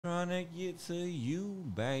Trying to get to you,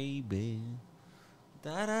 baby.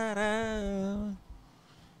 Da da da.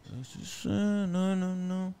 It's just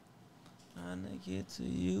no. Trying to get to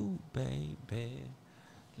you, baby.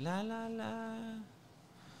 La la la.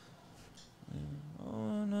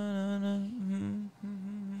 Oh no.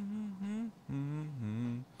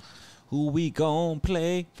 Who we gon'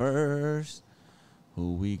 play first?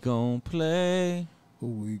 Who we gon' play? Who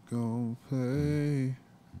we gon' play?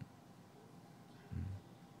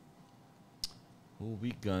 Who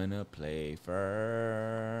we gonna play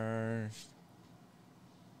first?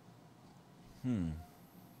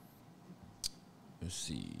 Let's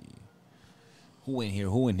see. Who in here?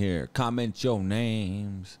 Who in here? Comment your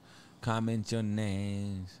names. Comment your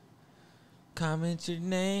names. Comment your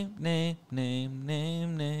name.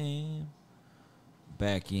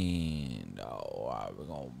 Back in. Oh, all right, we're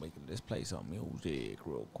gonna make this play some music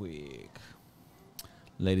real quick.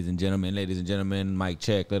 Ladies and gentlemen, mic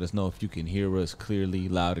check. Let us know if you can hear us clearly,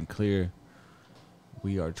 loud and clear.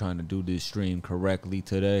 We are trying to do this stream correctly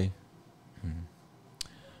today.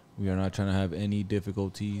 We are not trying to have any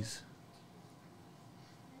difficulties.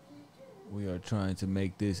 We are trying to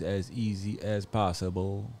make this as easy as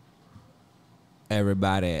possible.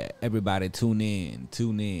 Everybody tune in.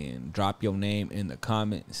 Drop your name in the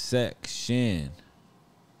comment section.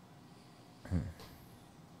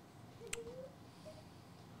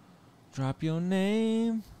 Drop your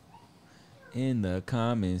name in the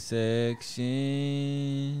comment section.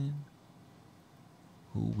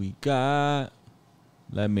 Who we got?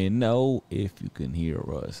 Let me know if you can hear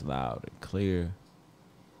us loud and clear.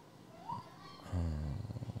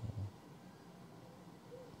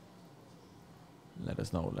 Let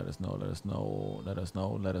us know. Let us know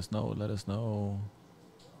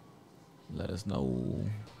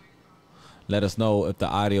if the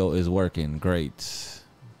audio is working. Great.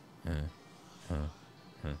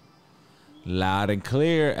 Loud and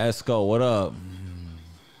clear. Esco, what up?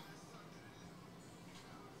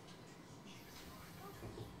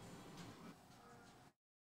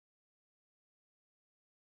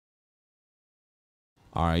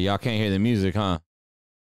 All right, y'all can't hear the music, huh?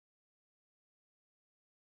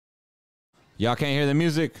 Y'all can't hear the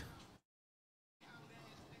music?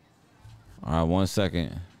 All right, 1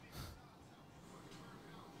 second.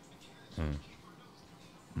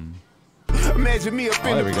 Imagine me up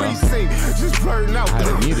in the precinct, just burning out.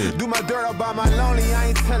 Do my dirt all by my lonely, I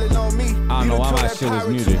ain't telling on me. I don't know why my shit was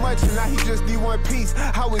muted. Too much and now he just need one piece.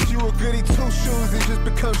 How was you a goody two shoes and just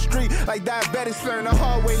become street? Like diabetics learn the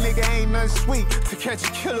hard way, nigga ain't nothing sweet. To catch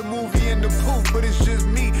a killer movie in the booth, but it's just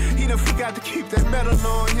me. He done forgot to keep that metal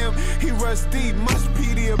on him. He rusty, must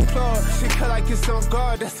be the applaud. Shit cut like it's on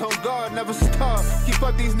guard, that's on guard, never stop. Keep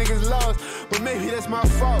up these niggas lost, but maybe that's my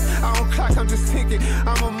fault. I don't clock, I'm just ticking.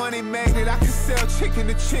 I'm a money magnet, I can sell chicken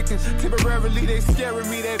to chickens. Temporarily they scaring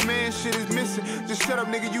me, that man shit is missing. Just shut up,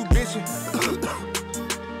 nigga, you bitchin'.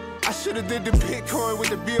 I shoulda did the Bitcoin with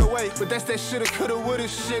the BOA, but that's that shoulda, coulda, woulda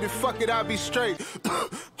shit, and fuck it, I'll be straight.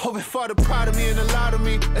 Hoping for the pride of me and a lot of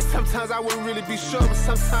me. And sometimes I wouldn't really be sure, but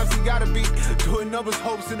sometimes you gotta be doing numbers,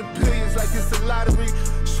 hopes in the billions like it's a lottery.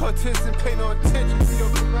 Short tips and pay no attention to your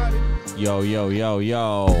commodity. Yo. I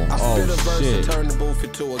spit a verse and turn the booth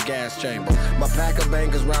into a gas chamber. My pack of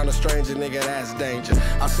bangers round a stranger, nigga, that's danger.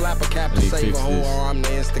 I slap a cap to save a whore, or I'm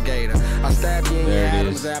the instigator. I stab you in your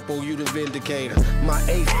Adam's apple, you the vindicator. My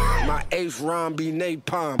eighth rhyme be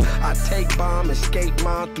napalm. I take bomb, escape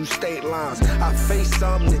mom through state lines. I face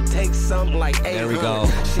something and take something like 800. There we go.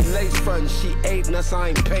 She lace front, she ate nuts, I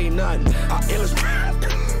ain't pay nothing.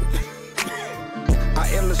 I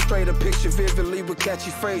illustrate a picture vividly with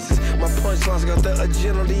catchy phrases. My punchlines got the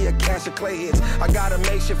agility of Cash and Clay hits. I got a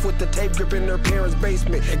makeshift with the tape grip in their parents'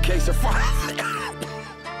 basement in case of fire.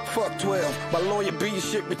 Fuck 12. My lawyer beat your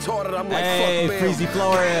shit retarded. I'm like, hey, fuck Freezy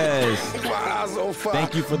Flores. My eyes on fire.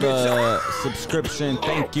 Thank you for the subscription.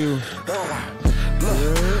 Thank you. Look,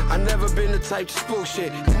 I never been the type to spook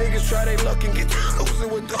shit. Niggas try they luck and get losing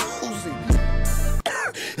with the Uzi.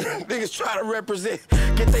 Niggas try to represent,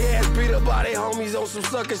 get their ass beat up by their homies on some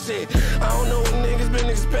sucker shit. I don't know what niggas been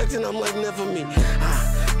expecting. I'm like, never me.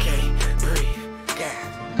 I can't breathe.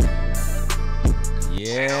 Gas.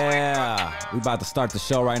 Yeah. We about to start the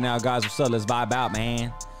show right now, guys. What's up? Let's vibe out,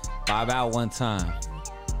 man. Vibe out one time.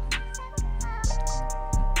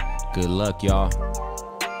 Good luck, y'all.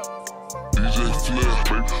 DJ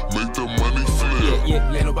Flip, make the money flip.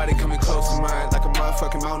 Yeah. Ain't nobody coming close to mine. Like a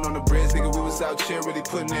motherfucking mountain on the bridge, nigga, we was us out here really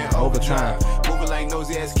putting in overtime. Moving like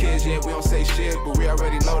nosy ass kids, yeah, we don't say shit, but we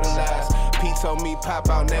already know the lies. Pete told me pop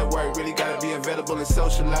out network, really gotta be available and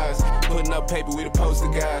socialize. Putting up paper, we the poster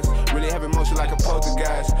guys. Really have emotion like a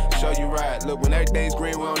poltergeist. Show you right, look, when everything's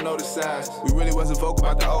green, we don't know the size. We really wasn't vocal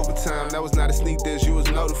about the overtime. That was not a sneak diss, you was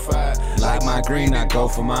notified. Like my green, I go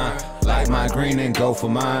for mine. Like my green and go for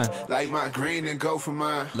mine. Like my green and go for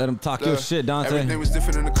mine. Let them talk your shit, Dante. Everything was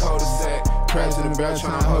different in the cul-de-sac. Crabs in the barrel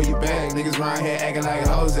trying to hold you back. Niggas round here acting like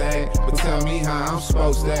Jose. But tell me how I'm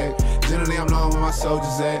supposed to act. Generally, I'm knowing where my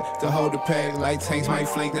soldiers at. To hold the pack, like tanks might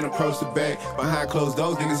flank, then approach the back. Behind closed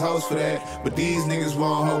doors, niggas hoes for that. But these niggas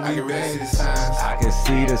won't hold me back. I can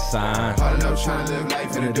see the sign. Hard enough trying to live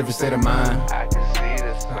life in a different state of mind. I can see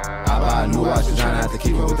the sign. I buy a new watch and try not to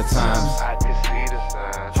keep up with the times. I can see the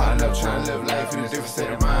sign. Hard enough trying to live life in a different state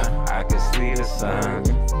of mind. I can see the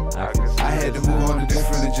sign. I had to move on a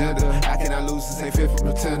different agenda. I cannot lose this ain't fit for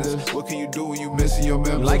pretenders. What can you do when you missing your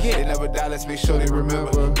members? Like it? They never die, let's make sure they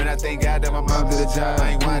remember. Man, I thank God that my mom did a job.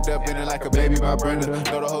 I ain't wind up in it like a baby by Brenda.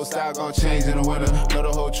 Know the whole style gon' change in the winter. Know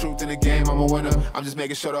the whole truth in the game, I'm a winner. I'm just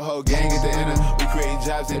making sure the whole gang get the inner. We create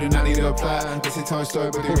jobs, they do not need to apply. It's a Toy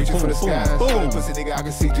Story, but they reaching for the skies. Boom. Pussy nigga, I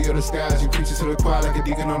can see through your disguise. You preaching to the choir like a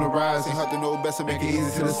deacon on the rise. Ain't hard to know best, I make it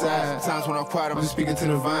easy to the side. Times when I'm quiet, I'm just speaking to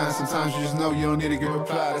the vine. Sometimes you just know you don't need to give a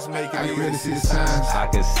reply. Let's make it, I can really see the signs. I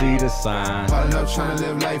can see the sign. Hard enough trying to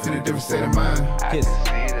live life in a different state of mind. Kiss. I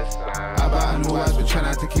can see the sign. I buy a new watch, but try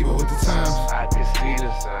not to keep up with the times. I can see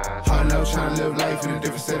the sign. Hard enough trying to live life in a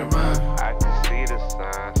different state of mind. I can see the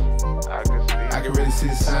sign. I can see. I can really see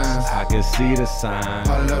the signs. I can see the sign.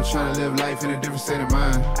 Hard enough trying to live life in a different state of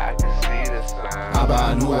mind. I can see the sign. I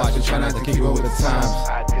buy a new watch and try not to keep up with the times.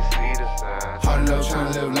 I can see the sign. Hard enough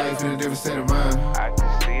trying to live life in a different state of mind. I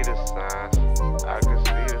can see the sign. I can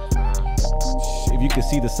see the sign. If you can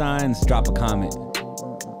see the signs, drop a comment.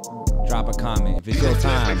 Drop a comment. If it's your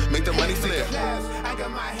time. Make the money flip. I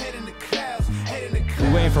got my head in the clouds. Head in the clouds.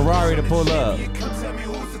 We waiting for Rari to pull up. Come tell me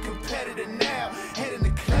who's the competitor now. Head in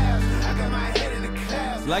the clouds. I got my head in the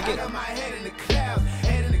clouds. Like it? I got my head in the clouds.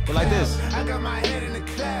 Head in the clouds. But like this. I got my head in the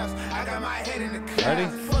clouds. I got my head in the clouds. Ready?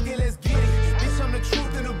 Fuck it, let's get it. Bitch, I'm the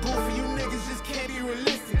truth in the booth. And you niggas just can't be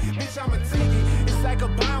realistic. Bitch, I'm a ticket. It's like a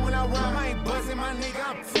bind when I rhyme. I ain't buzzing my nigga.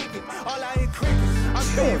 I'm ticking. All I hear crickets. I'm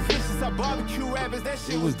being vicious. I barbecue rappers. That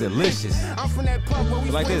shit It was delicious. I'm from that park where we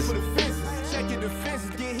Like swing this. for the fences. Check your defenses,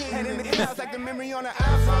 get hit. Head in the clouds like the memory on the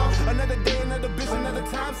iPhone. Another day, another bitch, another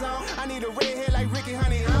time zone. I need a red hair like Ricky,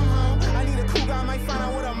 honey, I'm home. I need a cool guy, I might find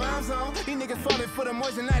out what her mom's on. These niggas falling for the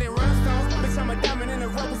moisture, not in rhinestones. Bitch, I'm a diamond in the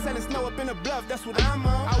rough, selling snow up in the bluff, that's what I'm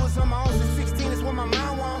on. I was on my own since 16, that's what my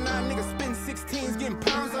mom want. Now niggas spitting 16s, getting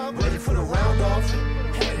pounds up. Ready for the round off.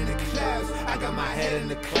 Head in the clouds, I got my head in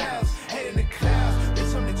the clouds. Head in the clouds,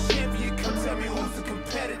 bitch, I'm the champion. Come tell me who's the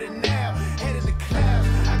competitor now. Head in the clouds,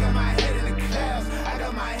 I got my head in the clouds. I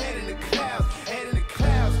got my head in the clouds. Head in the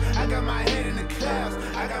clouds, I got my head in the clouds.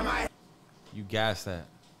 I got my. You gassed that.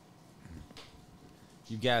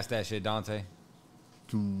 You gassed that shit, Dante.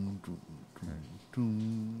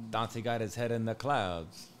 Dante got his head in the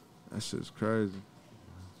clouds. That shit's crazy.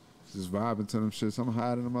 Just vibing to them shits. I'm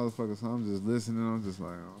hiding the motherfuckers, so I'm just listening. I'm just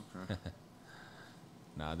like, oh, okay.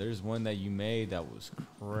 Nah, there's one that you made that was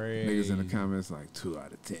crazy. Niggas in the comments like 2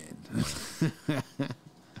 out of 10.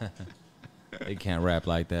 They can't rap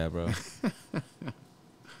like that, bro.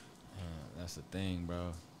 That's the thing,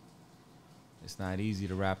 bro. It's not easy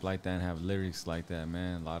to rap like that and have lyrics like that,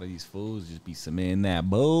 man. A lot of these fools just be submitting that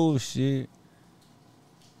bullshit.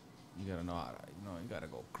 You gotta know how to, you gotta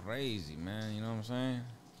go crazy, man. You know what I'm saying?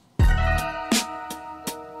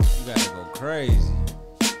 You gotta go crazy.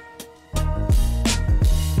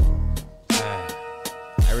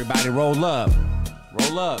 Everybody roll up.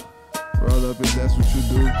 Roll up. Roll up if that's what you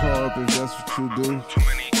do. Call up if that's what you do. Too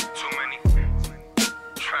many.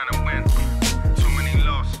 Trying to win. Too many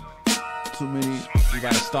lost. Too many. You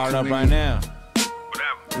gotta start up right now.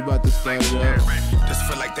 We about to start it up. Just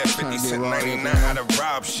feel like that 50 cent 99 how to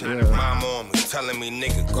rob shit. Yeah. Mama on me telling me,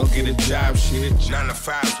 nigga, go get a job shit. 9 to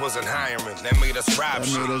 5 wasn't hiring. That made us rob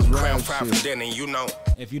shit. Crown 5 for dinner, you know.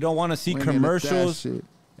 If you don't want to see We ain't into that commercials, shit.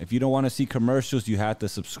 if you don't want to see commercials, you have to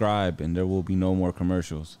subscribe, and there will be no more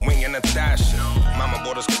commercials. Wing in the thigh shit. Mama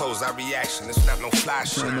bought us clothes, our reaction. It's not no fly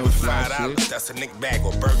shit. no With fly $5, shit. that's a Nick bag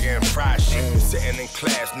or burger and fry shit. Sitting in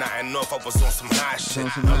class, nothing off, I was on some high shit.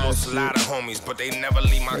 some high I lost shit. a lot of homies, but they never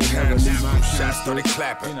leave my They never conscience. leave my Shots started conscience.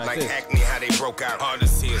 clapping, You know, like this. acne, how they broke out. Hard to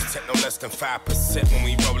see is take no less than 5% when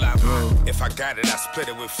we roll out. If I got it, I split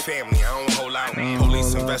it with family, I don't hold out.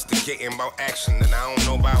 Police hold out. investigating about action that I don't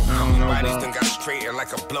know about. How many bodies done got straightened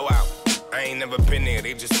like a blowout? I ain't never been there,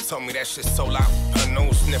 they just told me that shit sold out.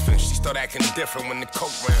 nose sniffing. She start acting different when the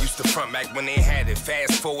coke ran. Used to front back when they had it.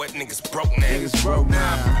 Fast forward, niggas broke now. Niggas broke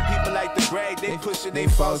now. People like the brag, they pushing they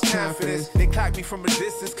false confidence. They clock me from a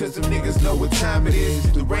distance cause them niggas know what time it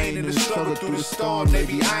is. The rain and the struggle through the storm, they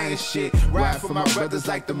be iron shit. Ride for my brothers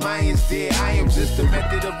like the Mayans did. I am just a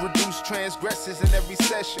method of reduced transgressors in every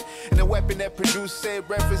session. And a weapon that produced said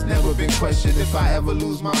reference never been questioned. If I ever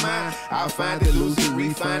lose my mind, I'll find it, lose it,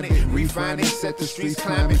 refine it, set the streets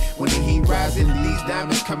climbing. When the heat rising, these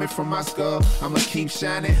diamonds coming from my skull, I'ma keep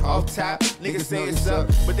shining. Off top, niggas say it's up,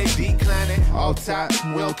 but they declining. Off top,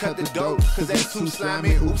 we don't cut the dope, cause that's too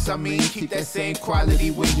slimy. Oops, I mean, keep that same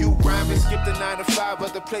quality when you rhyming. Skip the 9 to 5,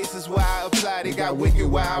 other places where I apply. They got wicked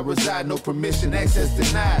where I reside, no permission, access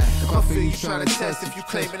denied. I'ma feel you trying to test, if you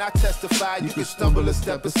claiming I testify, you can stumble a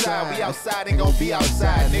step aside. We outside, ain't gon' be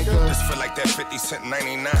outside, nigga. Just feel like that 50 cent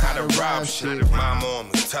 99, how to rob shit. Mama on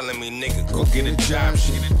me, telling me, nigga, go get a job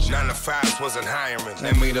shit. 9 to 5s wasn't hiring,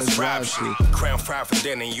 that made us rob shit. Crown fried for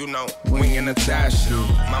dinner, you know, wing in the thigh shit.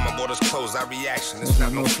 Mama bought us clothes, our reaction, it's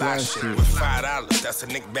not no fly shit. With $5, that's a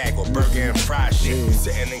nick bag or burger and fry shit.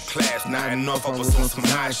 Sitting in class, nodding off, I was on some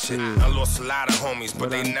high shit. I lost a lot of homies, but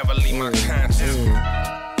they never leave my conscience.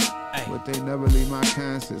 But they never leave my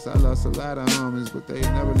conscience. I lost a lot of homies, but they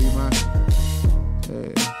never leave my.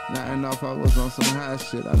 Nothing off, I was on some high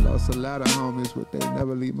shit. I lost a lot of homies, but they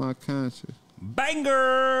never leave my conscience.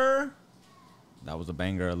 Banger! That was a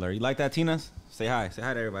banger alert. You like that, Tina? Say hi. Say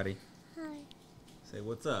hi to everybody. Hi. Say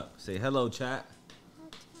what's up. Say hello, chat. Hi,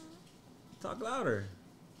 chat. Talk louder.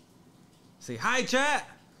 Say hi, chat.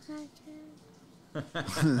 Hi, chat.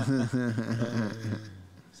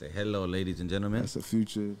 Say hello, ladies and gentlemen. That's a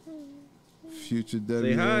future Say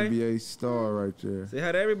hi. WNBA star right there. Say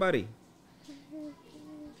hi to everybody.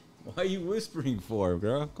 Why are you whispering for,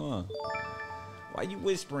 girl? Come on. Why you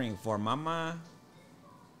whispering for, mama?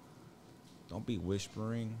 Don't be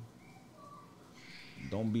whispering.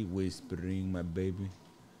 Don't be whispering, my baby.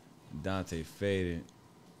 Dante faded.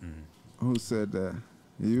 Who said that?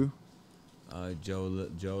 You?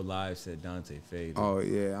 Joe Live said Dante faded. Oh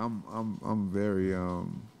yeah, I'm very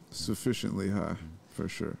sufficiently high for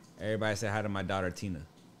sure. Everybody say hi to my daughter Tina.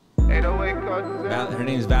 808 Kartel. Her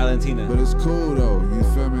name is Valentina. But it's cool though. You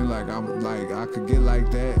feel me? Like I'm like I could get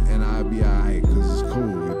like that and I'd be alright because it's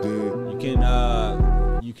cool. You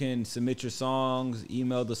dig? You can submit your songs,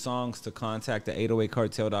 email the songs to contact at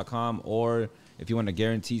 808cartel.com, or if you want a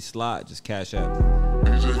guaranteed slot, just Cashapp.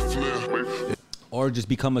 Or just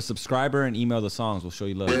become a subscriber and email the songs. We'll show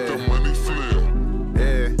you love. Yeah,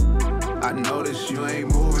 I notice you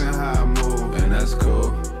ain't moving how I move, and that's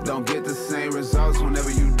cool. Don't get the same results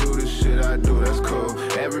whenever you do the shit I do, that's cool.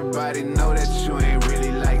 Everybody know that you ain't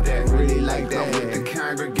really like that, really like that. I'm with the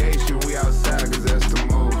congregation, we outside cause that's the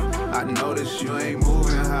move. I notice you ain't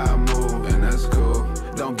moving how I move, and that's cool.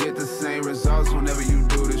 Don't get the same results whenever you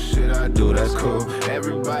do the shit I do, that's cool.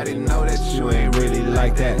 Everybody know that you ain't really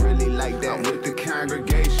like that, really like that. I'm with the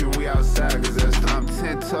congregation, we outside cause that's the I'm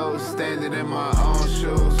 10 toes, standing in my own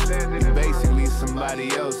shoes. You basically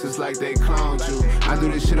somebody else, it's like they cloned you. I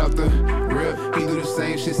do this shit off the rip, he do the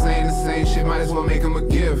same shit, saying the same shit, might as well make him a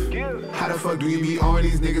gift. How the fuck do you be on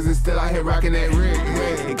these niggas and still out here rocking that rig?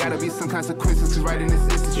 It gotta be some consequences, cause right in this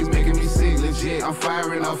instance you making me sick, legit. I'm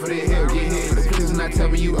firing off of the hill, get hit. Please do not tell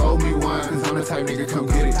me you owe me one, cause I'm the type nigga, come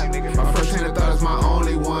get it. My first train of thought is my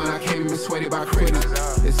only one, I can't be persuaded by critics.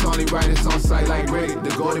 It's only right, it's on sight like Reddit.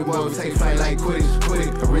 The golden boy will take flight like Quidditch, quit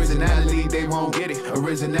it. Originality, they won't get it.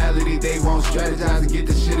 Originality, they won't strategize and get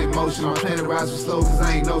the shit in motion. I'm planning to rise with slow, cause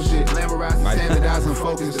I ain't no shit. Glamorize, standardize, and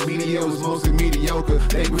focus. The media was mostly mediocre.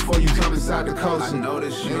 Think before you come inside the coast. I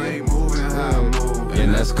notice you ain't moving how I move,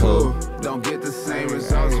 and that's cool. Don't get the same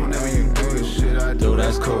results whenever you do the shit I do,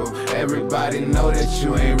 that's cool. Everybody know that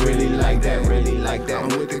you ain't really like that, really like that.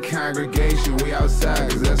 I'm with the congregation, we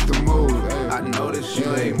outside cause that's the move. I know that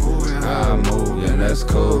you ain't moving how I move, and that's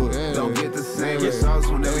cool. Don't get the same results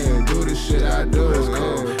whenever you do the shit I do, that's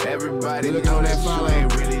cool. Everybody know that you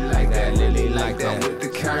ain't really like that, really like that. I'm with the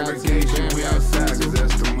congregation, we outside cause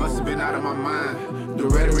that's the move. Must have been out of my mind. The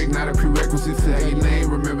rhetoric not a prerequisite to have your name,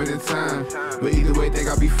 remember the time. But either way, think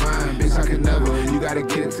I'll be fine. Bitch, I can never, you gotta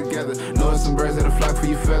get it together. Know some birds that'll flock for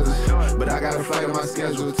your feathers, but I got a flight on my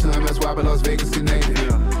schedule to MSY, but Las Vegas connected.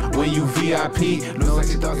 When you VIP, no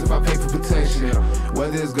second thoughts if I pay for protection.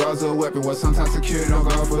 Whether it's guards or a weapon, well sometimes security don't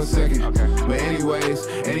go off for a second. But anyways,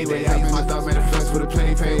 anyway, I use my thoughts manifest with a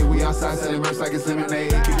plenty paid. We outside selling merch like it's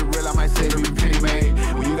lemonade. Keep it real, I might say we penny made.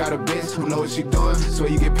 When you got a bitch who know what she doing, so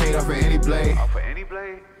you get paid off for any blade.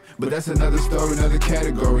 But that's another story, another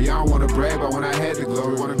category. I don't wanna brag, but when I had the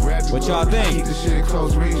glory, wanna grab the What y'all think? Keep the shit in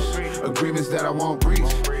close reach. Agreements that I won't breach.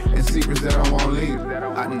 and secrets that I won't leave.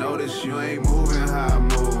 I notice you ain't moving how I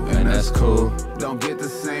move, and that's cool. Don't get the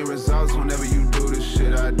same results whenever you do the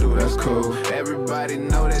shit I do, that's cool. Everybody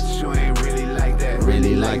know that you ain't really like that,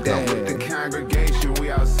 really like that. With the congregation,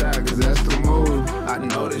 we outside, cause that's the move. I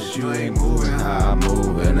notice you ain't moving how I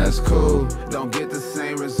move, and that's cool. Don't get the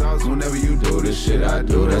same results whenever you do the shit I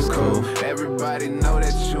do, that's cool. Everybody know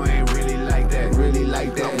that you ain't really like that, really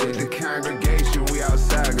like that. With the congregation, we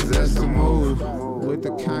outside, cause that's the move. With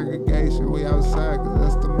the congregation, we outside, cause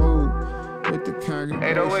that's the move. With the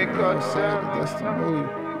congregation, we outside, cause that's the move.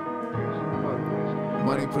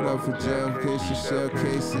 Money put up for jail cases, shell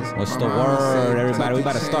cases. What's the word, everybody? We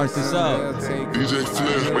about to start this up. DJ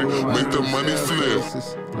Flip, make the money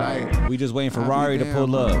flip. We just waiting for Rari to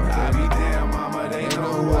pull up. I be damn, mama, they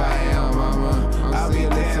know who I am, mama. I be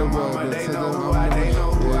damn, mama, they know who I, they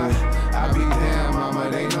know who I be damn, mama,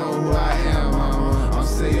 they know who I am, mama. I'm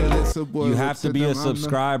saying little boy. You have to be a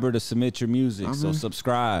subscriber to submit your music, so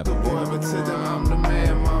subscribe. Boy, but to them I'm the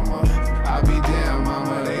man, mama. I be damn,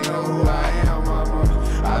 mama, they know who I am, mama.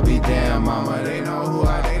 I be damn, mama, they know who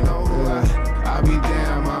I, they know who I be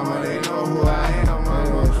damn, mama, they know who I am,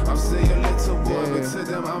 mama. I'm saying little boy, but to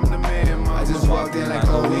them I'm the man, mama. I just walked in like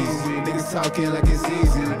oh easy. Niggas talking like it's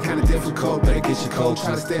easy. Kinda difficult, better get your coat.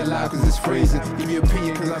 Try to stay alive cause it's freezing. Give me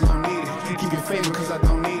opinion cause I don't need it. Keep your favor cause I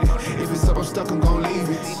don't need it. If it's up, I'm stuck, I'm gon' leave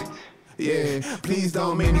it. Yeah, please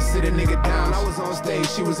don't make me sit a nigga down. I was on stage,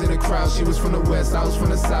 she was in the crowd. She was from the west, I was from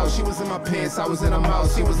the south. She was in my pants, I was in her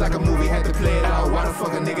mouth. She was like a movie, had to play it out. Why the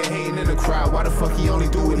fuck a nigga hating in the crowd? Why the fuck he only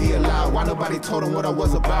do what he allowed? Why nobody told him what I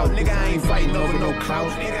was about? Nigga, I ain't fighting over no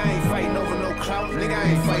clout. Nigga, I ain't fighting over no clout. Nigga, I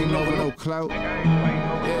ain't fighting over no clout.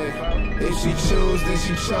 Yeah, if she choose, then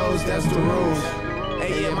she chose, that's the rules.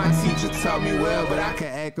 Hey, yeah, my teacher taught me well, but I can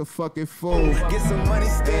act a fucking fool. Get some money,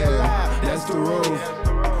 stay alive, that's the rule.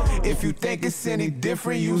 If you think it's any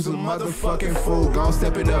different, use a motherfucking fool. Gon'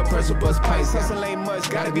 step it up, pressure bust pipes. Hustle ain't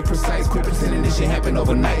much, gotta be precise. Quit pretending this shit happen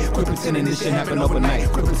overnight. Quit pretending this shit happen overnight.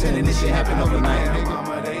 Quit pretending this shit happen overnight.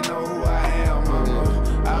 Mama, they know who I am,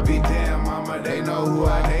 mama. I be damn, mama, they know who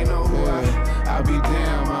I, they know who I be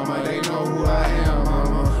damn, mama, they know who I am,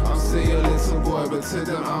 mama. I'm still a little boy, but to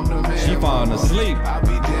them I'm the man. She falling asleep. I be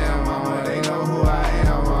damn, mama, they know who I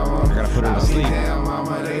am, mama. I gotta put her to sleep. I be damn,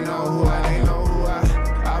 mama, they know who I, they know who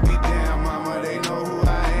I be damn, mama, they know who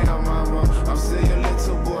I am, mama. I'm still a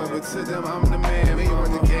little boy, but to them I'm the man. Me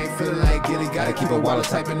on the game, feeling like Gilly. Gotta keep a wallet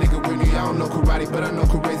type of nigga with me. I don't know karate, but I know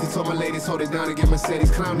crazy. Told my ladies hold it down and get Mercedes.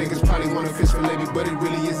 Clown niggas probably wanna fish for me, but it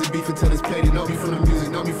really isn't beef until it's played. They know me from the music,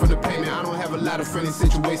 know me from the payment. I don't have a lot of friendly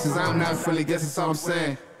situations. I'm not friendly, guess that's all I'm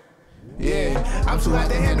saying. Yeah, I'm too hot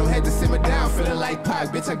to handle, had to simmer down, feeling like Pac,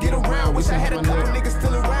 bitch, I get around. Wish I had a couple niggas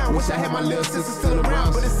still around. Wish I had my little sister still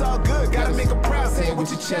around. But it's all good, gotta make her proud. Say it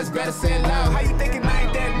with your chest, better say it loud. How you thinking I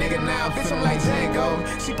ain't that nigga now? Bitch, I'm like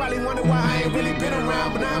Django. She probably wonder why I ain't really been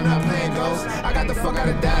around, but now I'm not playing ghosts. I got the fuck out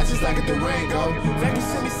of Dodge just like a Durango. Vacuum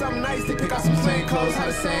send me something nice, they pick out some plain clothes. How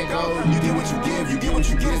the saying go? You get what you give, you get what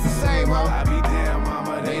you get, it's the same, ho. I be damn,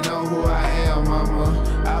 mama, they know who I am,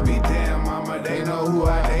 mama. I be damn, mama, they know who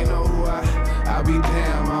I, they know who I be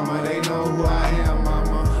damn, mama, they know who I am,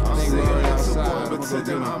 mama. I'm still a little boy, but to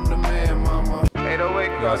them I'm the man, mama. 808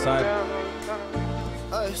 outside.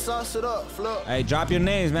 Hey, sauce it up, Flip. Hey, drop your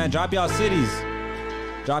names, man. Drop y'all cities.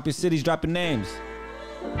 Drop your cities, drop your names.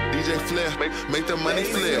 DJ Flip, make the money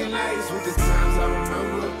flip. Nice with the times I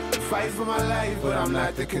remember. Fight for my life, but I'm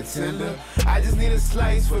not the contender. I just need a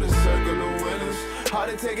slice for the circle of winners.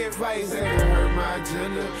 Hard to take advice, that can hurt my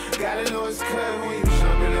agenda. Gotta know it's cut when you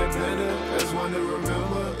jump in that blender. That's one to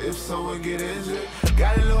remember if someone get injured.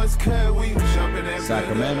 Gotta know it's cut when you jump in that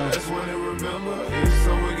Sacramento. blender. That's one to remember if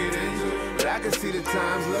someone get injured. But I can see the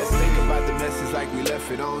times low. Let's think about the message like we left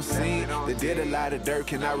it on scene. They did a lot of dirt,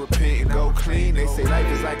 can I repent and go clean? They say life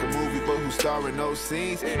is like a movie, but who's starring those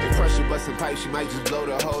scenes? If pressure busting pipes, you might just blow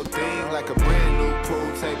the whole thing. Like a brand new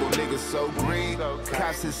pool table, niggas so green.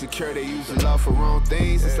 Cops insecure, they use the love for wrong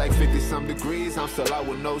things. It's like 50-some degrees, I'm still out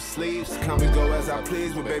with no sleeves. Come and go as I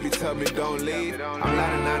please, but baby tell me don't leave. I'm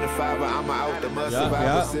not a 9 to 5, but I'm out the must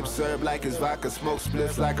survive. Sip serve like it's vodka, smoke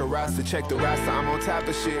spliffs like a roster. Check the roster, I'm on top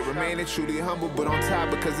of shit. Remaining truly humble, but on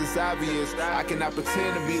top because it's obvious. I cannot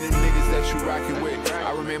pretend to be the niggas that you rockin' with.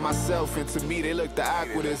 I remain myself, and to me they look the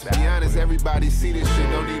awkwardest. Be honest, everybody see this shit,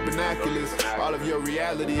 don't need binoculars. All of your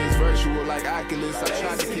reality is virtual like Oculus. I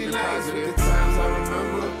try to keep it positive. The times I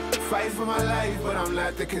remember. Fight for my life, but I'm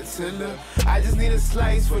not the contender. I just need a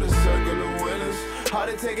slice for the circle of winners.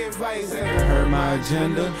 Hard to take advice that can hurt my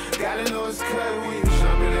agenda. Gotta know it's cut when you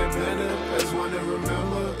jump in that blender. That's one to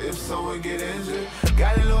remember if someone get injured.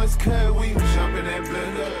 Gotta know it's cut when you jump in that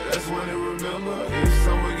blender. That's one to remember if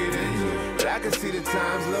someone get injured. But I can see the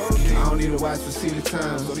times low. I don't need to watch to see the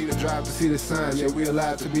times. Don't need to drive to see the signs. Yeah, we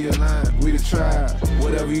alive to be aligned. We the tribe.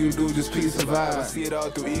 Whatever you do, just please survive. I see it all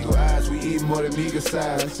through eagle eyes. We eat more than meager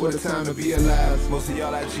size. What a time to be alive. Most of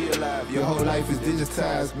y'all IG alive. Your whole life is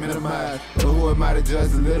digitized, minimized. But who am I to judge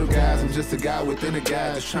the little guys? I'm just a guy within a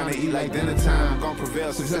guy, just trying to eat like dinner time. Gonna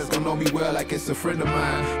prevail, success gonna know me well like it's a friend of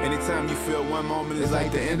mine. Anytime you feel one moment is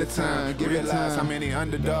like the end of time. Give it time. How many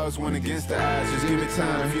underdogs went against the odds? Just give it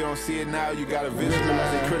time. If you don't see it now, you gotta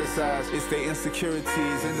visualize and criticize. It's their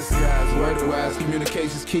insecurities in disguise. Word to wise,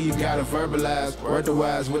 communication's key, you gotta verbalize. Word to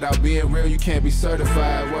wise, without being real, you can't be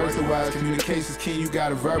certified. Word to wise, communication's key, you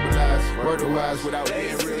gotta verbalize. Word to wise, without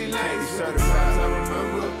being real, you can't be certified. I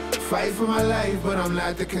remember. Fight for my life, but I'm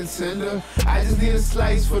not the contender. I just need a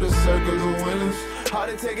slice for the circle of winners.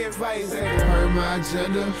 Hard to take advice that can hurt my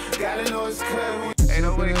agenda. Gotta know it's cut. Ain't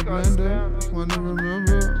no way it comes down. Wanna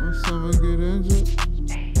remember when someone get injured?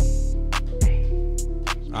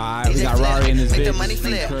 Alright, we got Rari in this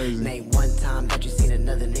bitch. Crazy. Name one time that you seen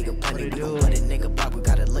another nigga punny. We gon' put a nigga pop, we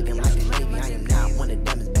got it looking like the Navy. I am not one of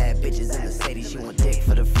them bad bitches in Mercedes. She want dick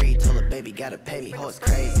for the free, told her baby gotta pay me. Horse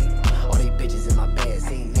crazy. All these bitches in my bed,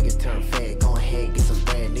 seen niggas turn fed. Go ahead, get some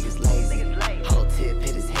bread, niggas lazy. Hollow tip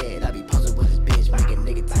hit his head. I be posing with his bitch, make a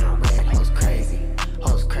nigga turn red. Horse crazy,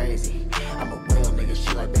 horse crazy. I'm a real nigga,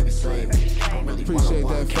 she like baby slave me. Really Appreciate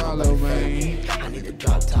that follow, man. I need a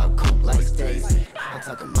drop top coupe like Stacy. I'm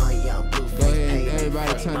talking money, young blue face. Go ahead,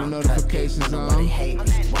 everybody turn the notifications on.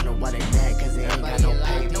 Wonder why they mad, cause they ain't got no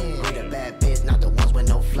pay. We the bad bitch, not the ones with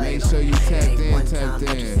no flavor. Make sure you tapped in, One tapped time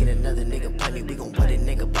that you in. seen another nigga punny, we gon' put a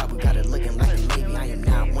nigga pop. We got it looking like a Navy. I am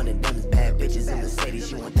not one of them bad bitches in Mercedes.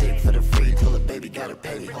 She want dick for the free, told her baby gotta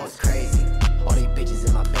pay me. Horse crazy. All these bitches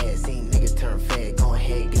in my bed, seen niggas turn fed. Go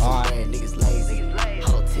ahead, get some bread, niggas lazy.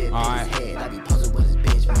 Hollow tip hit his head. I be posing with his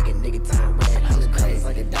bitch, make a nigga turn red. Horse crazy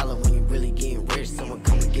like $1 when you really getting rich. Someone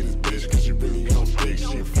come and get his bitch, cause you really don't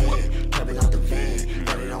bitch. She a fan, jumping off the van.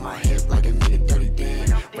 Got it on my hip like a nigga dirty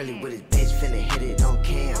Dan. Really with his bitch, finna hit it on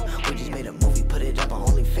cam. We just made a movie, put it up on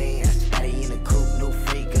OnlyFans. Daddy in the coop, new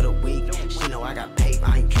freak of the week. She know I got paper,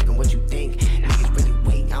 I ain't tricking what you think. Niggas really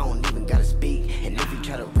weak, I don't even gotta speak. And if you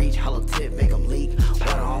try to reach, hollow tip, make them leak.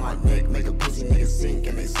 Water on my neck, make a pussy nigga sink.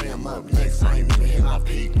 And they say I'm up next, I ain't even hit my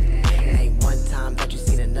peak. Ain't one time that you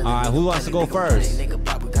seen another. Alright, who wants to go first? Nigga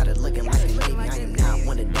pop, we got it looking like a Navy. I am not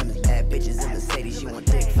one of them bad bitches in Mercedes. She want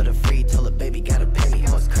dick for the free, told her baby gotta pay me.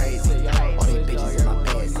 Horse crazy. All these bitches in my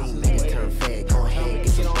bed, seen niggas turn fed. Go ahead,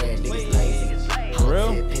 get some bread, niggas lazy. For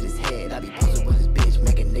real? Hit his head, I be posing with his bitch,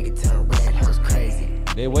 make a nigga turn red. Horse crazy.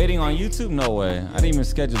 They waiting on YouTube? No way. I didn't even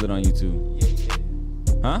schedule it on YouTube.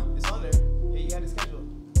 Huh? It's on there. Yeah, you had it scheduled.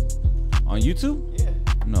 On YouTube? Yeah.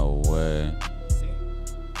 No way. See?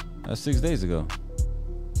 That's 6 days ago.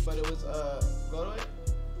 But it was go to it.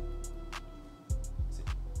 See?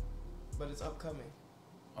 But it's upcoming.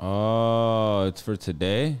 Oh, it's for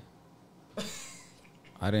today?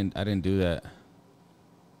 I didn't do that.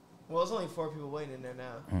 Well, it's only 4 people waiting in there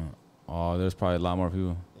now. Oh, there's probably a lot more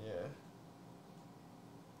people. Yeah.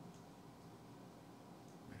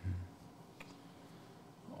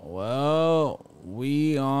 Well,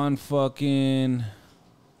 we on fucking...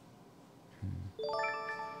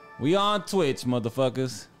 We on Twitch,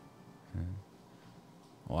 motherfuckers.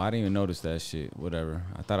 Well, I didn't even notice that shit. Whatever.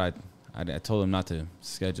 I thought I told them not to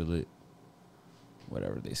schedule it.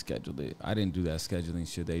 Whatever, they scheduled it. I didn't do that scheduling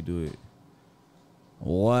shit. They do it.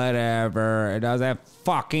 Whatever. It doesn't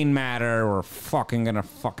fucking matter. We're fucking gonna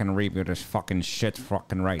fucking review this fucking shit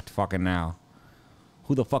fucking right fucking now.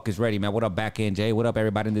 Who the fuck is ready, man? What up, Back End Jay? What up,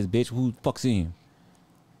 everybody in this bitch? Who the fuck's in?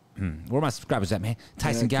 Where my subscribers at, man?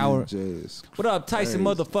 Tyson Gower. What up, Tyson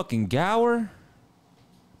motherfucking Gower?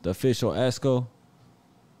 The official Esco.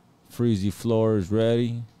 Freezy Floor is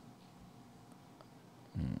ready.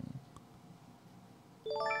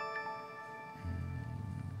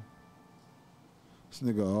 This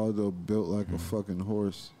nigga Aldo built like a fucking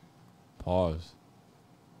horse. Pause.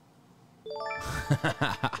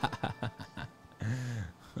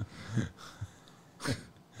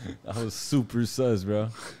 That was super sus, bro.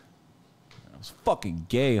 That was fucking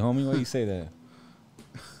gay, homie. Why you say that?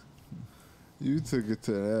 You took it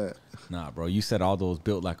to that. Nah, bro. You said Aldo's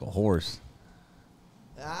built like a horse.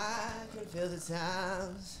 I can feel the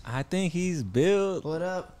times. I think he's built. What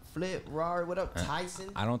up, Flip, Rari? What up,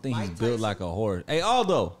 Tyson? I don't think Mike he's built Tyson? like a horse. Hey,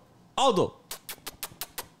 Aldo.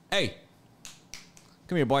 Hey.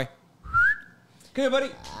 Come here, boy. Come here, buddy.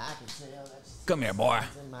 I can tell that's Come here, boy.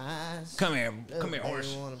 in my eyes. Come here. Little Come here, baby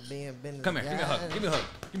horse. wanna be a bit of Come here. Give me a hug. guy. Give me a hug.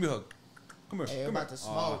 Give me a hug. Come here. Hey, I'm Come about here. to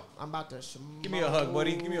smoke. I'm about to smoke. Give me a hug,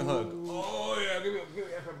 buddy. Give me a hug. Oh, yeah. Give me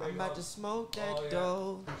a I'm about to smoke that Oh, yeah.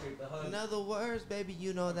 dough. Appreciate the hug. In other words, baby,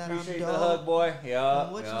 you know that Appreciate I'm the dope. hug, boy. Yeah.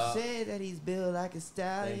 And what yeah. you said that he's built like a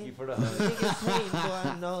stallion. Thank you for the hug. Niggas hating, boy.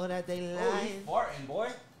 I know that they Oh, you lying. farting, boy.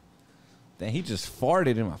 Then he just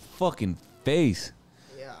farted in my fucking face.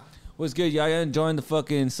 Yeah. What's good, y'all? Y'all enjoying the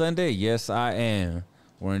fucking Sunday? Yes, I am.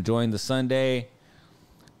 We're enjoying the Sunday.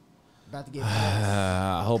 About to get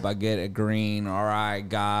I hope I get a green. All right,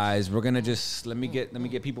 guys. We're gonna just let me get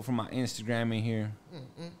people from my Instagram in here.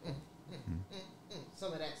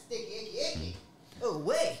 some of that sticky icky. Oh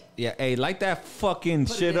wait. Yeah, hey, light that fucking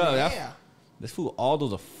Put it shit in up. the That- air. This fool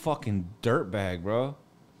Aldo's a fucking dirtbag, bro.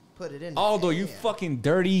 Put it in the Aldo, air. you fucking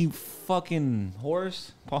dirty fucking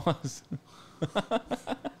horse. Pause.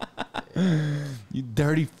 You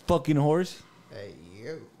dirty fucking horse. Hey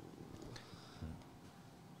you.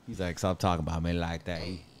 He's like, stop talking about me like that.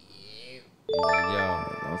 He's You. like, yo.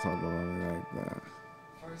 I'll talk about it like that.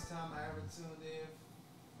 First time I ever tuned in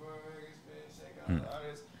for experience. Check out the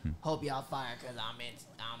artist. Hope y'all fire because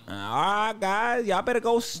I'm All right, guys, y'all better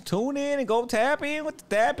go tune in and go tap in with the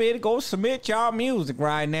tap in and go submit y'all music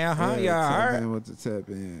right now, huh? Yeah, Y'all tap heard? in with the tap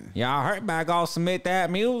in. Y'all heard about go submit that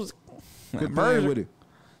music? Quit playing with it.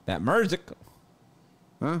 That music.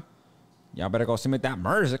 Huh? Y'all better go submit that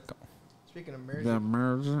music. Speaking of music, That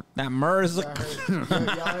merger. That music.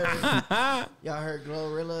 y'all heard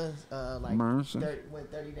Glorilla like Mercy. went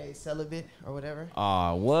 30 days celibate or whatever.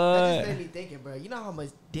 Aw, That what? just made me thinking, bro. You know how much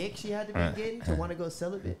dick she had to be getting to want to go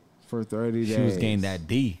celibate? For 30 days. She was getting that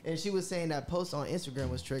D. And she was saying that post on Instagram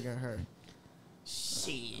was triggering her.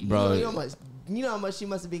 Shit. Bro. You know how much she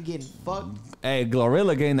must have been getting fucked? Hey,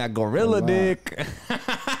 Glorilla getting that gorilla lot. dick.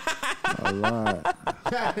 A lot.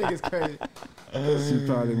 That nigga's crazy. She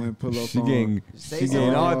probably went pull up She on getting, Say she something.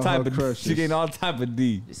 getting all All type her of, crushes. she getting all type of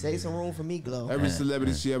D. Just say some room for me, Glow. every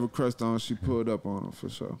celebrity she ever crushed on. She pulled up on them for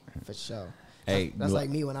sure. For sure. Hey, That's like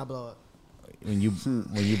me when I blow up. when you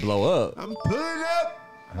blow up. I'm pulling up.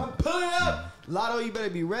 I'm pulling up. Lotto, you better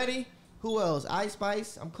be ready. Who else? Ice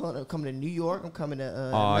Spice. I'm coming to New York. I'm coming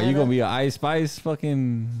to. Oh, you gonna be an Ice Spice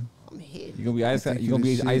fucking? I'm hit. You gonna be Ice? You gonna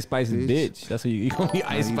be Shit, Ice Spice's bitch. bitch? That's what you gonna be.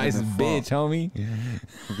 Ice even Spice's the bitch, homie.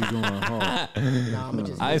 We going hard. Nah, I'm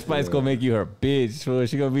just. Ice Spice gonna make you her bitch. So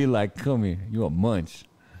she gonna be like, "Come here, you a munch?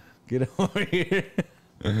 Get over here."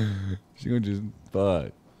 She gonna just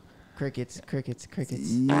fuck. Crickets.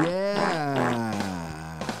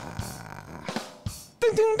 Yeah.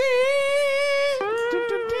 Ding, ding,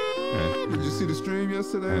 Did you see the stream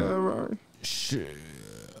yesterday, Rory? ding.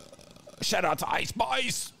 Shout out to Ice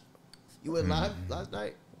Spice. You went live last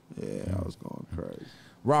night? Yeah, I was going crazy.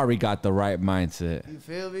 Rory got the right mindset. You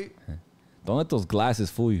feel me? Don't let those glasses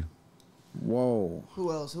fool you. Whoa.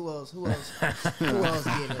 Who else? Who else getting it? Who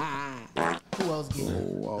else getting it?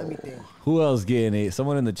 Whoa. Let me think. Who else getting it?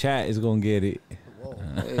 Someone in the chat is gonna get it. Whoa.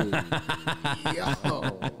 Hey.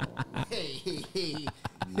 Yo. Hey.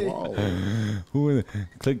 Whoa. Who?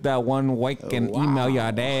 Click that one like and email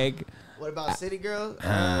your dag. What about City Girl?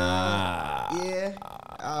 Ah. Yeah.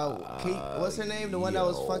 What's her name? The one that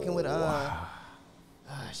was fucking with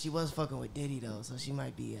she was fucking with Diddy though, so she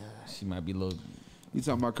might be She might be a little. You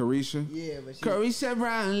talking about Carisha? yeah, but she Carisha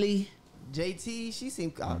Brownlee. JT, she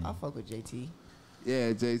seemed I fuck with JT.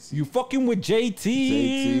 Yeah, JT. You fucking with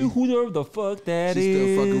JT? Who the fuck that She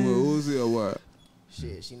is? still fucking with Uzi or what?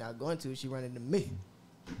 Shit, she not going to. She running to me.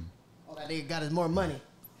 All that nigga got is more money.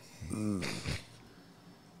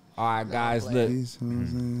 All right, guys, look.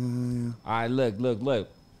 All right, look.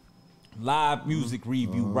 Live music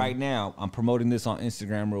review right now. I'm promoting this on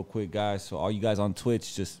Instagram real quick, guys. So all you guys on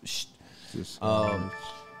Twitch, just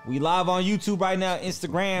we live on YouTube right now.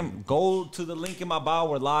 Instagram, go to the link in my bio.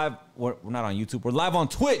 We're live. We're not on YouTube. We're live on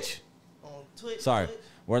Twitch. On Twitch. Sorry,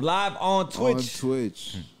 we're live on Twitch. On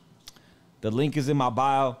Twitch. The link is in my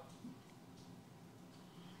bio.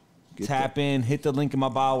 Tap in, hit the link in my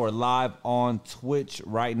bio. We're live on Twitch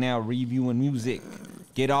right now, reviewing music.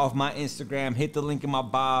 Get off my Instagram. Hit the link in my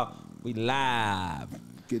bio. We live.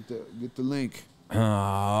 Get the link. All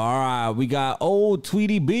right, we got old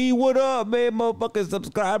Tweety B. What up, man, motherfucking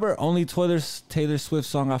subscriber? Only Taylor Swift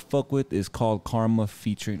song I fuck with is called Karma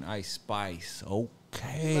featuring Ice Spice.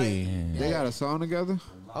 Okay. They got a song together?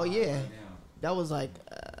 Oh yeah, that was like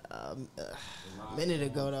a minute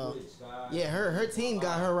ago though. Yeah, her team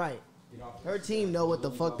got her right. Her team know what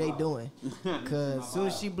the fuck they doing. Cause as soon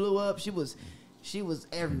as she blew up, she was She was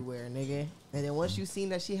everywhere, nigga. And then once you seen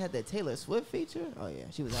that she had that Taylor Swift feature, oh yeah,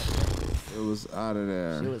 she was out of there. It was out of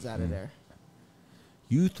there. She was out of there.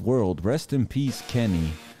 Youth World, rest in peace,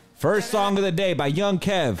 Kenny. First song of the day by Young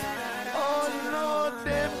Kev.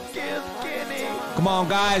 Come on,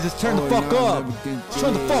 guys, let's turn the fuck up.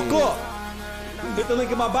 Turn the fuck up. Hit the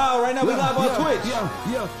link in my bio right now. We live on Twitch.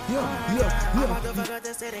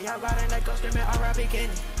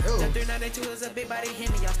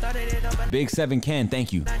 Big 7 can,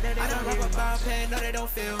 thank you. I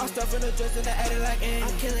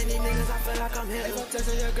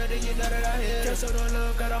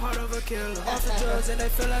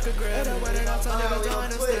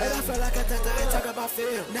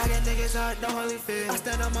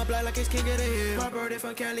stand on my block like it's king of the hill. My brother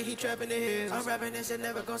from Cali, he trapping the hills. I'm rapping this shit,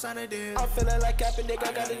 never gon' sign a deal. I'm feeling like Captain Dick,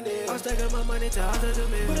 I got the nail. I'm stacking my money to hundreds of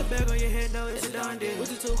mil. Put a bag on your head, no, it's a done deal. With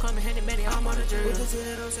the two coming handy, many, I'm on the journey. With the two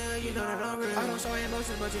that I'm saying, you know that I'm real. I don't show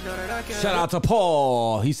emotions, but you know that I care. Shout out to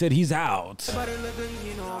Paul. He said he's out. I'm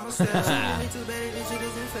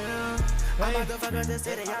about to fuck up the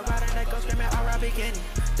city, y'all riding that go screaming, R.I.P. Kenny.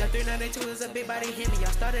 That 392 is a big body hit me. Y'all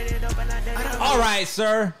started it up and I did it. All right,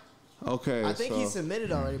 sir. Okay, I think he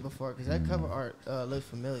submitted already before because that cover art looked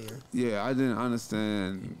familiar. Yeah, I didn't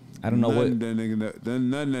understand. I don't know what nothing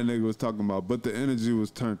that nigga was talking about, but the energy was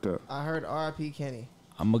turned up. I heard R.I.P. Kenny.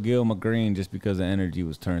 I'm gonna give him a green just because the energy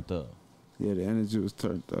was turned up. Yeah, the energy was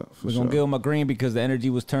turned up. We're gonna give him a green because the energy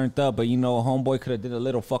was turned up, but you know, homeboy could have did a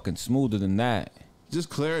little fucking smoother than that. Just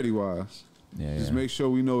clarity wise. Yeah. Just make sure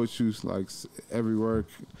we know what you like. Every word.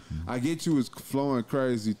 I get you was flowing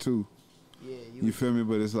crazy too. Yeah, you feel me?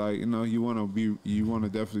 But it's like, you know, you want to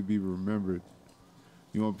definitely be remembered.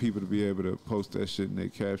 You want people to be able to post that shit in their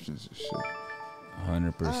captions and shit.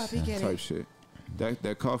 100%. Type shit.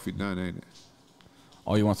 That coffee done, ain't it?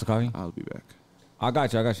 Oh, you want some coffee? I'll be back. I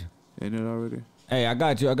got you. Ain't it already? Hey, I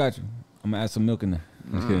got you. I'm gonna add some milk in there.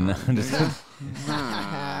 I'm just kidding. I'm just kidding.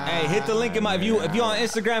 Hey, hit the link in my. If you on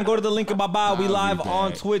Instagram, go to the link in my bio. We live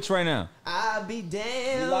on Twitch right now. I'll be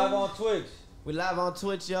damned. We live on Twitch. We live on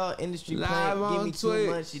Twitch, y'all. Industry live plant. Give me Twitch.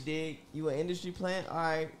 2 months, you dig? You an industry plant? All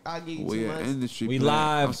right, I'll give you 2 months. Industry we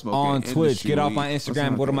plant. live on Twitch. Get off my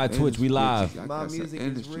Instagram. Go to my Twitch. We live. My music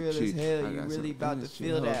is real as hell. You really about to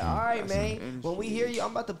feel that. All right, man. When we hear you,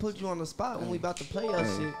 I'm about to put you on the spot when we about to play your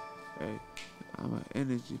shit. Hey, I'm an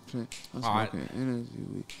energy plant. I'm All right. smoking energy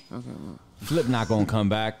weed. Okay, Flip not gonna come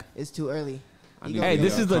back. It's too early. Hey,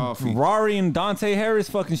 this is the Rari and Dante Harris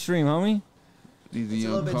fucking stream, homie. It's a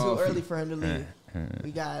little bit too early for him to leave.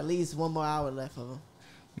 We got at least 1 more hour left of him.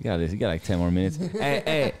 You got this. You got like 10 more minutes.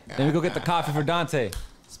 hey, let me go get the coffee for Dante.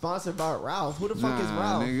 Sponsored by Ralph. Who the fuck is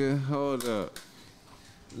Ralph? Nigga, hold up.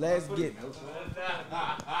 Let's get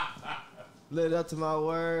lit up to my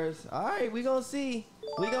words. All right, we gonna see.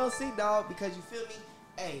 We gonna see, dog. Because you feel me?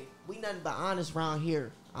 Hey, we nothing but honest around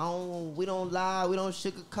here. We don't lie. We don't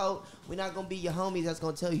sugarcoat. We not gonna be your homies that's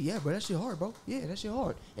gonna tell you, yeah, bro, that shit hard, bro. Yeah, that shit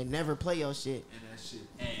hard, and never play your shit. And that shit.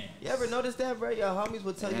 You ever notice that, bro? Your homies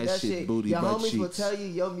will tell you that shit. Booty Your butt homies will cheeks. tell you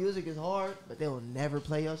your music is hard, but they will never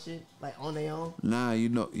play your shit like on their own. Nah, you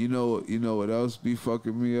know what else be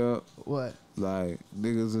fucking me up? What? Like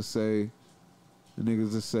niggas will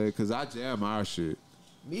say, cause I jam our shit.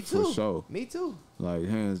 Me too. For sure. Me too. Like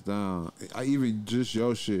hands down. I even just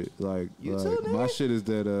your shit. Like, You like too, nigga. my shit is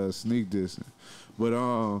that sneak dissing. But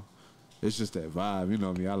it's just that vibe. You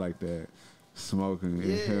know me. I like that smoking.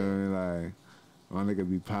 You Yeah. feel me? Like my nigga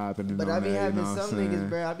be popping and But all I be that, having you know what I'm some saying? niggas,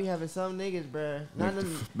 bro. I be having some niggas, bro.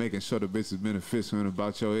 Making sure the bitches beneficial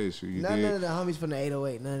about your issue. You None dig? of the homies from the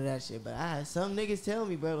 808, none of that shit. But I had some niggas tell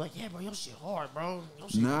me, bro, like, yeah, bro, your shit hard, bro. Your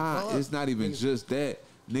shit Nah, hard. it's not even just that.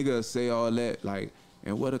 Nigga say all that, like,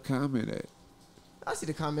 and what a comment at? I see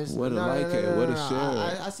the comments. What a like at? What a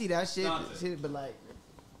share? I see that shit, but like,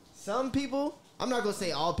 some people, I'm not gonna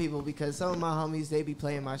say all people because some of my homies, they be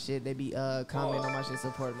playing my shit, they be commenting on my shit,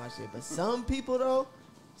 supporting my shit. But some people though,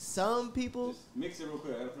 some people. Mix it real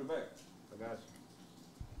quick. I gotta put it back. I got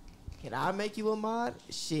you. Can I make you a mod?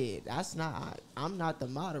 Shit, I'm not the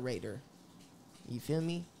moderator. You feel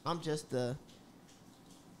me? I'm just the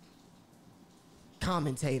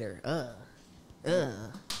commentator.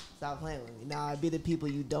 Stop playing with me. Nah, it be the people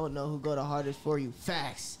you don't know who go the hardest for you.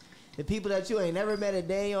 Facts. The people that you ain't never met a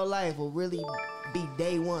day in your life will really be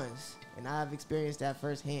day ones. And I've experienced that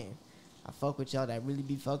firsthand. I fuck with y'all that really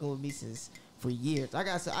be fucking with me for years. I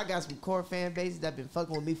got some core fan bases that been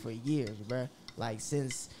fucking with me for years, bruh. Like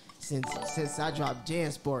since I dropped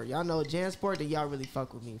Jansport. Y'all know Jansport, then y'all really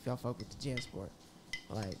fuck with me if y'all fuck with the Jansport.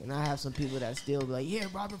 Like, and I have some people that still be like, yeah,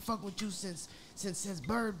 bro, I've been fucking with you since since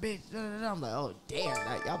Bird, bitch. I'm like, oh damn,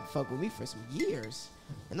 y'all been fuck with me for some years,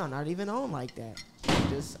 and I'm not even on like that.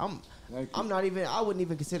 I'm not even. I wouldn't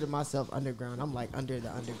even consider myself underground. I'm like under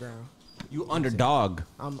the underground. You underdog.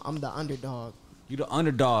 I'm the underdog. You the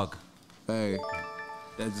underdog. Hey.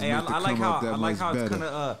 Hey, I like how it's kind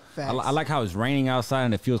of I like how it's raining outside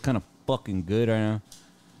and it feels kind of fucking good right now.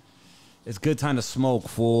 It's good time to smoke,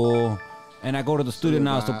 fool. And I go to the studio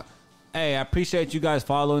now. So, hey, I appreciate you guys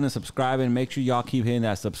following and subscribing. Make sure y'all keep hitting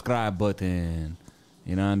that subscribe button.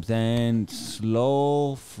 You know what I'm saying?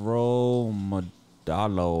 Slow Fro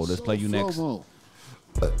Modalo. Let's play you next.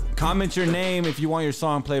 Comment your name if you want your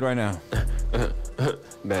song played right now.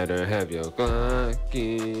 Better have your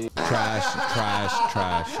Glocky. Trash.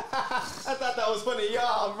 I thought that was one of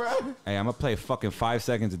y'all, bro. Hey, I'm gonna play fucking 5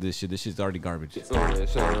 seconds of this shit. This shit's already garbage. Type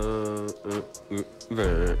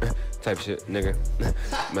shit, nigga.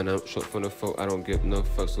 Man, I'm short from the folk. I don't give no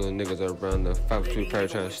fucks. Little niggas around the 502 pair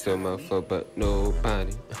trying to steal my flow, but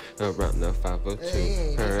nobody around the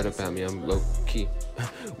 502 heard about me. I'm low key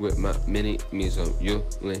with my mini me's on you.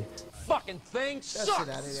 Fucking thing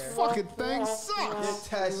sucks. Fucking thing sucks.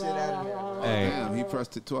 Get that shit out of there. Hey, damn, he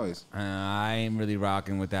pressed it twice. I ain't really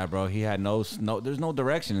rocking with that, bro. He had no. There's no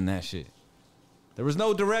direction in that shit. There was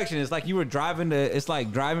no direction. It's like you were driving to. It's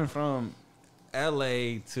like driving from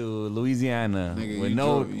L.A. to Louisiana with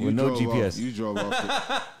no GPS.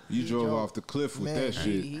 You drove off the cliff with that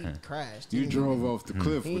shit. He crashed. You drove off the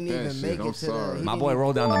cliff with that shit. I'm sorry. My boy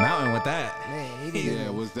rolled down the mountain with that. Man, yeah,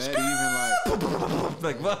 was that even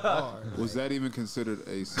like what? Was that even considered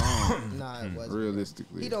a song? Nah, it wasn't.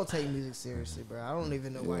 Realistically, he don't take music seriously, bro. I don't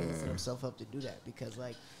even know why he set himself up to do that because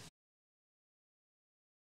like.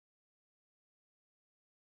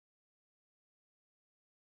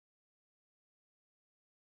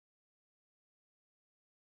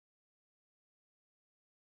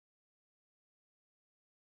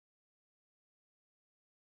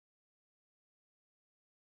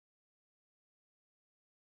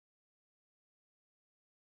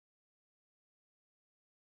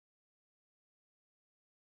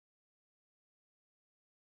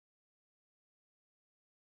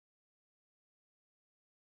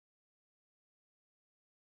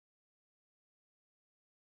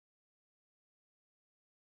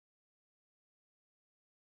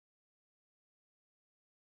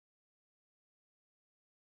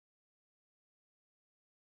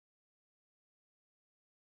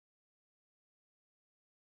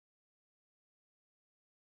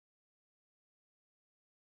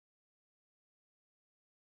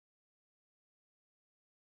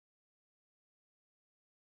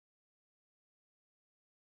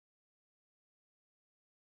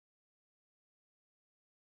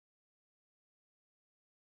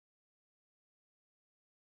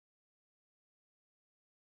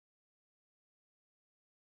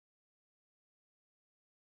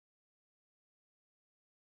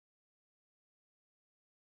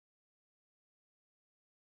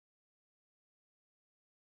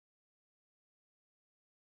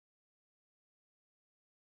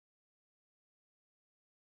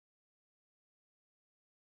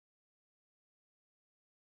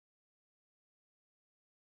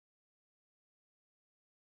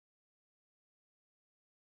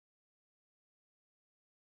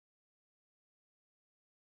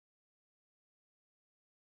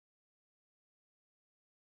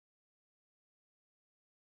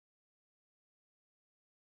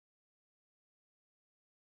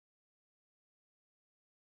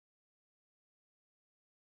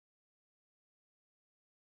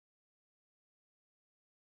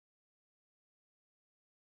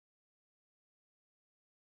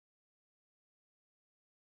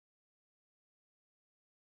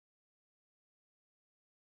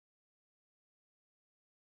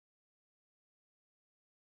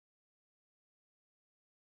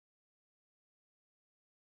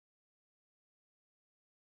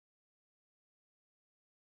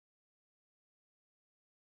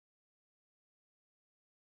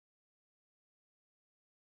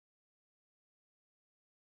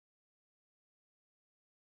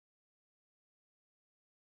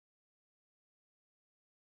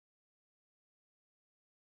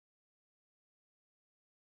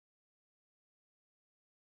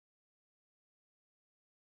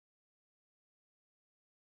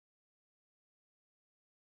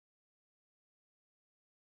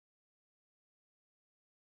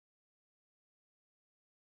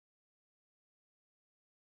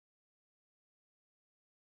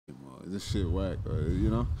 This shit whack, you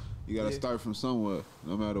know? You gotta start from somewhere,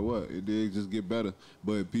 no matter what. It did just get better.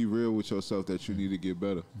 But be real with yourself that you need to get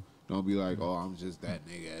better. Don't be like, oh, I'm just that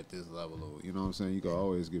nigga at this level. Or, you know what I'm saying? You can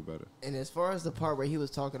always get better. And as far as the part where he was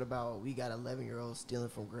talking about we got 11-year-olds stealing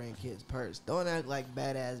from grandkids' purse, don't act like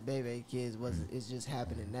badass baby kids it's just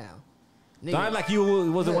happening now. Nigga, don't act like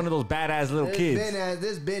you wasn't one of those badass little kids.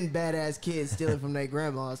 There's been badass kids stealing from their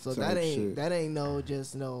grandma, so that ain't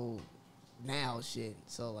no now shit.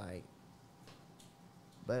 So like,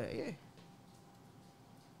 but yeah.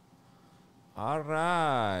 All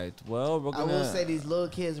right. Well, we're gonna. I will say these little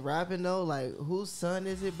kids rapping though. Like, whose son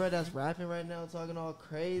is it, bro? That's rapping right now, talking all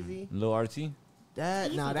crazy. Lil RT.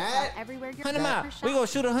 That everywhere you're 100 mile. We gonna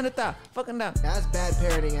shoot 100,000. Fucking down. That's bad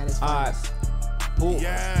parenting at its finest.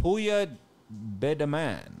 Puya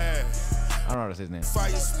Bedaman. I don't know what his name.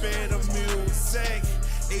 Fire spit of music.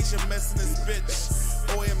 Asian messing this bitch.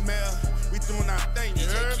 OML, we doing our thing, you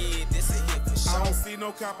heard? I don't see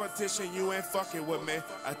no competition, you ain't fucking with me.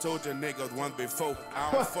 I told you niggas once before,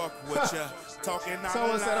 I don't fuck with ya. Talking out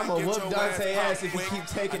Someone said I'm gonna whoop Dante ass if you keep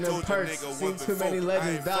taking them perks. Seen too many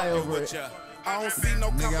legends die over it. I don't see no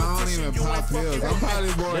nigga, I don't even pop pills. I'm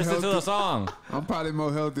probably more Listen healthy. to the song. I'm probably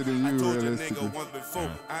more healthy than you, realistically.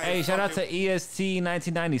 Hey, shout out to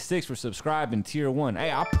EST1996 for subscribing tier 1. Hey,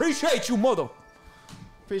 I appreciate you, mother.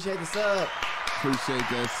 Appreciate the sub. Appreciate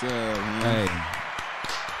that sub, man.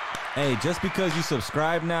 Hey, just because you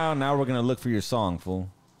subscribe now we're gonna look for your song, fool.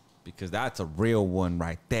 Because that's a real one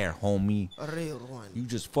right there, homie. A real one. You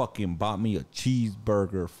just fucking bought me a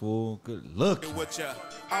cheeseburger, fool. Good look.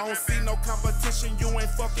 I don't see no competition, you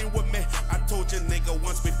ain't fucking with me. I told you nigga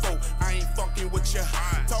once before, I ain't fucking with ya.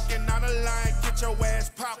 Talking out of line, get your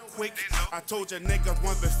ass popped quick. I told you niggas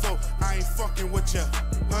once before, I ain't fucking with ya.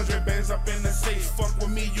 100 bands up in the safe, fuck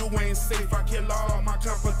with me, you ain't safe. I kill all my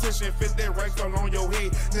competition, 50 rifle on your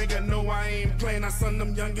head. Nigga know I ain't playing, I send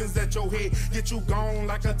them youngins at your head. Get you gone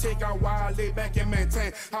like a takeout while I lay back and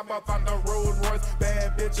maintain. Hop up out the Rolls Royce,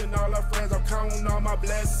 bad bitch and all her friends. I'm counting all my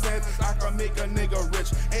blessings, I can make a nigga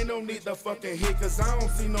rich. Ain't no need to fucking hit, cause I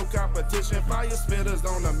don't see no competition. Fire spitters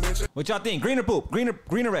on the mention. What y'all think? Green or poop? Green or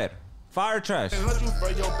red? Fire or trash?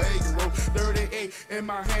 38 in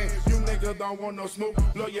my hand. You niggas don't want no smoke.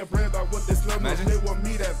 Blow your brains out with this little live with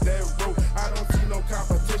me, that's that road. I don't see no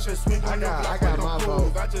competition. Swing on your block with no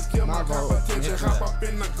clothes. I just kill my competition. Hop up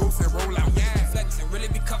in the ghost and roll out. Yeah, flexing. Really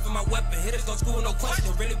be cuffing my weapon. Hitters go school, no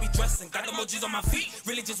question. Really be dressing. Got the emojis on my feet.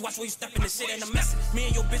 Really just watch where you step in. The shit ain't a mess. Me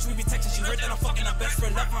and your bitch, we be texting. She heard that I'm fucking our best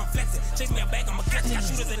friend up. I'm flexing. Chase me a bag, I'ma catch it. Got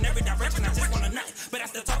shooters in every direction. I just wanna nut. But I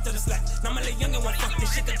still talk to the slack. Now my little youngin' one fuck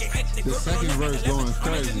this shit to get hectic. The second verse going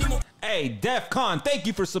crazy. Hey, Def Con, thank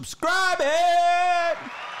you for subscribing.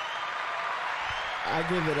 I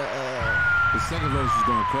give it a. The second verse is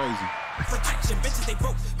going crazy. Protection, bitches, they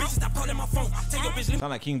broke. Bitches, stop calling my phone. Take your bitch, leave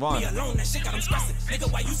Sound like King Von. me alone. That shit got them stressing. Nigga,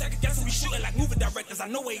 why you second guessing? We shooting like movie directors. I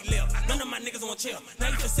know where he live. None of my niggas on chill.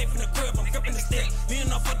 Now you just safe in the crib. I'm gripping the stick.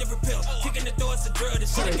 Leaning off a different pill. Kicking the door, it's a drill.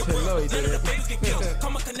 This shit ain't get real. None of the babies get killed.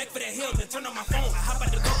 Come and connect for that hill. Then turn on my phone. I hop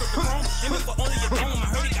out the door with the phone. Aiming for only your dome. I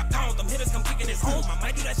heard he got pounds. Them hitters come kicking his home. I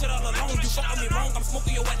might do that shit all alone. You fuck with me wrong. I'm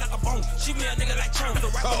smoking your ass like a bone. Shoot me a nigga like churn.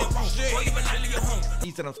 The rap on your wrong. Or even I leave your home.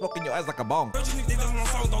 He said I'm smoking your ass like a bomb.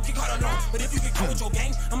 Don't keep hard alone. But if you get with your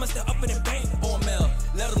gang, I'ma step up in and bang. OML,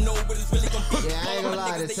 let them know what it's really gonna be. Yeah, I ain't gonna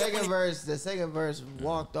lie. The second verse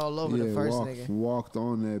walked all over the first nigga. Walked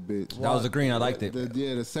on that bitch. That was a green. I liked it.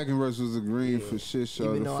 The second verse was a green for shit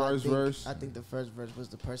show. The first verse, I think the first verse was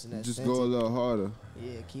the person that just sent go a it. little harder.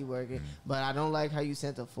 Yeah, keep working. But I don't like how you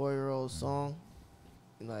sent a 4-year-old song.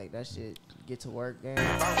 Like that shit. Get to work, gang.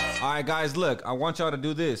 All right, guys. Look, I want y'all to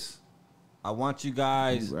do this. I want you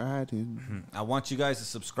guys to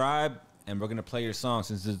subscribe, and we're gonna play your song.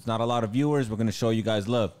 Since there's not a lot of viewers, we're gonna show you guys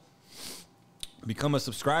love. Become a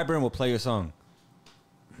subscriber, and we'll play your song.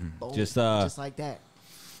 Boom. Just like that.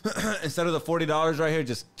 Instead of the $40 right here,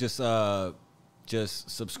 just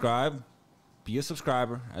subscribe. Be a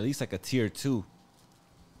subscriber, at least like a tier 2.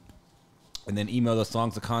 And then email the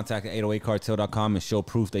songs to contact at 808cartel.com and show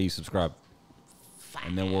proof that you subscribe.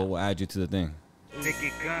 And then we'll add you to the thing.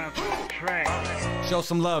 Show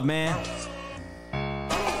some love, man.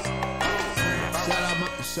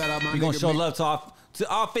 Shout out my We gonna show love to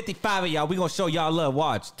all 55 of y'all. We gonna show y'all love.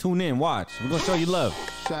 Watch. Tune in. Watch. We gonna show you love.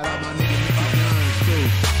 Shout out my nigga too.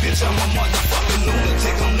 Bitch, I'm a motherfucking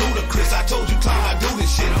lunatic. I'm ludicrous. I told you, clown, I do this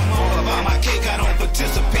shit. I'm all about my cake. I don't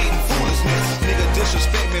participate in foolishness. Nigga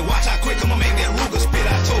disrespect me. Watch how quick I'ma make that Ruger spit.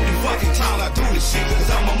 I told you, fucking clown, I do this shit. Cause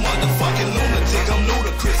I'm a motherfucking lunatic. I'm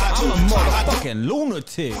ludicrous. I told you, clown, I do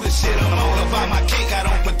lunatic. this shit. I'm all about my cake. I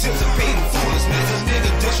don't participate in foolishness. This nigga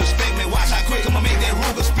disrespect me. Watch how quick I'ma make that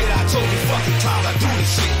Ruger spit. I told you, fucking clown, I do this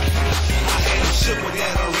shit. I had a shit with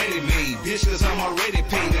that already made. Bitch, cause I'm already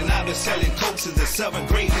paid. And I been selling coke since the 7th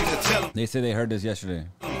grade, nigga, tell them. They said they heard this yesterday.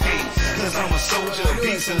 Cause I'm a soldier of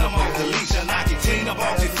peace and I'm off the leash and I can clean up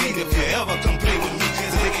off your feet if you ever come play with me.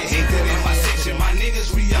 Cause nigga hate that in my section. My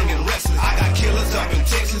niggas, we young and restless. I got killers up in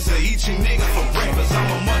Texas that eat you nigga for breakfast. I'm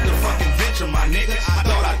a motherfucking venture, my nigga. I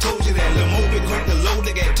thought I told you that limo been quick to load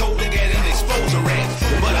to get told to get an exposure at.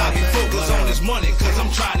 But I'll be focused on this money cause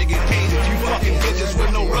I'm trying to get paid. If you fucking bitches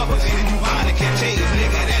with no rubber and you find a contagious,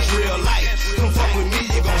 nigga, that's real life. Come fuck with me,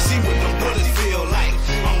 you gon' see what them bullets feel like.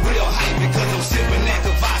 I'm real hype because I'm sipping that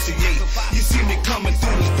Cavassier. You see me coming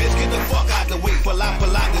through this bitch, get the fuck out the way. Pull out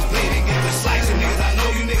this blade and get the slicing. Niggas, I know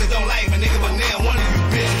you niggas don't like me, nigga, but now one of you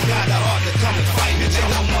bitches got the heart to come and fight me. Bitch,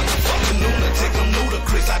 I'm a motherfucking lunatic, I'm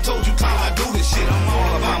ludicrous. I told you time I do this shit. I'm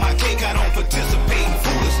all about my cake, I don't participate in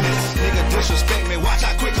foolishness. Nigga, disrespect me, watch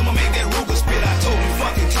how quick I'ma make that Ruger spit. I told you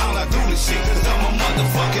fucking time I do this shit, cause I'm a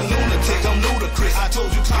motherfucking lunatic, I'm ludicrous. I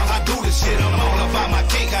told you time I do this shit. I'm all about my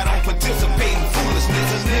cake, I don't participate in foolishness.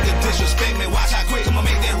 This nigga disrespect me, watch how quick I'ma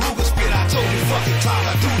make that Ruger spit. I told you fucking time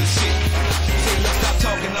I do this shit. Say, let's stop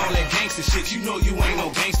talking all that gangster shit. You know you ain't no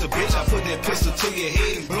gangster, bitch. I put that pistol to your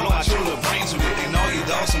head and blow out your little brains with it. And all you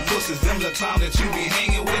dogs and pussies, them little clowns that you be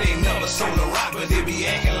hanging with, ain't never sold a rock, but they be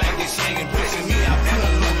acting like they slanging bricks. And me, I've been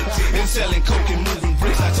a lunatic, been selling coke and moving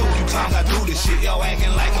bricks. I told you times I do this shit. Y'all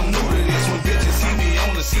acting like I'm new to this. When bitches see me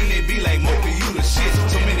on the scene, they be like, Mopey, you the shit.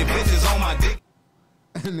 So many bitches on my dick.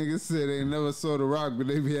 Niggas said they never saw the rock, but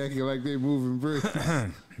they be acting like they moving bricks.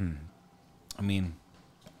 I mean,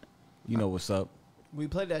 you know what's up. We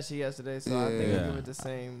played that shit yesterday, so I think we'll give it the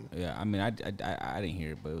same. Yeah, I mean, I didn't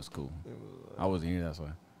hear it, but it was cool. I wasn't here, that's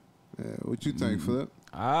why. Yeah, what you think, Flip?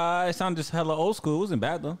 It sounded just hella old school. It wasn't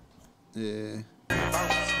bad, though. Yeah.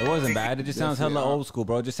 It wasn't bad. It just sounds hella old school,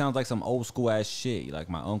 bro. It just sounds like some old school ass shit. Like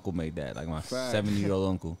my uncle made that. Like my 70-year-old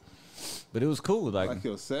uncle. But it was cool. Like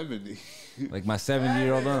your 70. Like my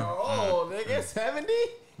 70-year-old uncle. Oh, nigga, 70?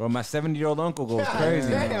 Bro, my 70-year-old uncle goes crazy.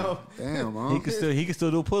 Damn. Damn, He can still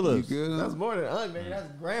do pull-ups. That's more than nigga.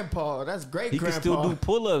 That's grandpa. That's great grandpa. He can still do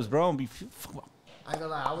pull-ups, bro. And I ain't gonna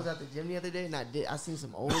lie, I was at the gym the other day and I seen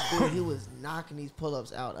some old dude. He was knocking these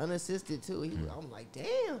pull-ups out, unassisted too. I'm like,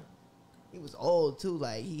 damn. He was old too.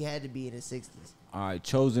 Like he had to be in his 60s. All right,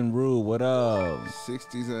 Chosen Rule, what up?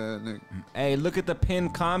 60s, nigga. Hey, look at the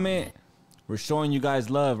pinned comment. We're showing you guys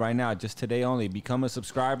love right now, just today only. Become a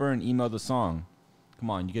subscriber and email the song. Come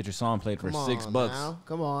on, you get your song played for $6. Now.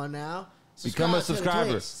 Come on now. Become a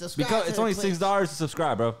subscriber. It's only $6 to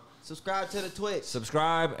subscribe, bro. Subscribe to the Twitch.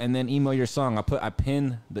 Subscribe and then email your song. I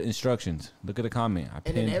pinned the instructions. Look at the comment.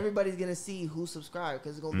 And then everybody's gonna see who subscribed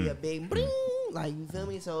because it's gonna be a big bling, like you feel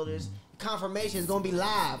me. So there's confirmation. It's gonna be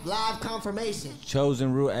live confirmation.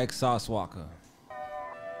 Chosen Rule X Sauce Walker.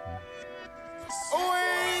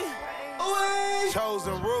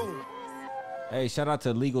 Chosen Rule. Hey, shout out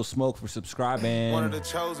to Legal Smoke for subscribing. One of the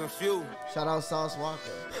chosen few. Shout out Sauce Walker.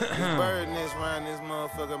 This bird nest round this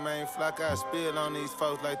motherfucker, man. Flock I spill on these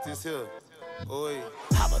folks like this here. Oi.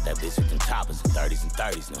 How about that bitch with them choppers and 30s and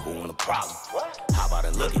 30s? Now who want a problem? How about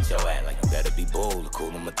a look at your ass like you better be bold or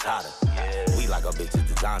cool and Matata? We like our bitches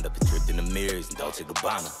designed up and tripped in the mirrors and Dolce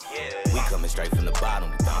Gabbana. We coming straight from the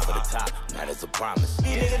bottom, we down for the top. Now that's a promise.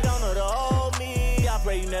 You niggas don't know the old me. I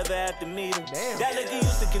pray you never have to meet him. Damn. That nigga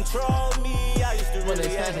used to control me. I used to really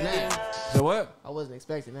have that. The what? I wasn't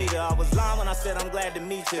expecting that. Nigga, I was lying when I said I'm glad to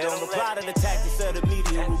meet you. Don't reply to the tactics of the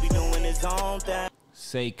media who be doing his own thing.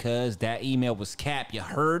 Say, cuz that email was cap. You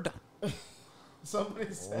heard?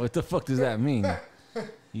 Somebody said. What the fuck does that mean?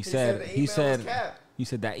 He said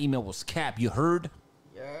that email was cap. You heard?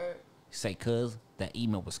 Yeah. Say, cuz that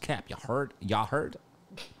email was cap. You heard? Y'all heard?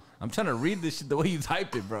 I'm trying to read this shit the way you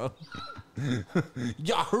typed it, bro.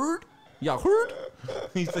 Y'all heard? Y'all heard?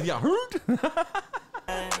 He said, y'all heard?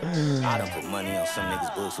 I done put money on some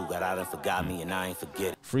niggas' books who got out and forgot me, and I ain't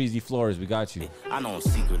forget it. Freezy Flores, we got you. I know I'm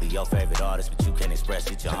secretly your favorite artist, but you can't express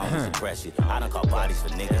it. Your homies suppress it. I done caught bodies for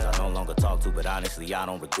niggas I no longer talk to, but honestly, I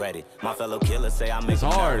don't regret it. My fellow killers say I make you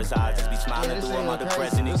nervous. I just be smiling through all my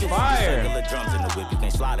depression. It's fire. Circular drums in the whip, you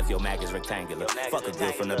can't slide if your mag is rectangular. Fuck a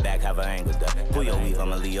good from the back, have her angled up. Pull your weave,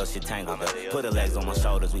 I'ma leave your shit tangled up. Put her legs on my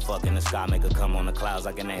shoulders, we fuck in the sky, make her come on the clouds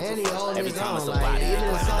like an angel. Every time it's a body, even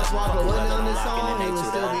if Sauce Walker wasn't on this song, he would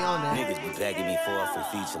still be on that. Niggas be begging me for a free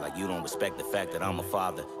feature like you don't respect the fact that I'm a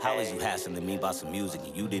father. How is you hassling me about some music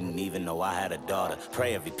and you didn't even know I had a daughter?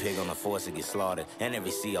 Pray every pig on the force to get slaughtered and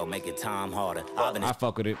every CO make it time harder. I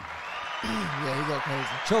fuck with it. Yeah, he go crazy.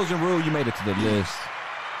 Chosen Rule, you made it to the list.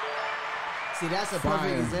 See, that's a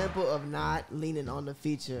perfect example of not leaning on the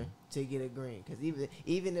feature to get a green. Because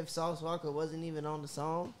even if Sauce Walker wasn't even on the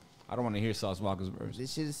song, I don't want to hear Sauce Walker's verse.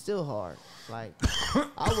 This shit is still hard. Like,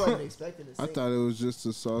 I wasn't expecting to sing. I thought it was just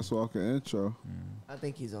a Sauce Walker intro. I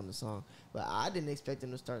think he's on the song. But I didn't expect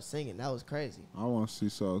him to start singing. That was crazy. I want to see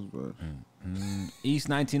Sauce, bro. East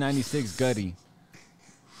 1996 Gutty.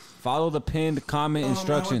 Follow the pinned comment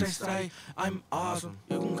instructions. What they say, I'm awesome.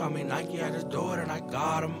 You can call me Nike, I just do it and I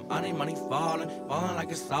got him. I need money falling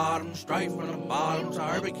like it's Sodom. Straight from the bottom to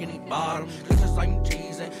her bikini bottom. Just like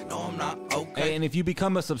cheesy, no I'm not okay. Hey, and if you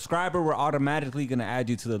become a subscriber, we're automatically going to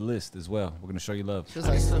add you to the list as well. We're going to show you love. Just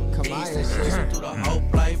like some Kamaya shit. Through the whole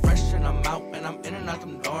play, fresh and I'm out and I'm in and out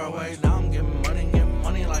them doorways. Now I'm getting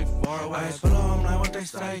money like 4 ways. Follow them like what they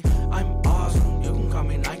say, I'm awesome. You can call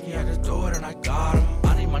me Nike, I just do it and I got him.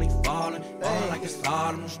 Money falling like it's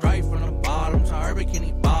Sodom. Straight from the bottom to her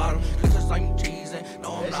bikini bottom. Just like cheesy,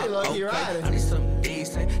 no I'm not okay. I need some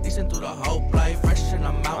decent through the whole play. Fresh and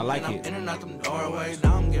I'm out, I like and it. I'm in and out them doorways.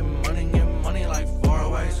 Now I'm getting money like 4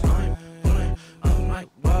 ways. I'm like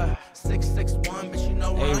what? 661, bitch you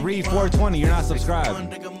know. Hey, Reed 420, you're not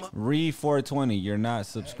subscribed. Reed 420, you're not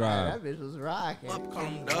subscribed. That bitch was rocking. Call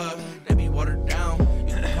them Doug, they be watered down.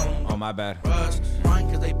 You can call them Oh, my bad. Crying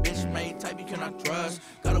cause they bitch made type you cannot trust.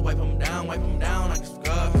 Gotta wipe them down like a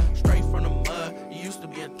scrub. Straight from the mud, you used to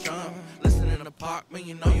be a chump. Listen in the park, man,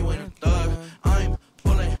 you know you ain't a thug. I'm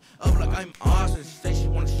pulling up like I'm awesome. She say she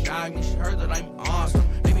wanna shag me, she heard that I'm awesome.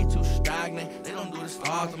 They be too stagnant, they don't do this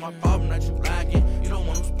often. My problem that you lacking. You don't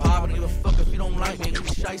want who's popping, give a fuck if you don't like me. You be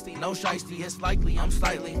shiesty, no shiesty, it's likely. I'm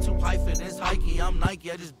slightly too high for this hikey. I'm Nike,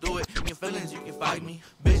 I just do it. In your feelings, you can fight me.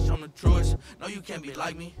 Bitch, I'm the truest. No, you can't be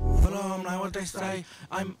like me. Follow them like what they say,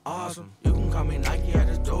 I'm awesome. You can call me Nike, I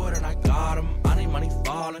just do it and I got him. I need money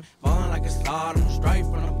falling like it's Sodom. Straight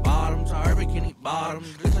from the bottom to her bikini bottom.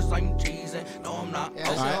 Just like cheesy, no I'm not. Yeah,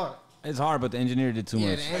 that's hard. It's hard, but the engineer did too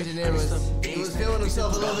much. The engineer was feeling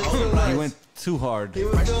himself a little bit too much. He went too hard. He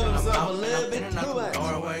was feeling himself a little bit too much.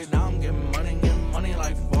 Now I'm getting money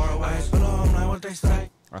like 4 ways. Follow them like what they say.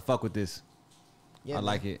 I fuck with this. Yeah, I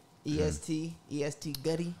like it. EST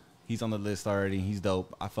Gutty. He's on the list already. He's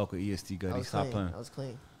dope. I fuck with EST Gutty. Stop playing. That was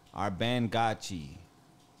clean. Our Bangachi.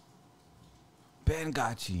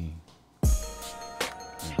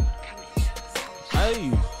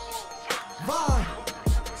 Hey. Vaughn.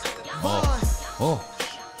 Oh.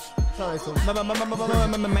 Sorry, some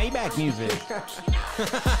Maybach music.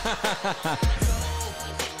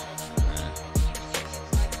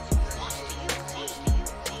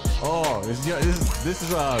 Oh, this is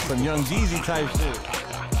some Young Jeezy type shit.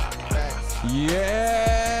 Yeah.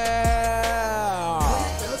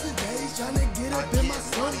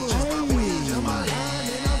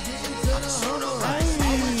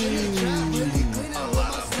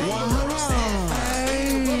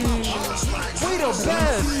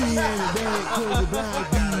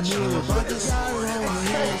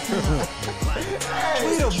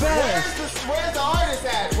 We the best. Where's the artist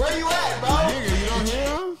at? Where you at, bro? Nigga, you don't hear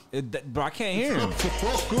him? Bro, I can't hear him. The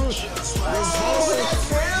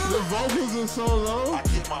vocals are so low. I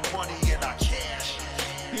get my money and I cash.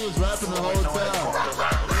 He was rapping the whole time.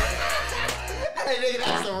 Hey, nigga,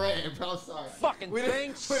 that's a rant, bro. Sorry. Fucking we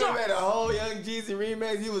done made a whole Young Jeezy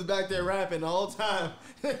remix. He was back there rapping the whole time.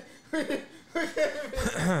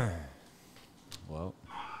 Well,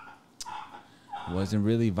 wasn't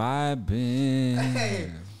really vibing.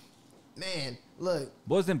 Hey, man, look.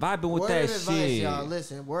 Wasn't vibing with that advice, shit. Y'all,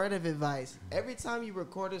 listen, word of advice. Every time you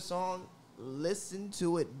record a song, listen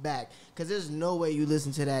to it back. Because there's no way you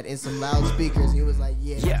listen to that in some loudspeakers and you was like,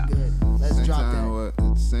 yeah, that's good. Let's drop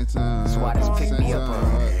that. Same time. Swaters pick me up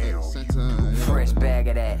a fresh bag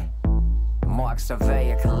of that Mark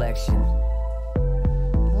Surveyor collection.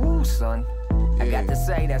 Woo, son. I got to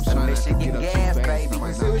say that's some Michigan gas, baby.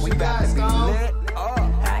 We about to be lit.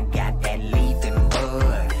 I got that leaf and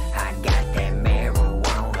bud. I got that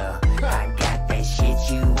marijuana. I got that shit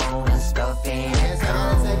you wanna stuff in a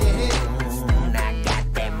cone. I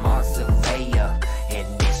got that Mark Surveyor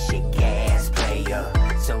and this shit gas player.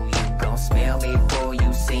 So you gon' smell me before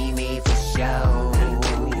you see me for show.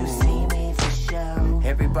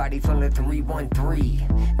 Everybody from the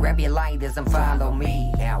 313, grab your lighters and follow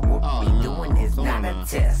me. Now what we doing is not a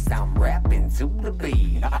test. I'm rapping to the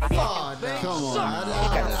beat. Come on.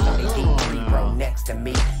 Got a Sunny D3 bro next to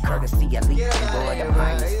me, courtesy of Lee boy. The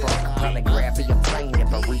mind is fuck. Probably grab me a plane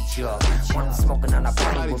if I reach up. When I'm smoking on a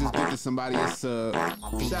plane Somebody with just my get to somebody a sub.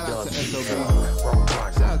 Shout out to SOB.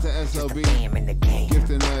 Shout out to SOB.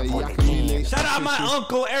 Gifting Yakamile. Shout out my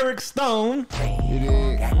uncle Eric Stone.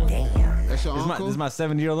 Goddamn. That's your This uncle? is my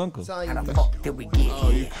 70-year-old uncle. How the fuck did we get here?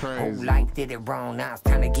 Oh, you crazy. Whole life did it wrong, now it's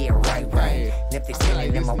time to get right. If they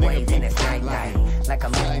standing in my way, then it's night. Like a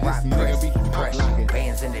little rock press,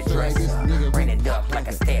 bands in the dresser, bring it up like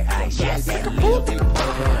a staircase. Yes, that leave them over.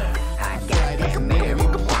 I got that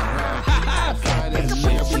marijuana. I got that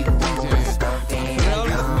shit.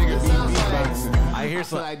 I hear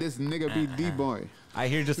some like this nigga be D-boy. I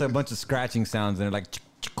hear just a bunch of scratching sounds and they're like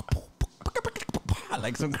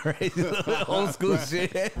like some crazy old school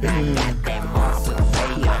shit. I got that muscle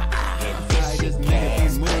player, and this shit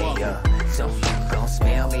gas player. So you gon'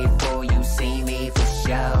 smell me before you see me for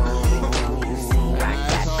sure. I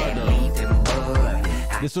got that leaving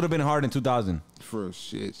bud. This would have been hard in 2000. For a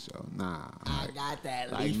shit show. Nah. I got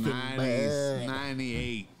that Like leafing 90s, bud.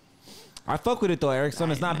 98. I fuck with it though, Eric. Son,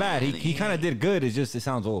 it's not bad. He kind of did good. It's just it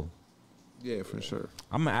sounds old. Yeah, for sure.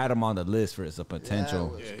 I'm gonna add him on the list for its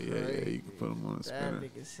potential. Yeah. You can put him on the That spinner.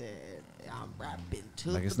 nigga said, I'm rapping to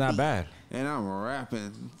Like it's the not beat. bad. And I'm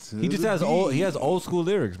rapping. He just has old. He has old school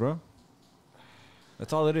lyrics, bro.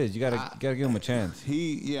 That's all it is. You gotta give him a chance.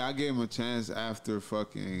 I gave him a chance after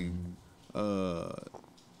fucking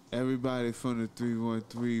everybody from the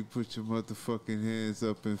 313 put your motherfucking hands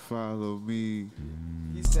up and follow me.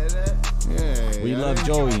 You said that? Yeah. We love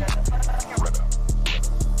Joey.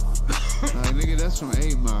 Like, nigga, that's from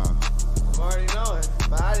 8 Mile. I'm already knowing,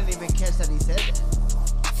 but I didn't even catch that he said that.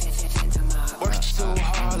 Work too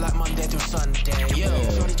hard like Monday through Sunday. Yo,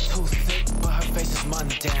 shorty too thick, but her face is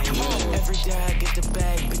mundane. Every day I get the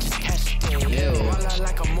bag, bitches catch day. While I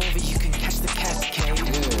like a movie, you can catch the cascade.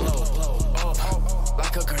 Blow, oh,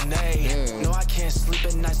 like a grenade. No, I can't sleep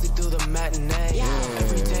at night, sleep through the matinee.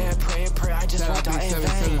 Every day I pray, I just won't die in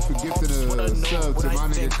vain. For gifting a sub to my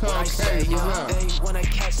nigga Kartel. They wanna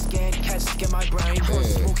catch scan my brain.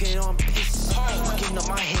 Smoking on piss, fucking up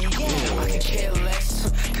my head. I could care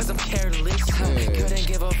less, cause I'm careless. Couldn't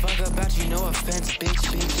give a fuck about you, no offense,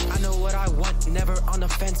 bitch. I know what I want, never on the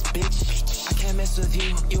fence, bitch. I can't mess with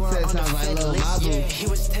you, you are on the fence list. Yeah, he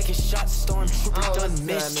was taking shots, stormtrooper done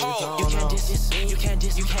missed. You can't diss me, you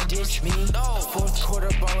can't diss me. Fourth quarter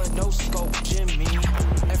baller, no scope, Jimmy.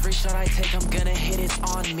 Every shot I take, I'm gonna hit it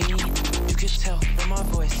on me. You can tell from my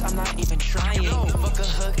voice, I'm not even trying. Fuck a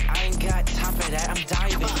hook, I ain't got time for that, I'm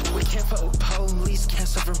diving. We can't vote police, can't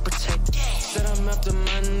serve and protect. Said I'm after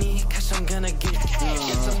money, cause I'm gonna get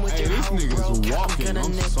some with your hoe, bro. I'm gonna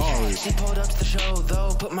nip. She pulled up to the show,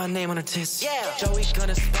 though, put my name on her tits. Joey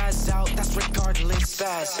gonna spaz out, that's regardless.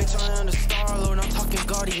 Bitch, I am the Star Lord, I'm talking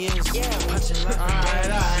Guardians. Punching like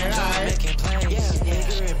I'm making plays.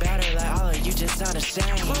 Nigga and batter like all of you just sound the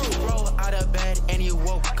same. Roll out of bed and you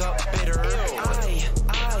woke up bitter.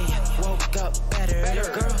 I woke up better.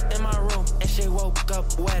 Girl in my room and she woke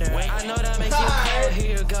up wetter. I know that makes you cold.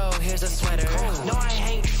 Here you go, here's a sweater. No, I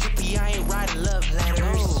ain't trippy, I ain't writing love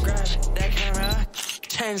letters. Grab that camera,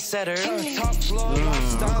 trendsetter. Top floor,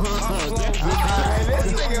 lifestyle, top floor.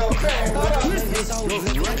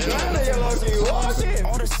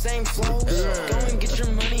 All the same flows. Go and get your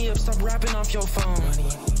money up, stop rapping off your phone.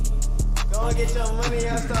 Go and get your money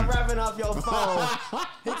and stop rapping off your phone.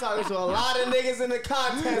 He talking to a lot of niggas in the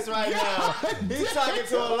contest right now. He talking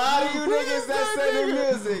to a lot of you niggas that sending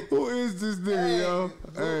music. Who is this nigga, yo?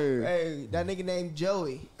 Hey, that nigga named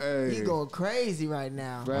Joey. Hey. He going crazy right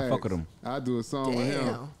now. I fuck with him. I do a song with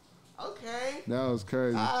him. Okay. That was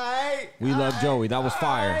crazy. Alright. We love Joey. That was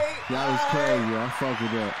fire. That was crazy. I fuck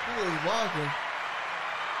with that. He was walking.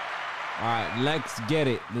 All right, let's get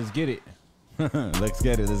it. Let's get it. Let's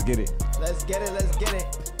get it. Let's get it. Let's get it. Let's get it.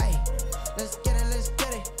 Hey, let's get it. Let's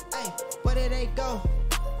get it. Hey, where did they go?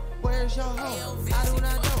 Where's your hoe? I do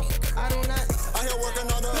not know. I do not. I here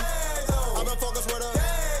working on the I've been focused with a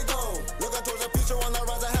looking towards the future on the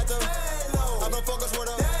rise. I had to I've been focused with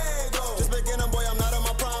a just beginning, boy. I'm not in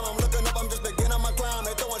my prime. I'm looking up. I'm just beginning my climb.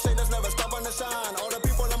 They throwing shade that's never stopping to shine. All the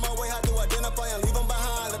people in my way had to identify and leave them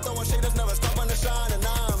behind. They throwing shade that's never stopping to shine. And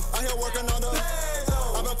I'm here working on the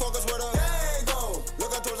I've been focused with a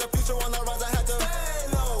looking towards the future on the rise. I had to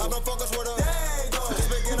I've been focused with a just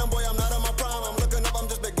beginning, boy. I'm not in my prime. I'm looking up. I'm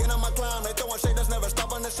just beginning my climb. They throwing shade that's never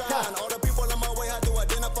stopping to shine. All the people in my way had to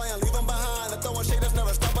identify and leave them behind. They throwing shade that's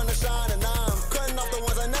never stopping to shine. And I'm cutting off the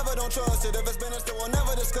ones I never don't trust it. If it's been still, we'll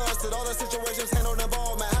never discuss it. All the situations handled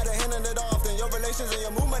involvement. Had to handle it off. Then your relations and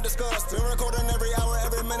your movement discussed. Been recording every hour,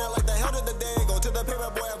 every minute. Like the hell did the day go to the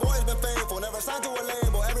paper, boy. I've always been faithful. Never signed to a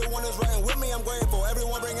label. Everyone is writing with me. I'm grateful.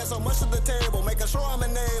 Everyone bringing so much to the table, making sure I'm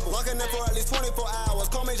enabled. Locking in for at least 24 hours.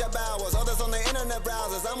 Call me Jack Bowers. Others on the internet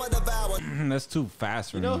browsers. I'm a devourer. That's too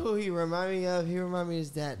fast for You me. know who he remind me of? He remind me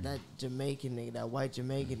of that Jamaican nigga, that white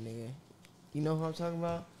Jamaican nigga. You know who I'm talking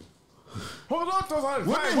about? Hold on to that.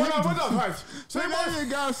 What say my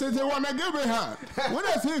guy said they wanna give me hot. What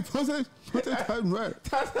I say, put it time right.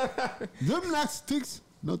 Them not sticks,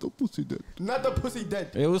 not the pussy dead. Not the pussy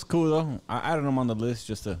dead. It was cool though. I added him on the list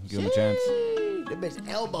just to give him a chance. The bitch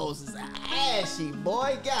elbows is ashy,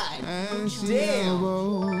 boy. God ashy damn.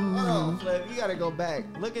 Elbows. Hold on, Flip. You gotta go back.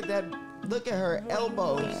 Look at that. Look at her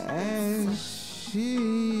elbows. Ashy.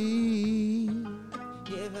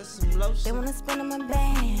 Give her some lotion. They wanna spend on my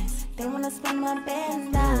bands. They wanna spend my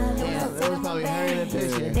bands now. They wanna take on my bands.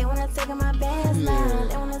 They wanna take on my bands now.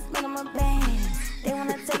 They wanna spend on my bands. They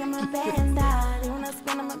wanna take on my bands now. They wanna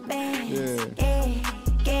spend on my bands. Yeah.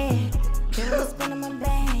 They wanna spend on my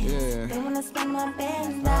bands. They wanna spend my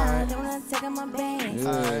bands now. They wanna take on my bands.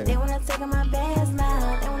 They wanna take on my bands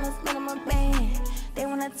now. They wanna spend on my bands. They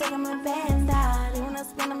wanna take on my bands now. They wanna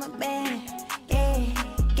spend on my bands. Yeah.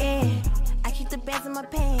 I keep the bands in my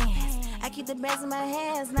pants. I keep the bands in my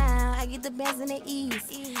hands now. I get the bands in the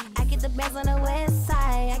east. I keep the bands on the west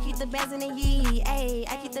side. I keep the bands in the ye. Ayy,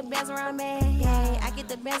 I keep the bands where I'm at. Yeah, I keep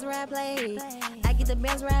the bands where I play. I keep the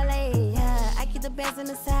bands where I lay. Yeah, I keep the bands in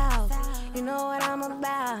the south. You know what I'm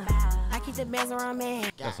about. I keep the bands where I'm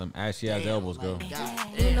at. Got some ashy ass elbows, girl.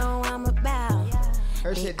 You know what I'm about.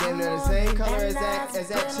 Her shit damn near the same color as that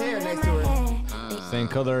chair next to her. Same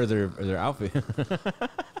color as their outfit.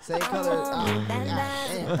 Same color.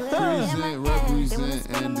 Represent,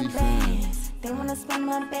 and defend.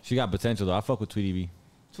 She got potential though. I fuck with Tweety B.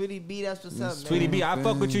 Tweety B, that's what's up, man. Tweety B, I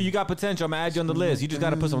fuck with you. You got potential. I'm gonna add you on the list. You just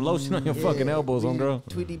gotta put some lotion on your fucking elbows, on girl.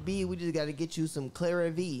 Tweety B, we just gotta get you some Clara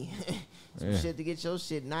V. Some shit to get your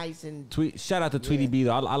shit nice and. Shout out to Tweety B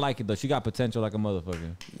though. I like it though. She got potential like a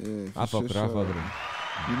motherfucker. Yeah, I fuck with her. I fuck with her.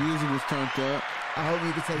 The music was turned up. I hope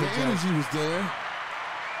you can take the energy was there.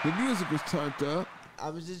 The music was turned up. I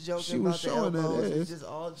was just joking about the elbows. It's just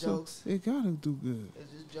all jokes. It gotta do good.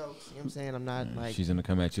 It's just jokes. You know what I'm saying? I'm not like. She's gonna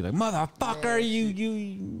come at you like, motherfucker,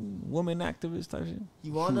 you woman activist type shit.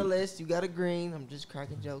 You on the list? You got a green. I'm just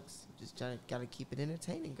cracking jokes. Just gotta keep it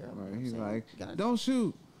entertaining, girl. Right, he's like, don't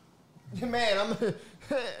shoot. Man, I'm.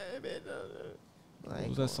 What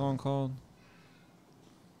was that song called?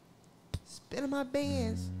 Spinning my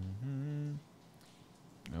bands.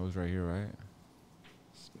 That was right here, right?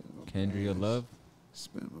 Kendria Love.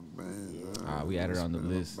 Spin my bands. We added her on the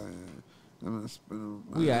list.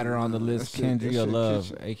 We added her on the list. Kendria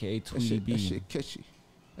Love, aka Tweety B. That shit catchy.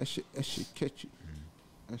 That shit catchy.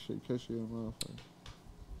 That shit catchy, motherfucker.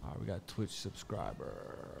 We got Twitch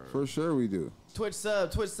subscriber. For sure we do. Twitch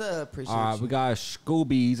sub. Appreciate you. We got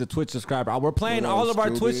Scooby. He's a Twitch subscriber. We're playing all of our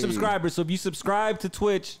Twitch subscribers. So if you subscribe to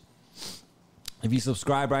Twitch, if you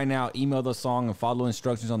subscribe right now, email the song and follow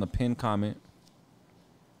instructions on the pinned comment.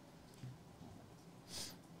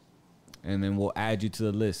 And then we'll add you to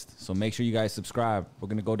the list. So make sure you guys subscribe. We're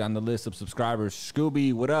going to go down the list of subscribers.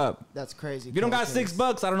 Scooby, what up? That's crazy. If you don't got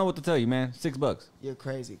 $6, I don't know what to tell you, man. $6. You're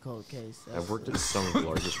crazy, cold case. I've worked at some of the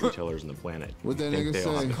largest retailers on the planet. What that nigga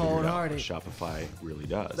say? Cold-hearted. Shopify really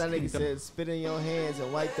does. That nigga said, spit in your hands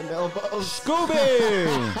and wipe them elbows. Scooby!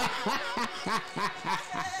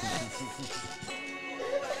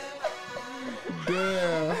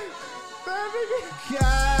 Damn.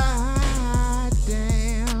 God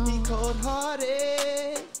damn. He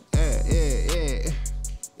cold-hearted. Yeah.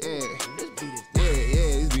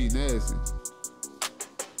 This beat nasty.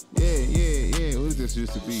 Yeah. What is this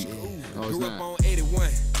used to be? Oh, it's Grew not. up on 81.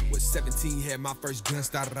 Was 17, had my first gun,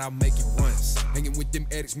 started out making runs. Hanging with them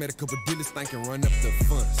addicts, met a couple dealers, thinking run up the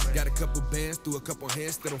funds. Got a couple bands, threw a couple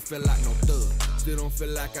hands, still don't feel like no thug. Still don't feel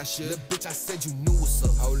like I should. Bitch, I said you knew what's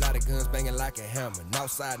up. Whole lot of guns banging like a hammer.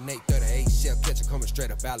 Outside Nate 38 shell catcher coming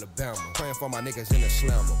straight up Alabama. Praying for my niggas in the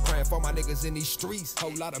slammer. Praying for my niggas in these streets.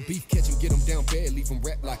 Whole lot of beef, catch 'em, get 'em down bad, leave 'em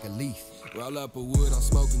wrapped like a leaf. Roll up a wood, I'm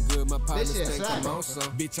smoking good, my partners think I'm on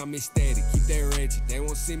some. Bitch, I'm ecstatic, keep that ratchet, they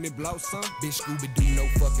won't see me blow some. Bitch, Scooby do no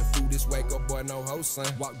fucking food, this wake up boy, no hoe son.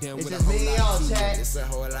 Walk down with a whole lot of two, it's a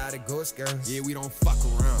whole lot of ghost guns. Yeah, we don't fuck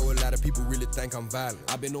around, whole lot of people really think I'm violent.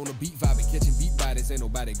 I been on the beat vibing, catching beat bodies, ain't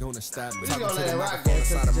nobody gonna stop me. Talking to the microphone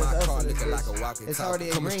inside of my car, looking like a walkie talkie.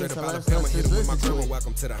 Coming straight up Alabama, hit him with my grandma,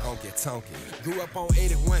 welcome to the honky tonky. Grew up on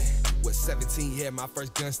 81, was 17, had my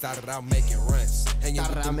first gun, started out making runs. Hanging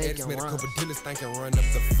with them addicts, met a couple dealers, thinking run up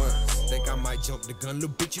the funds. Think I might jump the gun,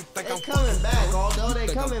 little bitch, you think I'm coming back, although they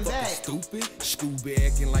coming back. Stupid, Scooby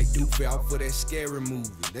acting like Doofy out for that scary movie.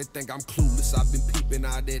 They think I'm clueless, I've been peeping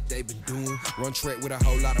all that they been doing. Run track with a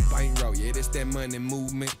whole lot of bankroll, yeah, this that money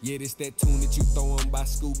movement. Yeah, this that tune that you throwin' by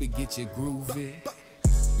Scooby, get you groovy.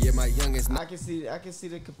 Yeah, my youngest. I can see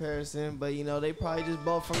the comparison, but you know, they probably just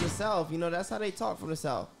both from the South. You know, that's how they talk from the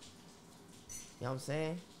South. You know what I'm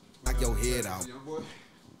saying? Knock your head out.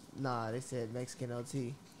 Nah, they said Mexican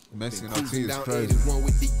OT. Mexican OT is crazy.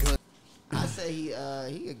 I say he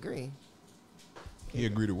a green. He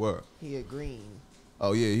agreed to what? He a green.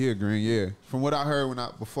 Oh yeah, he a green. Yeah, from what I heard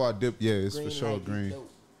before I dipped, yeah, it's Green for sure like the green. dope.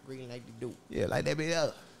 Green like the dope. Yeah, like that bit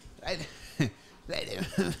up. Like that. Like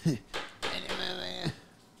that.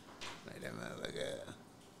 Like that motherfucker.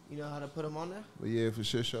 You know how to put him on there? But yeah, for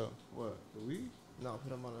sure. What? The weed? No,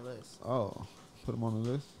 put him on the list. Oh, put him on the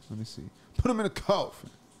list. Let me see. Put him in the coffin.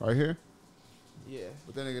 Right here. Yeah.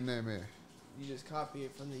 What that nigga name is? You just copy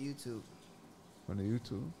it from the YouTube. From the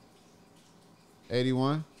YouTube.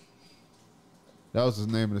 81. That was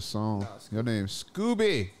the name of the song. No, Your name's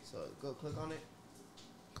Scooby. So go click on it.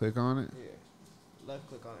 Click on it. Yeah. Left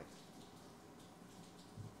click on it.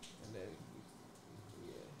 And then,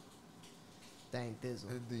 yeah. Dang Dizzle.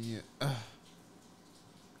 And then, yeah.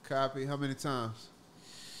 Copy. How many times?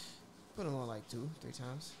 Put him on like 2-3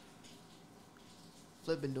 times.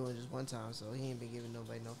 Flip been doing just one time, so he ain't been giving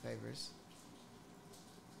nobody no favors.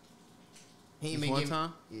 He ain't Just been one giving,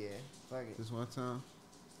 time? Yeah. Fuck it. Just one time?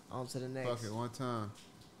 On to the next. Fuck it, one time.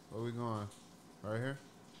 Where we going? Right here?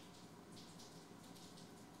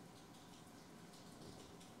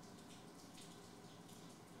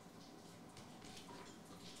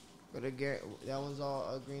 Go to that one's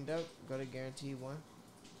all greened up. Go to guarantee 1.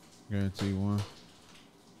 Guarantee 1.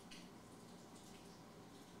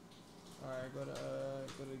 All right, go to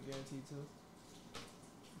guarantee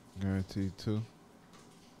 2. Guarantee 2.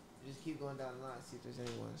 Just keep going down the line, see if there's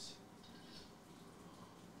any ones.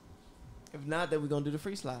 If not, then we're gonna do the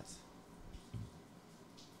free slots.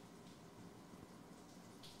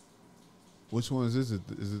 Which ones is it?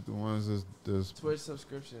 Is it the ones that's Twitch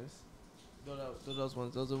subscriptions. Those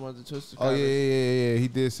ones. Those are the ones that Twitch Oh subscribers. yeah. He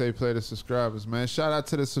did say play the subscribers, man. Shout out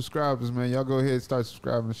to the subscribers, man. Y'all go ahead and start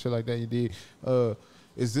subscribing and shit like that. You did.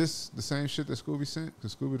 Is this the same shit that Scooby sent?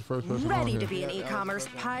 Because Scooby the first person on Ready here. to be an e-commerce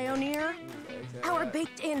pioneer? Our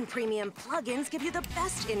baked-in premium plugins give you the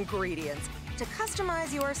best ingredients to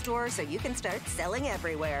customize your store so you can start selling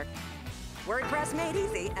everywhere. WordPress made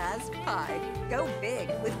easy as pie. Go big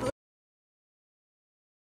with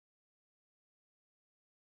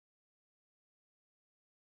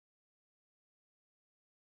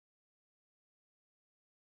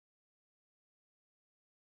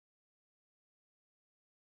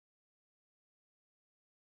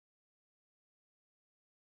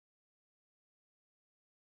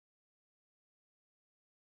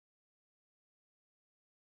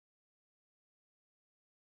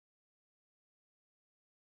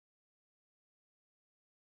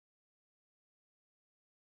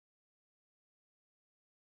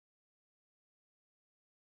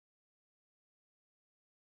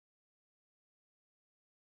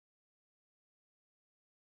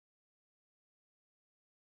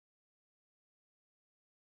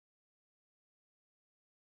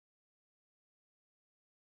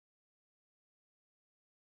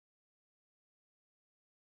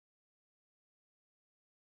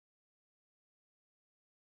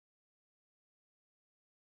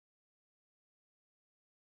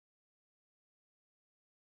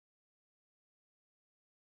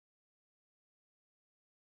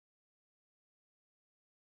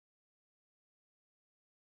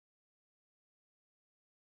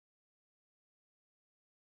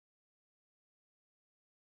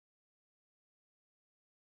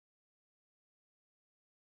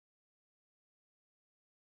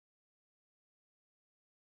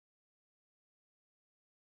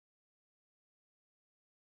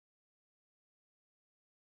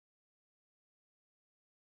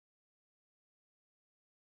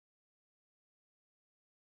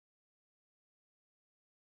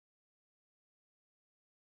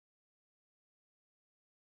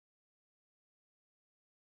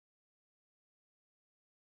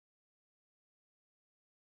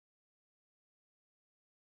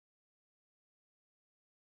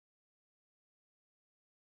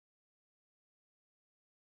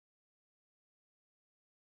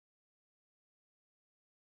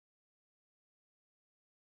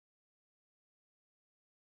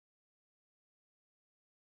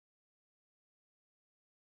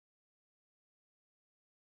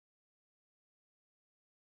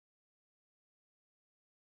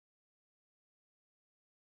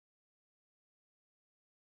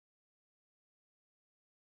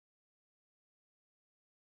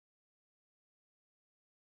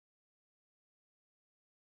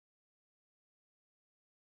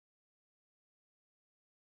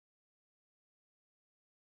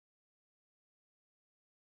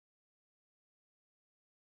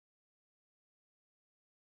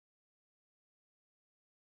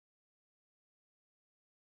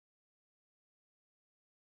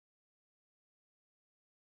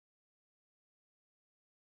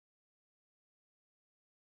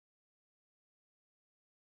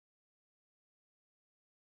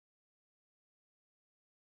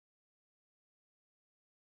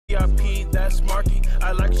VIP, that's Marky.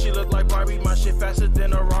 I like she look like Barbie. My shit faster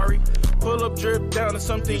than a Rari. Pull up, drip down to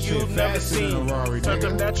something you've never seen. Turned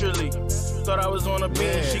up naturally. Thought I was on a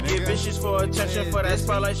beam. She get bitches for attention. For that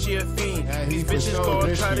spotlight, she a fiend. These bitches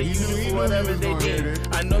gon' try to use you for whatever they need.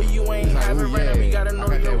 I know you ain't have it right now. We gotta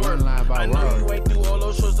know your worth. I know you ain't through all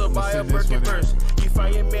those shows to buy a Birkin purse. You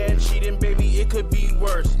find your man cheating, baby, it could be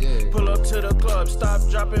worse. Pull up to the club, stop,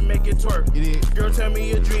 drop, and make it twerk. Girl, tell me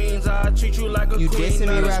your dreams. I treat you like a queen.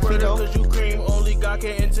 Not a squirter, cause you cream. Only God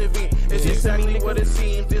can intervene. It's exactly what it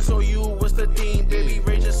seems. This or you, what's the theme? Baby,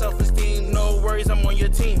 raise your self-esteem. No worries, I'm on your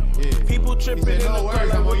team. People tripping in the club,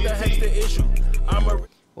 like what the heck's the issue?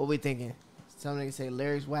 What we thinking? Some niggas say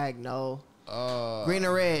lyrics whack, no. Green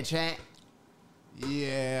or red, chat?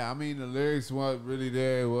 Yeah, I mean, the lyrics weren't really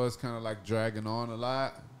there. It was kind of like dragging on a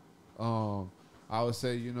lot. I would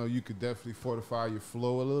say, you know, you could definitely fortify your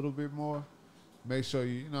flow a little bit more. Make sure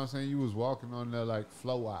you know what I'm saying, you was walking on there like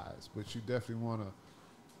flow-wise, but you definitely want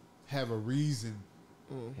to have a reason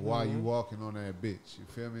why you walking on that bitch. You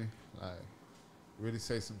feel me? Like, really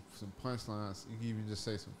say some punchlines. You can even just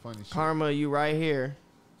say some funny shit. Karma, you right here.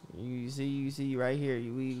 You see you right here.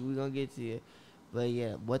 We gonna get to you. But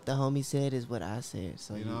yeah, what the homie said is what I said.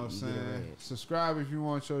 So you know what I'm saying? Subscribe if you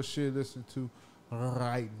want your shit listened to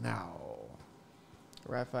right now.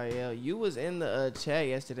 Raphael, you was in the chat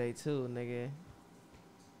yesterday too, nigga.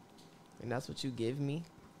 And that's what you give me?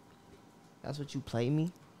 That's what you play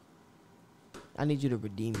me? I need you to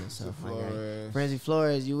redeem yourself, my guy. Frenzy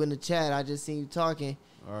Flores, you in the chat. I just seen you talking.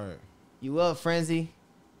 All right. You up, Frenzy?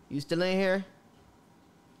 You still in here?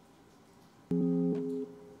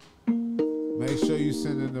 Make sure you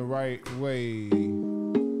send it the right way.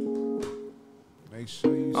 Make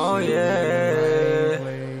sure you send it the right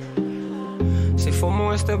way. Si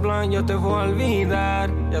fumo este blunt, yo te voy a olvidar.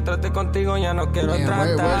 Ya traté contigo, ya no quiero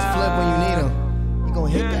tratar. Where's Flip when you need him? You gonna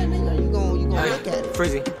hit that nigga? You gonna look at it?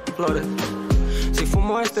 Freezy, Flores. Si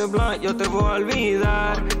fumo este blunt, yo te voy a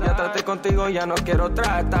olvidar. Ya traté contigo, ya no quiero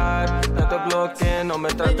tratar. No te bloquees, no me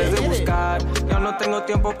trates de buscar. Yo no tengo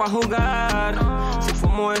tiempo para jugar. Si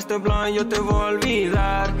fumo este blunt, yo te voy a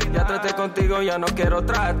olvidar. Ya traté contigo, ya no quiero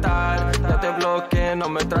tratar. Ya te bloqueé, no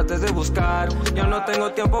me trates de buscar. Yo no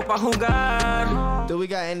tengo tiempo para jugar. Do we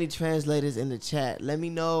got any translators in the chat? Let me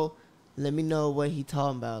know what he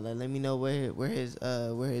talking about. Like, let me know where his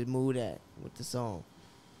mood at with the song.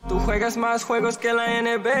 Tú juegas más juegos que la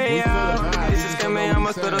NBA. Dices que me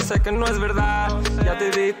amas, pero sé que no es verdad. Ya te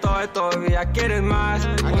di todo y todavía quieres más.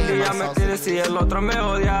 Un día me quieres y el otro me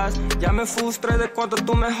odias. Ya me frustré de cuánto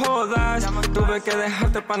tú me jodas. Tuve que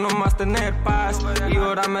dejarte para nomás tener paz. Y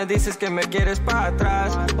ahora me dices que me quieres para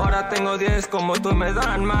atrás. Ahora tengo 10 como tú me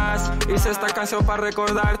dan más. Hice esta canción para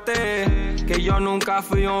recordarte que yo nunca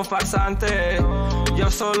fui un farsante. Yo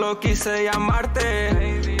solo quise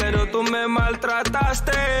llamarte, pero tú me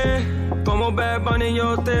maltrataste. Como Bad Bunny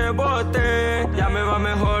yo te boté. Ya me va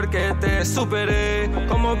mejor que te superé.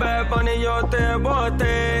 Como Bad Bunny yo te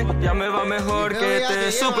boté. Ya me va mejor que te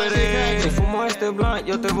superé. Si fumo este blunt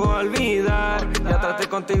yo te voy a olvidar. Ya traté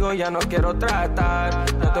contigo, ya no quiero tratar.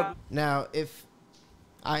 Now, if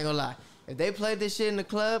I ain't gonna lie, if they played this shit in the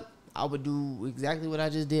club, I would do exactly what I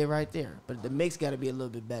just did right there. But the mix got to be a little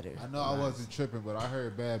bit better. I know I wasn't tripping, but I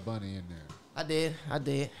heard Bad Bunny in there. I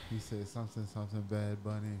did. He said something Bad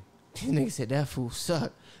Bunny. Nigga said that fool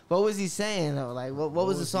suck. What was he saying though? Like what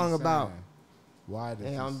was the song about? Why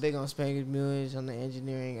did I'm big on Spanker's music, on the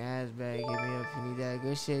engineering aspect. Hit me up if you need that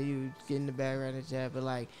good shit. You get in the background and chat. But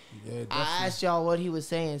like, I asked y'all what he was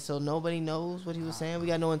saying, so nobody knows what he was saying. We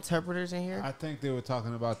got no interpreters in here. I think they were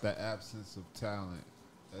talking about the absence of talent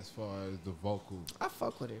as far as the vocal. I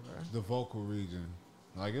fuck with it, bro. The vocal region,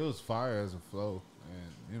 like it was fire as a flow,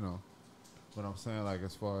 and you know. But I'm saying, like,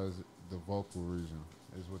 as far as the vocal region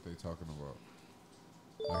is what they talking about.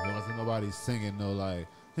 Like, there wasn't nobody singing no, like,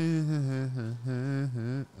 you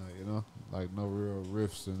know, like no real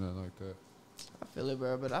riffs or nothing like that. I feel it,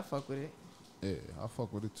 bro, but I fuck with it. Yeah, I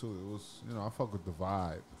fuck with it too. It was, you know, I fuck with the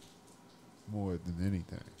vibe more than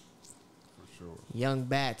anything, for sure. Young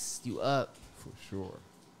Bats, you up? For sure.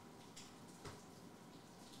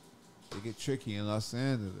 They get tricky in Los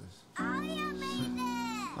Angeles.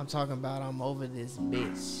 I'm talking about I'm over this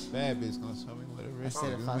bitch. Bad bitch gonna tell me what it is. I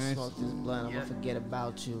said if I smoke this blunt, I'm gonna forget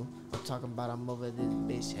about you. I'm talking about I'm over this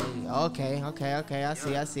bitch. Hey, okay.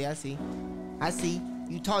 I see.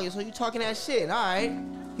 You talking, so you talking that shit. All right.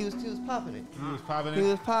 He was popping it. He was popping it? He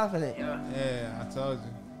was popping it. Yeah, I told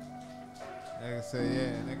you. Nigga say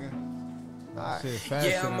yeah, nigga.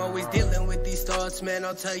 Yeah, I'm always dealing with these thoughts, man.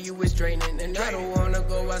 I'll tell you it's draining. And I don't wanna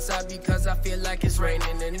go outside because I feel like it's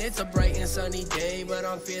raining. And it's a bright and sunny day, but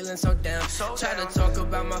I'm feeling so down. Try to talk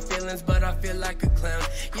about my feelings, but I feel like a clown.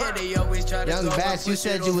 Yeah, they always try to Young go Bass, you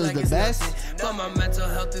said it you off was like the it's best? nothing. But my mental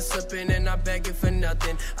health is slipping and I'm begging for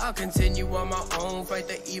nothing. I'll continue on my own, fight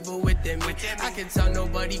the evil within me. I can tell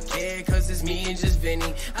nobody care, cause it's me and just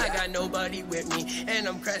Vinny. I got nobody with me, and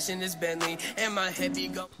I'm crashing this Bentley, and my head be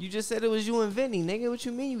go. You just said it was you and Vinny, nigga. What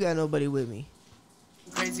you mean you got nobody with me?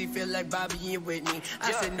 Crazy, feel like Bobby and Whitney.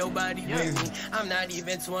 I said nobody with me. I'm not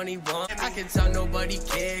even 21. I can tell nobody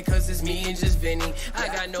care, cause it's me and just Vinny. I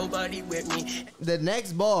got nobody with me. The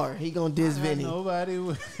next bar, he gonna diss Vinny. Nobody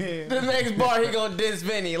with me. The next bar, he gonna diss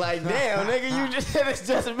Vinny. Like, damn, nigga, you just said it's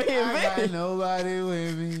just me and I got Vinny. nobody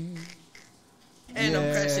with me. And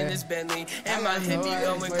I'm crashing this Bentley, and my head be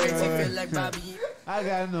going crazy, feel like Bobby. I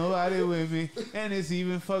got nobody with me, and it's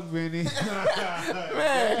even fuck Vinny. Man,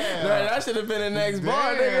 that should have been the next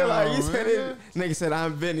bar, nigga. Like, you said it. Nigga said,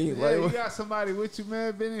 I'm Vinny. Yeah, Like, you got somebody with you,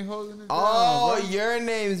 man. Vinny holding it oh, down. your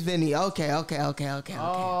name's Vinny. Okay. Oh,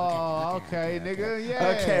 okay, nigga.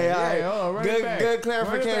 Yeah. Okay, all right. Yeah, oh, run it Good, back. good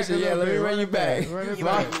clarification. Run it back Yeah, let me bit, run you back. Run it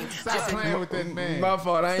back. Stop playing with that man. My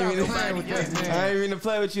fault. I ain't playing with that man. I ain't mean to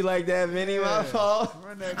play with you like that, Vinny. My fault.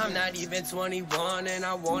 I'm not even 21 and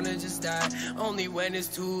I wanna just die. Only when it's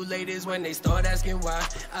too late is when they start asking why.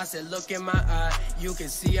 I said, look in my eye, you can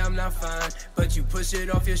see I'm not fine. But you push it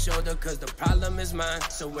off your shoulder cause the problem is mine.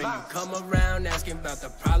 So when you come around asking about the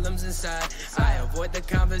problems inside, I avoid the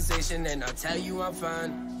conversation and I tell you I'm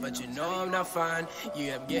fine. But you know I'm not fine.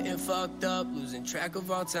 You am getting fucked up, losing track of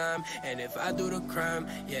all time. And if I do the crime,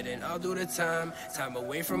 yeah then I'll do the time. Time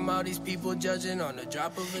away from all these people judging on the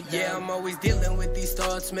drop of a dime. Yeah, I'm always dealing with these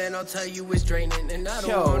thoughts, man. I'll tell you it's draining. And I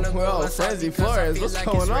don't wanna go outside because I feel like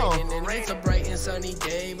it's raining. And it's a bright and sunny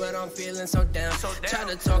day, but I'm feeling so down. Try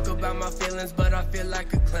to talk about my feelings, but I feel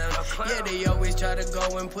like a clown. Yeah, they always try to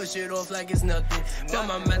go and push it off like it's nothing. But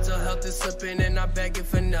my mental health is slipping and I'm begging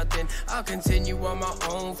for nothing. I'll continue on my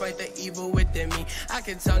own, fight the evil within me. I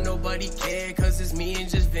can tell nobody care, cause it's me and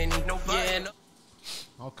just Vinny. Yeah, no.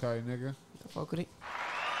 Okay, nigga. I fuck with it.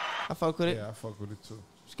 I fuck with it. Yeah, I fuck with it too.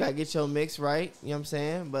 Just gotta get your mix right, you know what I'm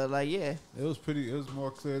saying? But like, yeah. It was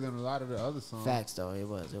more clear than a lot of the other songs. Facts though, it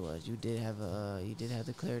was. You did have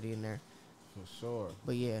the clarity in there. For sure.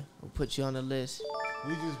 But yeah, we'll put you on the list.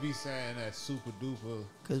 We just be saying that super duper.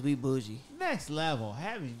 Cause we bougie. Next level.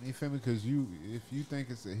 You feel me? Cause if you think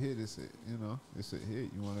it's a hit, it's a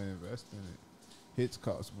hit. You want to invest in it. Hits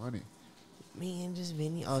cost money. Me and just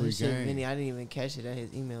Vinny. Oh, Free he said game. Vinny. I didn't even catch it. That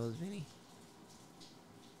his email was Vinny.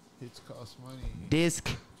 Hits cost money. Disc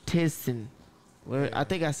Tiston. Where I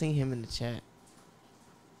think I seen him in the chat.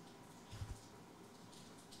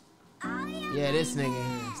 Yeah, this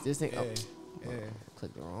nigga. This nigga. Yeah.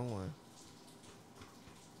 Clicked the wrong one.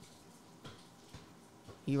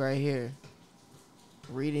 He right here.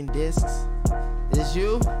 Reading discs. This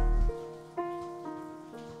you?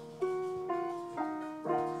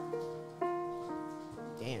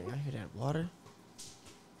 Damn, y'all hear that water?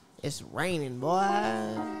 It's raining, boy.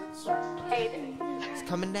 It's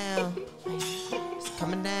coming down. It's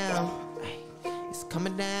coming down. It's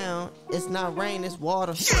coming down. It's not rain, it's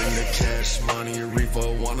water. Bring the cash money,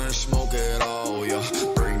 reefer, wanna smoke it all, yeah.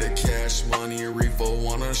 Bring the cash money, reefer,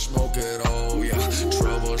 wanna smoke it all, yeah.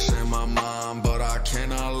 Troubles in my mind, but I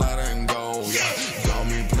cannot let it go, yeah. Got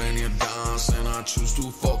me plenty of dimes, and I choose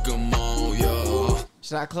to fuck them all, yeah.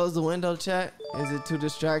 Should I close the window, chat? Is it too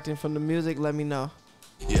distracting from the music? Let me know.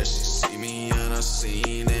 Yeah, she see me in a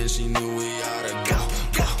scene, and she knew we oughta go.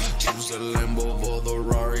 Choose the Lambo for the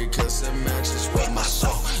Rari, cause it matches with my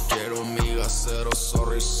soul. Quiero migas, cero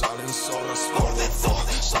sorry, salen solas por default.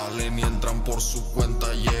 Salen y entran por su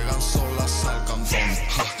cuenta, llegan solas al cantón.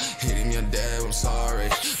 Hitting me a dead, I'm sorry.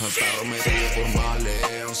 El carro me ríe por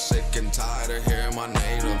male. I'm sick and tired of hearing my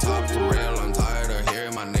name on top for real. I'm tired of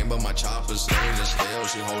hearing my name, but my chopper's name is still.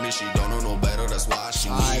 She holy, she don't know no better, that's why she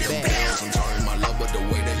need them pills. I'm sorry, my love, but the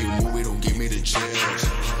way that you move it don't give me the chills.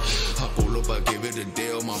 I pull up, I give it a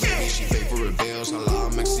deal. My baby, she pay for her bills. A la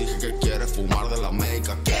me exige que quiere fumar de la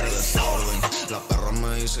meca, quiere desorden. La perra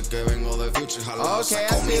me dice que vengo de future. Jalada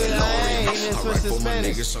sacó mi DeLorean. I write for my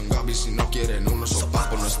niggas on Gaby. Si no quieren uno, esos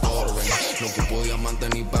papos no estorben. No ocupo diamante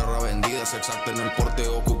ni perra vendida. Se exacta en el porte,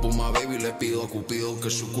 ocupo my baby. Le pido a Cupido que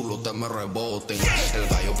su culo te me reboten. El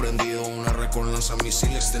gallo prendido, una red con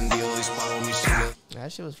lanzamisil extendido. Disparo misiles.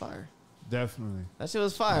 That shit was fire. Definitely. That shit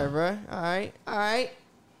was fire, bro. Alright.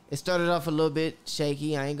 It started off a little bit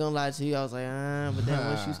shaky. I ain't gonna lie to you. I was like, but then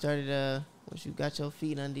once you started, once you got your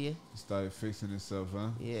feet under you. It started fixing itself, huh?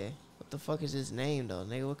 Yeah. the fuck is his name though,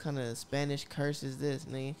 nigga? What kind of Spanish curse is this,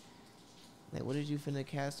 nigga? Like, what did you finna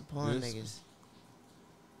cast upon Disc? niggas?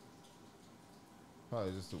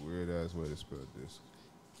 Probably just a weird ass way to spell disc.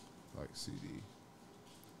 Like CD.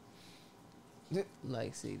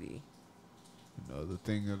 Like CD. You know, the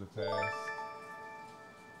thing of the past.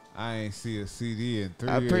 I ain't see a CD in 3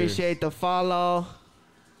 I years. appreciate the follow.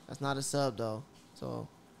 That's not a sub though. So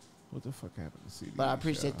what the fuck happened to CD? but I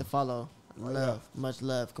appreciate the follow. Love. Much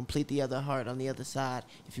love. Complete the other heart on the other side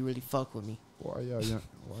if you really fuck with me. Why y'all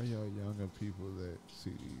younger people let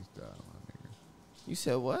CDs die, my nigga? You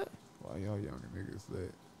said what? Why y'all younger niggas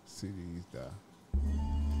let CDs die?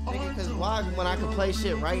 Nigga, cause why when I can play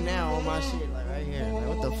shit right now on my shit, like right here. Like,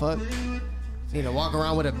 what the fuck? Need to walk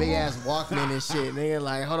around with a big ass Walkman and shit. Nigga,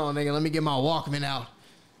 like, hold on, nigga, let me get my Walkman out.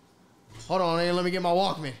 Hold on, nigga, let me get my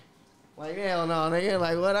Walkman. Like, hell no, nigga.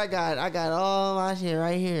 Like, what I got all my shit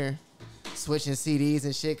right here. Switching CDs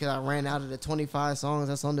and shit, cause I ran out of the 25 songs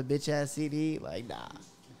that's on the bitch ass CD. Like, nah.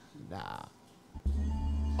 I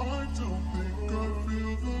don't think I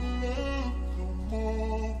feel the love no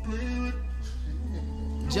more, baby.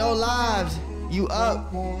 Joe Lives, you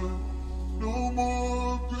up? No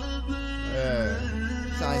more, baby. Yeah.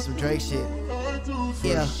 Sound like some Drake shit.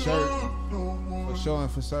 Yeah. For sure and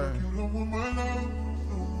for certain.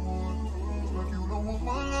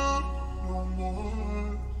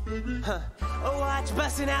 Watch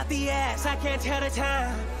busting out the ass, I can't tell the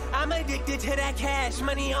time. I'm addicted to that cash,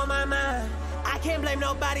 money on my mind. I can't blame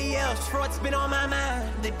nobody else for what's been on my mind.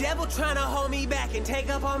 The devil trying to hold me back and take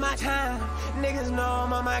up all my time. Niggas know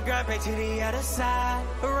I'm on my grind, pray to the other side.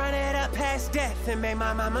 Run it up past death and make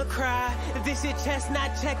my mama cry. This is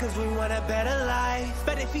chestnut checkers, we want a better life.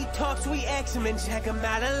 But if he talks, we ask him and check him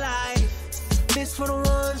out alive. This for the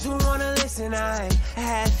ones who wanna listen, I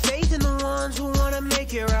have faith in the ones who wanna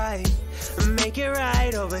make it right. Make it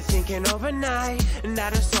right, overthinking overnight.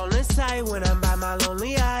 Not a soul in sight when I'm by my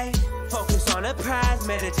lonely eye. Focus on the prize,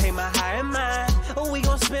 meditate my higher mind. We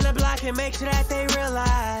gon' spin a block and make sure that they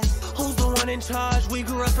realize who's the one in charge. We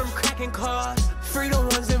grew up from cracking cars. Free the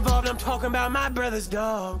ones involved, I'm talking about my brother's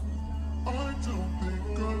dog.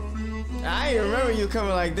 I ain't remember you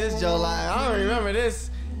coming like this, Joe. Like, I don't remember this.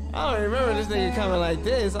 I don't remember this nigga coming like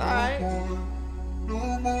this. All right.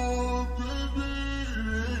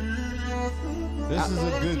 This is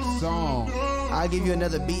a good song. I'll give you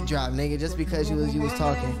another beat drop, nigga, just because you was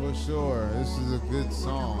talking. For sure. This is a good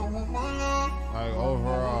song. Like,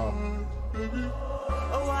 overall.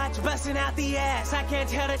 Watch busting out the ass, I can't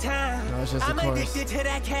tell the time. No, it's just I'm a chorus. addicted to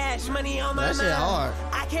that cash, money on my That mind. shit hard.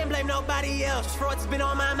 I can't blame nobody else for what's been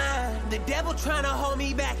on my mind. The devil trying to hold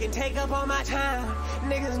me back and take up all my time.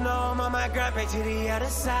 Niggas know I'm on my grind, pray to the other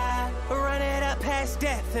side. Run it up past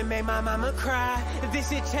death and make my mama cry.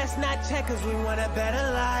 This is chestnut checkers, we want a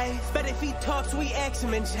better life. But if he talks, we ask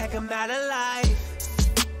him and check him out alive.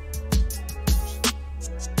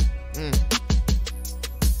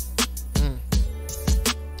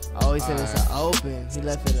 Oh, he said it's an open. He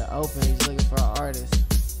left it an open. He's looking for an artist.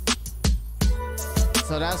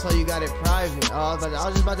 So that's why you got it private. Oh, I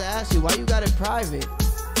was just about to ask you, why you got it private?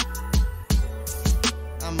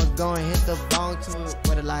 I'ma go and hit the bong to it.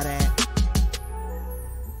 Where the light at?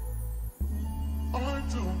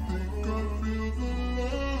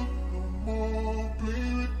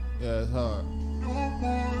 Yeah, it's hard.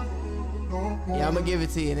 Yeah, I'ma give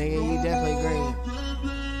it to you, nigga. You definitely green.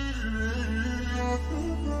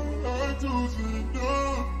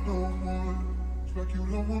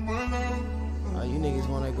 Oh, you niggas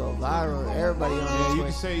wanna go viral. Everybody on Yeah, you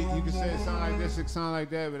this can say it sound like this, it sound like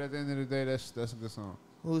that, but at the end of the day, that's a good song.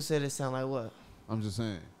 Who said it sound like what? I'm just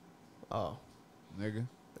saying. Oh. Nigga.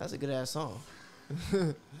 That's a good ass song.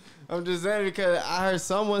 I'm just saying because I heard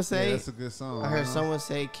someone say. Yeah, that's a good song. I heard someone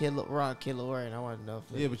say Kid Rock, Kid Lil and I want to know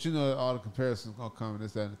if Yeah, but you know all the comparisons gonna come and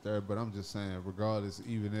this, that, and the third. But I'm just saying, regardless,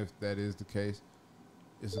 even if that is the case,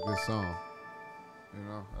 it's a good song. You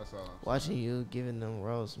know, that's all I'm saying. Watching you giving them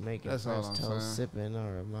roast, making That's French all I'm toast, saying. sipping on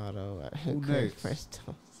Ramado. Who Great next? French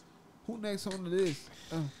toast. Who next on the list?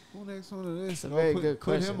 Who next on the list? It's a very good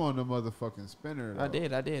Put question. him on the motherfucking spinner. I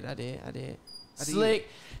did.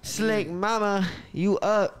 Slick Mama, you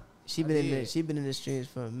up? She been in the streams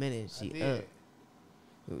for a minute. She up.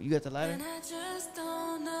 You got the lighter?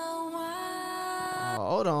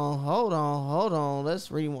 Oh, hold on. Let's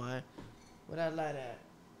rewind. Where that light at?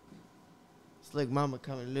 Slick Mama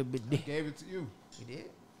coming a little bit deep. Gave it to you. You did?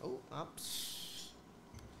 Oh, all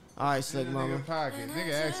right, Slick In the Mama. nigga pocket.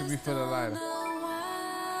 Nigga asking me for the lighter.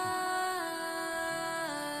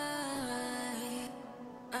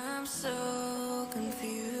 I'm so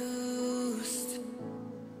confused.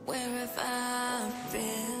 Where have I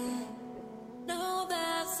been?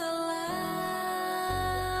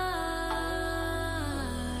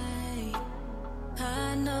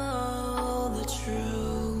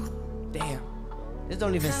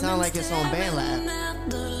 don't even sound like it's on BandLab.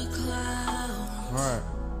 Right.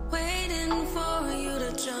 Waiting for you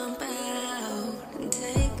to jump out and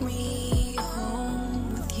take me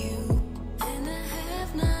home with you. And I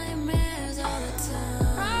have nightmares all the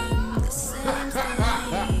time. The same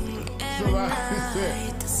thing every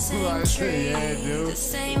night. The same tree, the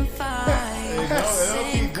same fight, the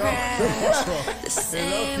same crash, the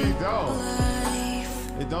same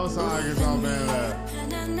life. It don't sound like it's on BandLab.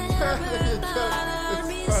 And I never thought I'd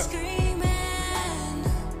be screaming.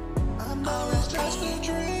 I know it's just a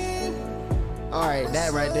dream. All right,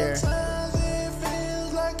 that right there.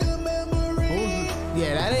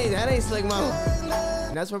 Yeah, that ain't Slick Mama.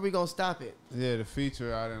 And that's where we gonna stop it. Yeah, the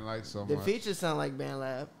feature I didn't like so much. The feature sound like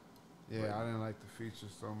BandLab. Yeah, I didn't like the feature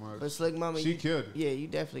so much. But Slick Mama, she killed it. Yeah, you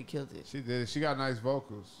definitely killed it. She did it. She got nice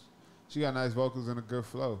vocals. She got nice vocals and a good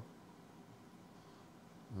flow.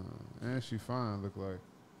 And she fine, look like.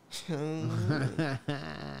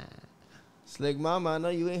 Slick Mama, I know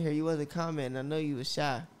you in here. You wasn't commenting. I know you was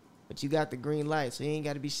shy. But you got the green light, so you ain't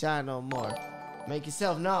got to be shy no more. Make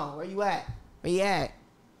yourself known. Where you at? Where you at?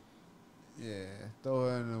 Yeah, throw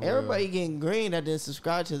her in the Everybody getting green that didn't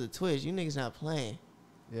subscribe to the Twitch. You niggas not playing.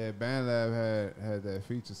 Yeah, BandLab had that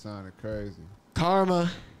feature sounded crazy. Karma,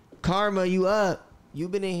 you up. You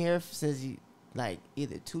been in here since like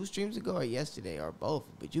either 2 streams ago or yesterday or both.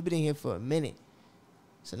 But you been in here for a minute.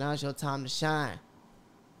 So now it's your time to shine.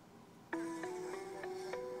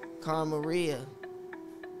 Karma Maria.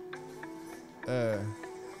 Let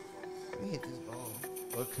me hit this ball.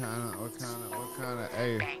 What kind of,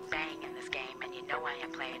 hey. Bang, bang in this game, and you know I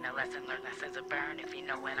ain't playing no lesson. Learn lessons of burn. If you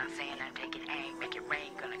know what I'm saying, I'm taking aim, make it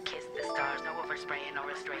rain. Gonna kiss the stars, no overspraying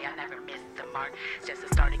or astray. I never miss the mark. It's just a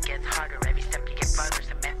start, it gets harder. Every step you get farther.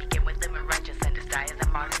 Cement begin with living righteous and just die as a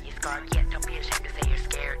martyr. You scarred yet, don't be ashamed to say you're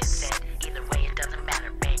scared instead. Either way, it doesn't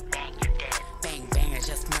matter. Bang, bang, you're dead. Bang, bang, I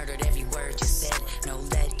just murdered every word you said. No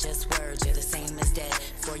lead, just words, you're the same as dead.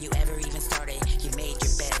 Before you ever even started, you made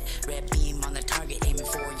your bed. Red beam on the target, aiming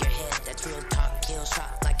for your head. That's real talk, kill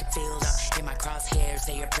shot like it feels out. In my crosshairs,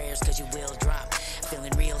 say your prayers cause you will drop.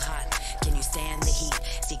 Feeling real hot, can you stand the heat?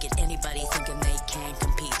 Seeking anybody thinking they can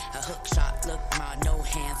compete. A hook shot, look ma, no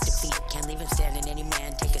hands defeat. Can't leave him standing, any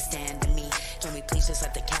man take a stand to me. Can we please just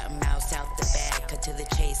let the cat and mouse out the bag? Cut to the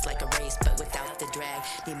chase like a race but without the drag.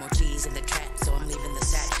 Need more cheese in the trap, so I'm leaving the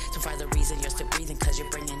sack. So far the reason you're still breathing cause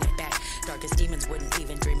you're bringing it back. Darkest demons wouldn't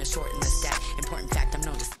even dream of shorten the stack. Important fact, I'm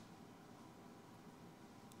known to...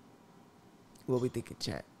 What we think in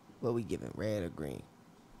chat? What we giving, red or green?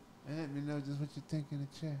 Let me know just what you think in the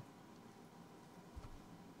chat.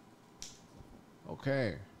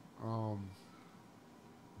 Okay.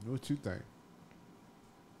 What you think?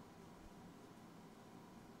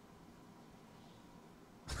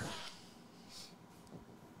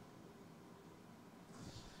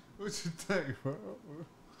 What you think, bro?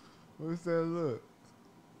 What's that look?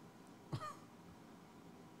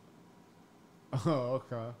 Oh,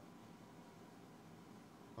 okay.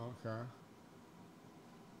 Okay.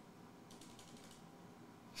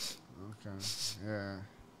 Okay. Yeah.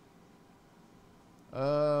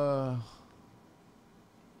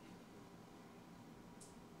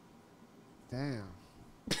 Damn.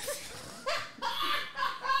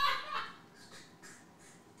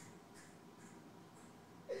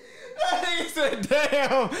 He said,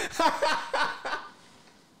 damn.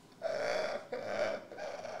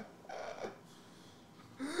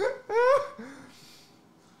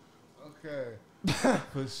 Okay.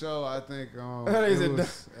 For sure, I think it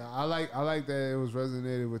was, I like that it was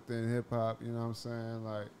resonated within hip hop, you know what I'm saying?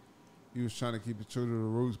 Like he was trying to keep it true to the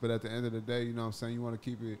roots, but at the end of the day, you know what I'm saying, you want to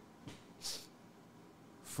keep it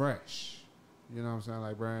fresh. You know what I'm saying?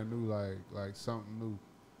 Like brand new, like something new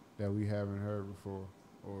that we haven't heard before.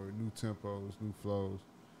 Or new tempos, new flows.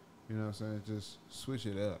 You know what I'm saying? Just switch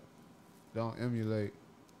it up. Don't emulate,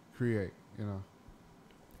 create, you know.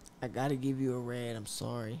 I gotta give you a red, I'm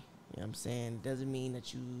sorry. You know what I'm saying? It doesn't mean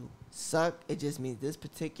that you suck. It just means this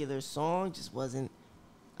particular song just wasn't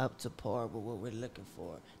up to par with what we're looking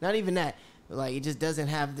for. Not even that. But like, it just doesn't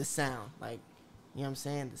have the sound. Like, you know what I'm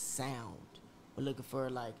saying? The sound. We're looking for,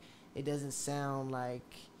 like, it doesn't sound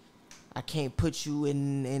like I can't put you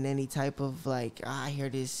in any type of, like, I hear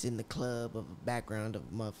this in the club of a background of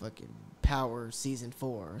motherfucking Power Season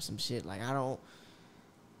 4 or some shit. Like, I don't.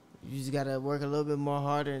 You just gotta work a little bit more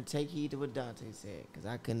harder and take heed to what Dante said, because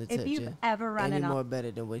I couldn't have touched If you've ever run any more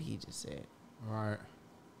better than what he just said. All right.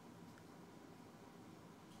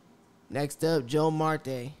 Next up, Joe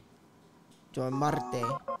Marte. Joe Marte. I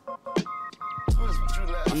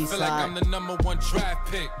feel like I'm the #1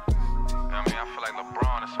 draft pick. I mean, I feel like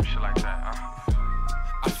LeBron or some shit like that, huh?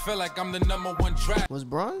 I feel like I'm the #1 draft. Was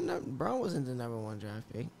Braun wasn't the #1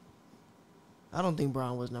 draft pick. I don't think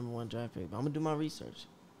Braun was #1 draft pick, but I'm gonna do my research.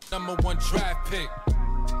 #1 draft pick.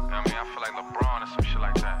 I mean, I feel like LeBron or some shit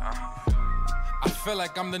like that, huh? I feel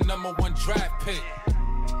like I'm the #1 draft pick.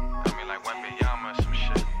 I mean, like Wembanyama or some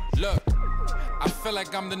shit. Look, I feel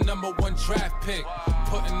like I'm the #1 draft pick.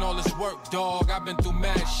 Putting all this work, dog. I've been through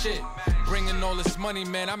mad shit. Bringing all this money,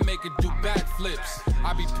 man. I make it do backflips.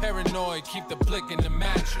 I be paranoid, keep the blick in the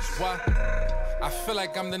mattress. Why? I feel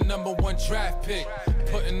like I'm the #1 draft pick.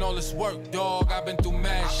 Putting all this work, dog. I've been through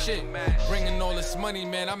mad shit. Bringing all this money,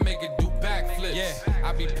 man. I make it do backflips. Yeah,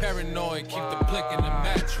 I be paranoid, keep the blick in the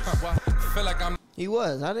mattress. Why? I feel like I'm. He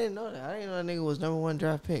was. I didn't know that. I didn't know that nigga was #1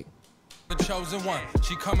 draft pick. The chosen one,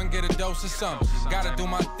 she come and get a dose of something. Gotta do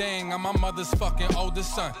my thing, I'm my mother's fucking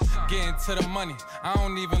oldest son. Getting to the money, I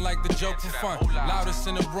don't even like the joke for fun. Loudest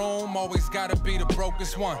in the room, always gotta be the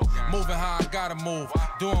brokest one. Moving how I gotta move,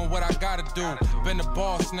 doing what I gotta do. Been the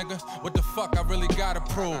boss, nigga, what the fuck I really gotta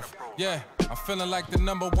prove? Yeah, I'm feeling like the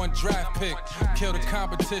 #1 draft pick. Kill the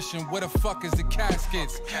competition, where the fuck is the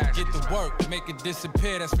caskets? Get the work, make it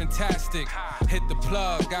disappear, that's fantastic. Hit the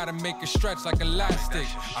plug, gotta make it stretch like elastic.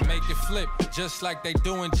 I make it flip, just like they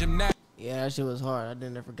do in gymnastics. Yeah, that shit was hard. I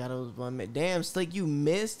didn't forgot it was 1 minute. Damn, Slick, you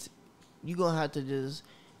missed. You gonna have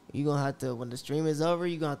to when the stream is over,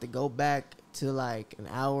 you gonna have to go back to like an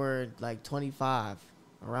hour, like 25.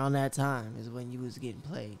 Around that time is when you was getting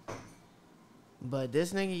played. But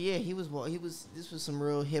this nigga, yeah, this was some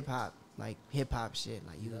real hip hop shit. Like I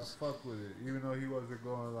fuck with it, even though he wasn't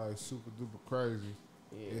going like super duper crazy.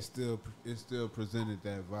 Yeah. It still presented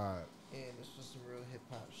that vibe. Yeah, this was some real hip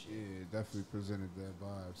hop shit. Yeah, it definitely presented that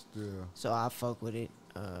vibe still. So I fuck with it.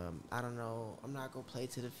 I don't know. I'm not gonna play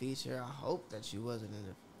to the feature. I hope that you wasn't in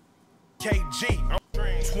the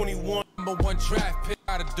KG, 21 #1 draft pick.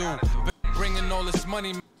 Gotta do. Bringing all this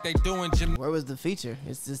money, they doing gym. Where was the feature?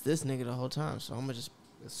 It's just this nigga the whole time. So I'm gonna just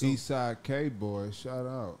Eastside K boy, shout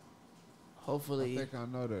out. Hopefully, I think I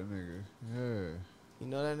know that nigga. Yeah. You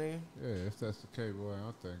know that nigga? Yeah, if that's the K boy,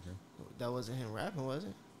 I'm thinking. That wasn't him rapping, was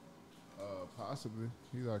it? Possibly.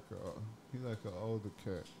 He like an older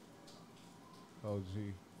cat.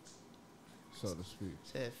 OG, so to speak.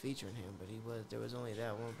 Said featuring him, but there was only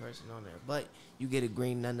that one person on there. But you get a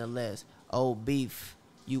green nonetheless. Old Beef,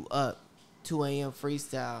 you up. 2 a.m.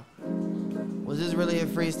 freestyle. Was this really a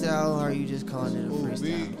freestyle, or are you just calling it a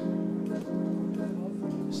freestyle?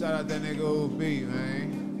 Shout out that nigga Old B,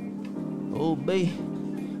 man. Old B.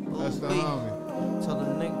 That's the homie. Told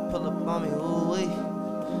the nigga pull up on me, ooh wee.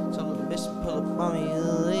 Told the bitch pull up on me,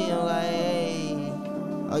 ooh wee. I'm like, hey.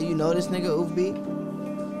 Oh, you know this nigga Oof B?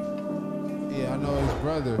 Yeah, I know his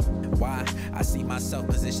brother. Why? I see myself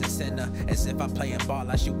position center. As if I'm playing ball,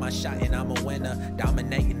 I shoot my shot and I'm a winner.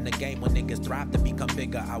 Dominating the game when niggas thrive to become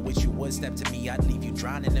bigger. I wish you would step to me, I'd leave you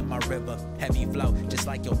drowning in my river. Heavy flow, just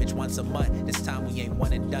like your bitch once a month. This time we ain't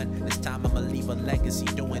one and done. This time I'ma leave a legacy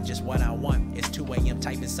doing just what I want. It's 2 a.m.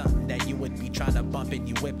 typing something that you would be trying to bump and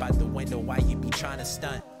you whip out the window while you be trying to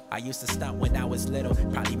stunt. I used to stunt when I was little,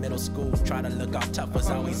 probably middle school. Try to look all tough, was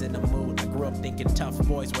always in the mood. I grew up thinking tough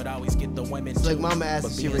boys would always get the women too. Like mama asked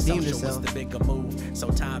if she redeemed herself. Was the bigger move. So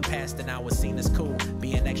time passed and I was seen as cool.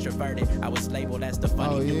 Being extroverted, I was labeled as the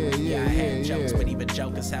funny dude. I had jokes, but even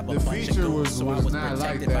jokers have a bunch of goons. So I was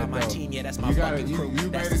protected by my team, yeah, that's my fucking crew.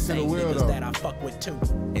 That's the same niggas that I fuck with too.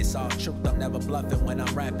 It's all truth, I'm never bluffing when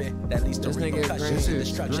I'm rapping. That leads to repercussions and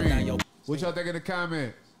destruction. Now yo. What y'all think in the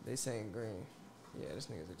comments? They saying green. Yeah, this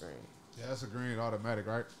nigga's a green. Yeah, that's a green automatic,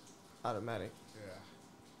 right? Automatic. Yeah.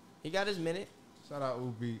 He got his minute. Shout out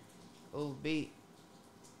Ubeat. Ubeat.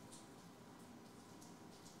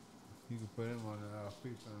 You can put him on the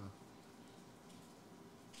free time.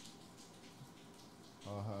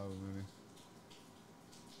 I'll have many.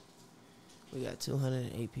 We got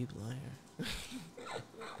 208 people on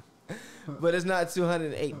here. But it's not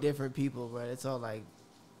 208 different people, bro. It's all like,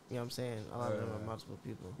 you know what I'm saying? A lot of them are multiple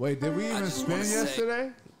people. Wait, did we even spin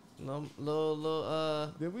yesterday?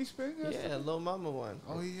 Little, did we spin yesterday? Yeah, Lil Mama one.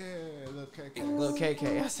 Oh, yeah, Lil KK. Lil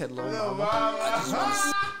KK. I said Lil Mama.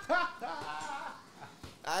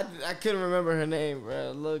 I couldn't remember her name,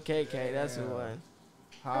 bro. Lil KK, that's the one.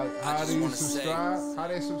 How do you subscribe? How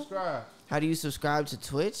they subscribe? How do you subscribe to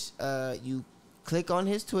Twitch? You click on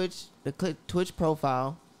his Twitch, Twitch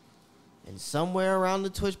profile, and somewhere around the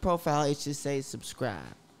Twitch profile, it should say subscribe.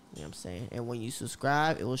 You know what I'm saying? And when you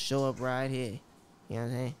subscribe, it will show up right here. You know what I'm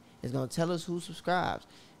saying? It's going to tell us who subscribes.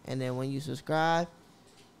 And then when you subscribe,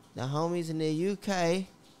 the homies in the UK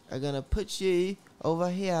are going to put you over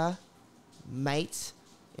here, mates,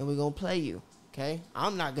 and we're going to play you. Okay?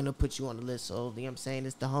 I'm not going to put you on the list. So, you know what I'm saying?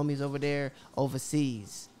 It's the homies over there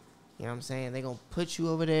overseas. You know what I'm saying? They gonna put you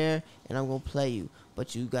over there, and I'm gonna play you.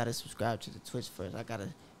 But you gotta subscribe to the Twitch first. I gotta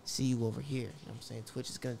see you over here. You know what I'm saying? Twitch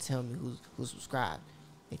is gonna tell me who's subscribed.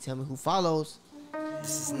 They tell me who follows.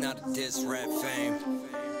 This is not a diss rap fame.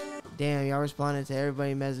 Damn, y'all responding to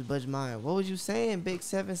everybody message but mine. What was you saying, Big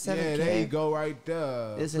 77K? Yeah, there you go right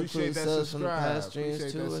there. This Appreciate includes that subs from the subscribe. past streams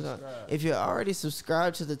Appreciate too. that or not. subscribe. If you're already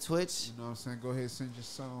subscribed to the Twitch, You know what I'm saying? Go ahead, send your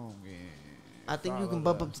song in. I think you Follow can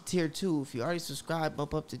bump that. up to tier 2. If you already subscribed,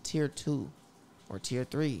 bump up to tier 2 or tier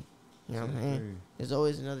 3. You know what I'm Tier saying? 3. There's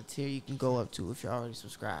always another tier you can go up to if you're already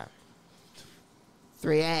subscribed.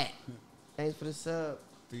 3 at. Thanks for the sub.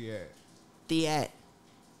 3 at. 3 at.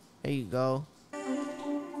 There you go.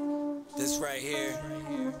 This right here.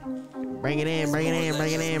 Bring it in, bring it in,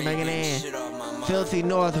 bring it in, bring it in. Filthy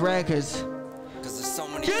North Records. Cause there's so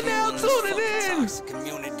many You're now people in tuning this fucking in. toxic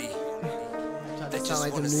community that sound just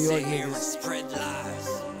like wanna them New York sit here niggas. and spread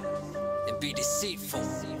lies and be deceitful,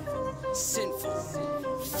 sinful,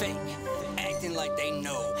 fake, acting like they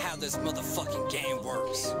know how this motherfucking game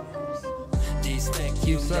works. These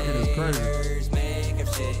speculators make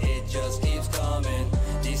up shit, it just keeps coming.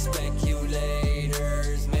 These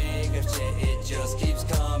speculators make up shit, it just keeps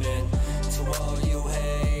coming. To all you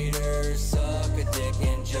haters, suck a dick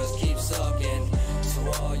and just keep sucking.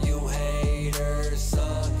 To all you haters,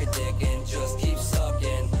 suck a dick and just keep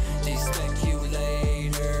sucking. These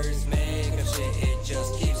speculators make up shit, it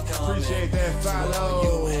just keeps coming. Appreciate that follow. To all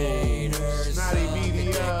you haters, Snotty suck a dick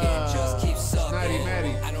Media. and just keep sucking. Snotty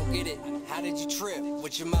Matty. I don't get it. How did you trip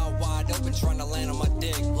with your mouth wide open trying to land on my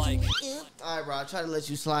dick like? All right, bro. I tried to let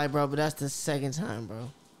you slide, bro, but that's the second time, bro.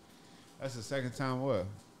 That's the second time what?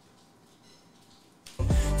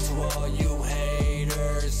 To all you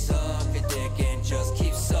haters, suck a dick and just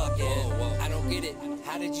keep sucking. I don't get it.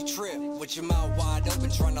 How did you trip with your mouth wide open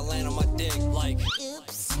trying to land on my dick like?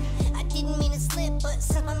 Oops, I didn't mean to slip, but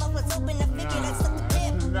since my mouth was open, I figured I'd slip a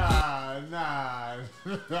tip. Nah.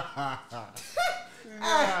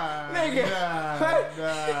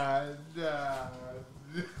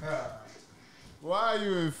 Why are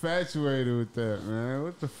you infatuated with that, man?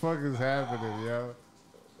 What the fuck is happening, yo?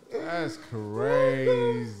 That's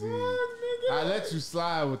crazy. I let you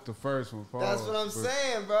slide with the first one, Paul. That's what I'm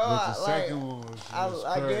saying, bro. But the second one was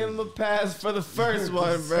I gave him a crazy. pass for the first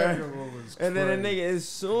one, bro. second one was And then the crazy. nigga, as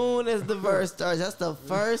soon as the verse starts, that's the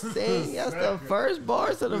first thing. That's the first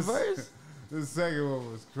bars of the verse. The second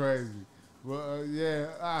one was crazy. But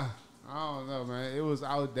I don't know, man. It was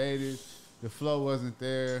outdated. The flow wasn't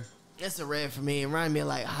there. It's a red for me. It reminded me of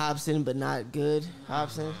like Hobson, but not good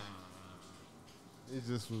Hobson. It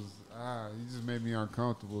just was, you just made me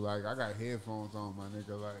uncomfortable. Like, I got headphones on, my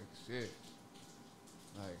nigga. Like, shit.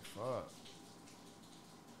 Like, fuck.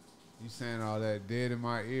 You saying all that dead in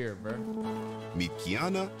my ear, bro.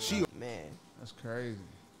 Mikiana, she. Man. That's crazy.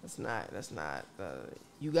 That's not.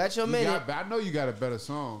 You got your minute. I know you got a better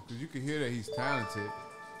song, because you can hear that he's talented.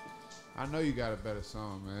 I know you got a better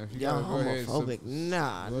song, man. If you Y'all gotta go ahead, homophobic.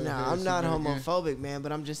 Nah, go ahead, I'm not submit again. homophobic, man.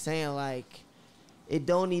 But I'm just saying, like, it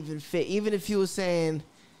don't even fit. Even if you was saying,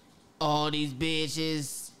 all these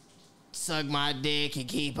bitches suck my dick and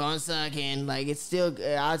keep on sucking, like, it's still,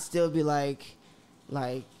 I'd still be like,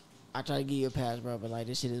 I try to give you a pass, bro, but like,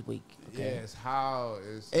 this shit is weak. Okay? Yeah, it's how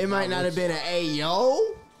it's. It might not have been an ayo,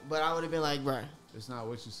 but I would have been like, bro. It's not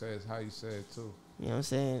what you say, it's how you say it too. You know what I'm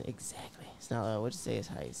saying? Exactly. It's not what you say, it's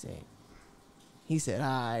how you say it. He said, all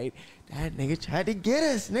right, that nigga tried to get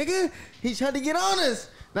us, nigga. He tried to get on us.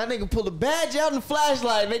 That nigga pulled a badge out and a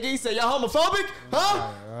flashlight, nigga. He said, y'all homophobic?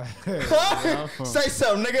 Huh? Huh? Say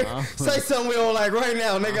something, nigga. Say something we don't like right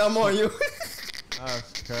now, nigga. I'm on you.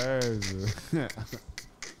 That's crazy.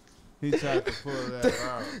 He tried to pull that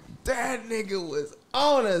out. That nigga was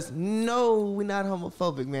on us. No, we not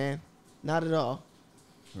homophobic, man. Not at all.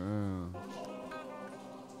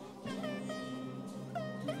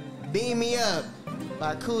 Beam Me Up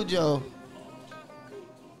by Cujo.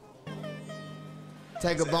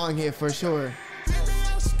 Take a bong here for sure.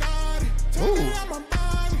 Ooh.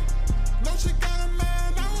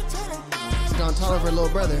 It's Don Tolliver, little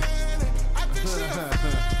brother.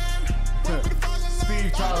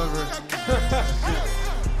 Steve Tolliver.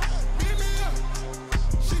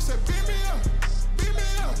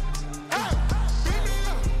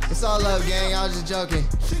 It's all love, gang. I was just joking.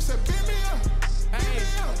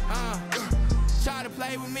 Try to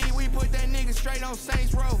play with me, we put that nigga straight on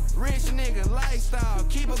Saints Row. Rich nigga, lifestyle,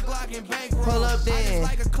 keep a Glock and bankroll. Pull up then. I just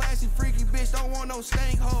like a classy, freaky bitch, don't want no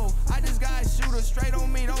stank hole. I just got a shooter straight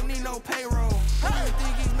on me, don't need no payroll. I even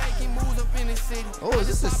think he's making moves up in the city. Oh, is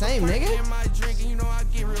this the same nigga? My drinking, you know I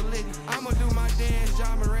get real litty. I'ma do my dance,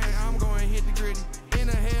 John Moran, I'm going hit the gritty. In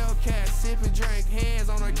the Hellcat, sipping drink, hands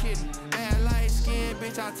on her kidney. Bad light skin,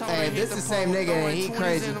 bitch, I told her. Hey, this the same nigga and he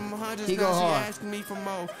crazy. He go hard. She asking me for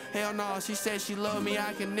more. Hell no, she said she love me,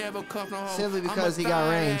 I can never cuff no hoe. Simply because he got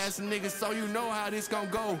range. Nigga, so you know how this gon'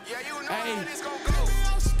 go. Yeah, you know how this gon' go.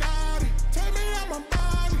 Take me out my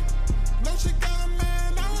body. No, she got a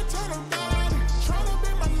man, I would tell her body. Tryna be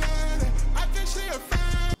my lady, I think she a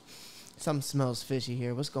fan. Something smells fishy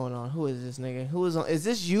here. What's going on? Who is this nigga? Who is on? Is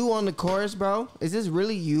this you on the chorus, bro? Is this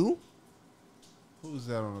really you? Who's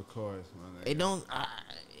that on the chorus, my nigga? It don't.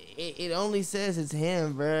 It only says it's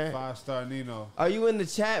him, bro. 5-star Nino. Are you in the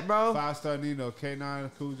chat, bro? 5-star Nino,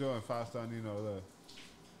 K9 Cujo, and 5-star Nino. Look,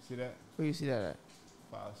 see that? Where you see that at?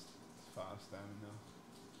 5-star Nino.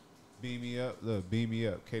 Beam me up. Look, beam me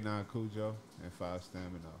up. K9 Cujo and 5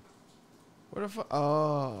 Stamina. Where the fuck?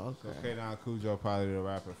 Oh, okay. So K9 Cujo probably the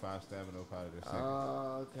rapper. 5 Stamina probably the second.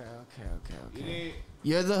 Oh, okay. You did?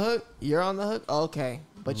 You're the hook. You're on the hook. Okay,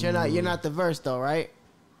 but you're not. You're not the verse though, right?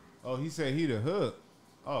 Oh, he said he the hook.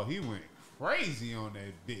 Oh, he went crazy on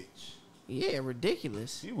that bitch. Yeah,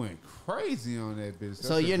 ridiculous. He went crazy on that bitch. That's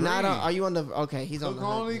So you're green. not on. Are you on the? Okay, he's on Hook the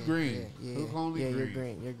hook. only green. Yeah, Hook only green. You're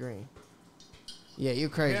green. You're green. Yeah, you're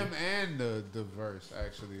crazy. Him and the verse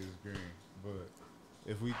actually is green. But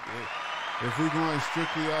if we going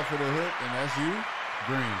strictly off of the hook and that's you,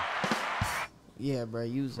 green. Yeah, bro.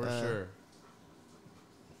 Use for sure.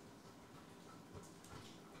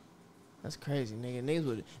 That's crazy, nigga.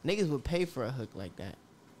 Niggas would pay for a hook like that.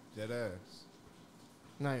 Dead ass.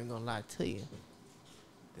 I'm not even gonna lie to you.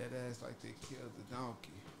 Dead ass like they killed the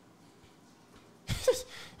donkey.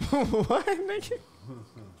 What, nigga?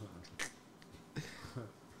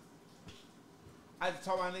 I just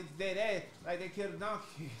told my niggas dead ass like they killed a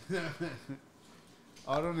donkey.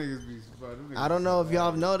 All them niggas be. I don't know if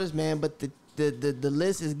y'all have noticed, man, but the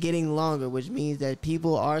list is getting longer, which means that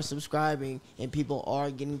people are subscribing and people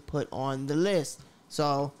are getting put on the list.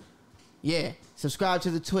 So, yeah, subscribe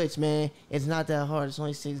to the Twitch, man. It's not that hard. It's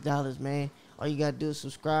only $6, man. All you gotta do is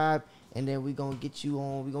subscribe, and then we gonna get you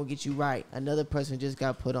on. We gonna get you right. Another person just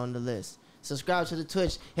got put on the list. Subscribe to the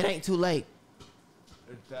Twitch. It ain't too late.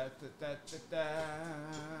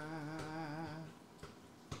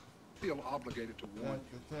 Feel obligated to warn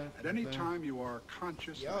you. At any time you are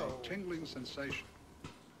conscious of a tingling sensation.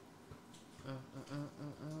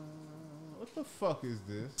 What the fuck is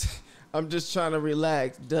this? I'm just trying to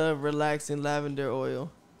relax. Dove relaxing lavender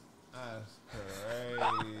oil. That's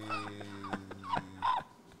crazy.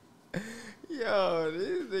 Yo,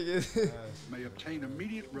 these niggas may obtain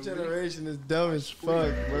immediate relief. Generation is dumb as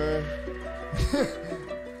fuck, bro.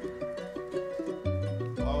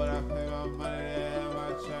 Why would I pay my money to have my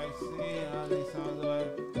tracks seen? All these songs about.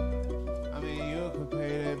 I mean, you could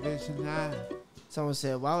pay that bitch a $9. Someone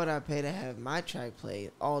said, why would I pay to have my track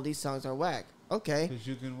played? All these songs are whack. Okay. Because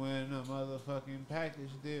you can win a motherfucking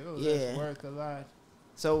package deal. Yeah. That's worth a lot.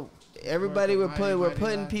 So everybody we're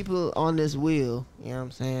putting people on this wheel, you know what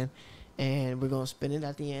I'm saying? And we're gonna spin it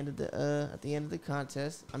at the end of the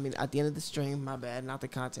contest. I mean, at the end of the stream. My bad, not the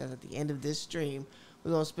contest. At the end of this stream,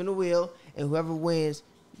 we're gonna spin a wheel, and whoever wins,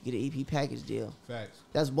 you get an EP package deal. Facts.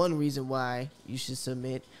 That's one reason why you should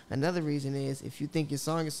submit. Another reason is if you think your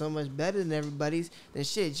song is so much better than everybody's, then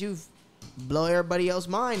shit, you blow everybody else's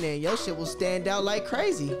mind. Then your shit will stand out like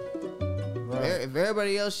crazy. Right. If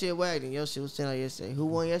everybody else shit whacked, then your shit will stand out yesterday. Who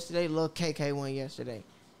won yesterday? Lil KK won yesterday.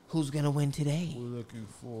 Who's gonna win today? We're looking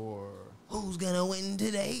for who's gonna win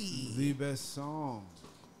today? The best song.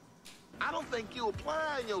 I don't think you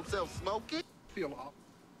applying yourself, Smokey. Feel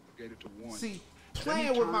obligated to warn. See,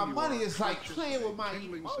 playing with my money is like playing with my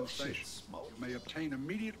emotions. You may obtain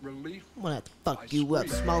immediate relief. I'm gonna have to fuck you up,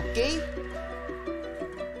 Smokey.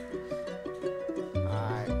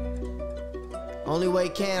 Alright. Only way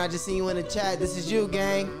Ken, I just seen you in the chat. This is you,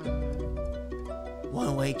 gang.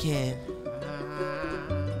 One way Ken.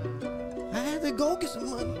 I had to go get some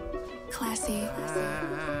money. Classy.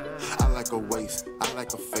 I like a waist, I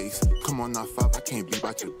like a face. Come on now, 5, I can't be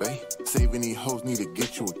about your bae. Saving these hoes, need to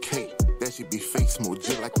get you a cake. That should be fake, smoke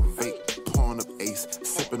just like a vape. Pouring up ace,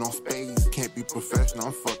 sipping on spades. Can't be professional,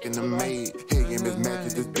 I'm fucking the maid. Head game is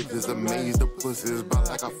magic, this bitch is amazed. The pussy is bout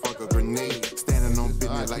like I fuck a grenade. Standing on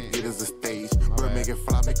business like it is a stage. Bird make it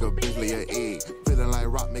fly, make a bitch lay an egg. Feeling like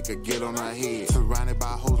rock, make her get on her head. Surrounded by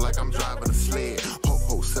hoes like I'm driving a sled.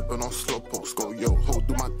 Ho, sipping on slowpokes. Go yo, ho,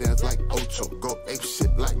 do my dance like Ocho. Go ape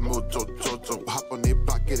shit like Mojo Jojo. Hop on their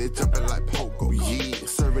block, get it jumping like Pogo. Yeah,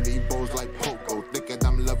 serving these bowls like Pogo. Thinking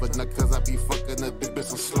I'm loving her cause I be fucking a big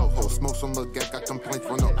bitch on slow ho. Smoke some little gas, got complaints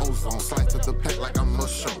from the ozone. Slice up the pack like I'm a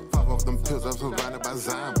show. Pop off them pills, I'm surrounded by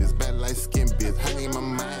zombies. Bad like skin bitch, honey in my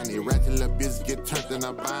mind. Ratchet little bitch get turned in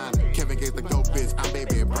a bind. Kevin gave the go bitch, I'm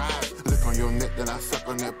baby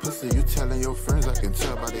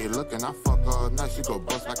And I fuck all night, she go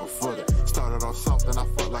bust like a footer. Started off soft, and I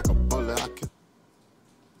fuck like a bullet.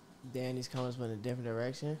 Damn, these comments went in a different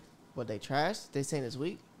direction. What, they trashed? They saying it's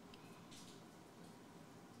weak?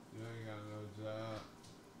 You ain't got no job.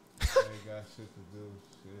 Ain't got shit to do.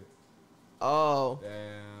 Shit. Oh.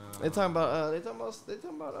 Damn. They talking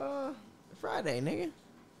about Friday, nigga.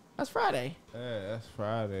 That's Friday. Yeah, that's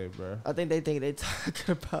Friday, bro. I think they talking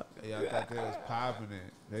about. Yeah, I thought they was popping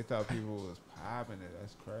it. They thought people was popping it.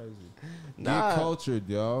 That's crazy. Nah. Get cultured,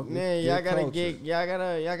 y'all. Man, y'all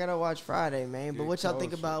gotta watch Friday, man. But what y'all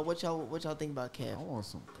think about what y'all think about Kev? I want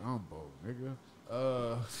some gumbo, nigga.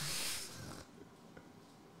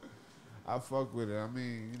 I fuck with it. I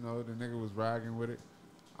mean, you know, the nigga was ragging with it.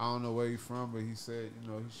 I don't know where he from, but he said, you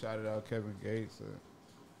know, he shouted out Kevin Gates.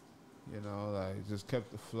 You know, like, just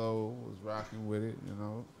kept the flow, was rocking with it, you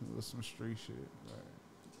know. It was some street shit. Like,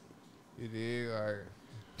 it is, like...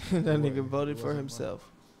 That nigga voted for himself.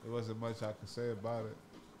 There wasn't much I could say about it.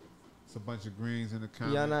 It's a bunch of greens in the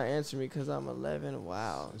comments. Y'all not answering me because I'm 11.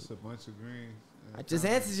 Wow. It's a bunch of greens. I just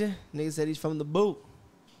answered you. Nigga said he's from the boot.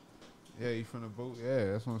 Yeah, he from the boot.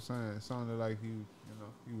 Yeah, that's what I'm saying. It sounded like he, you know,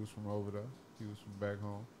 he was from over there. He was from back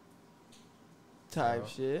home. Type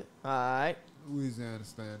shit. All right. Louisiana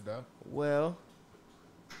stand up. Well,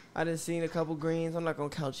 I done seen a couple greens. I'm not gonna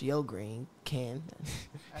count your green, Ken.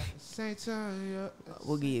 At the same time, yeah.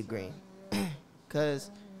 We'll give you a green,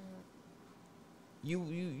 cause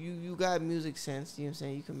you got music sense. You know what I'm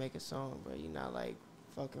saying? You can make a song, bro. You're not like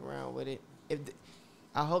fucking around with it.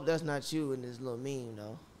 I hope that's not you in this little meme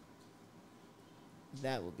though.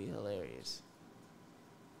 That would be hilarious.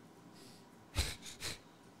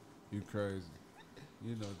 You crazy.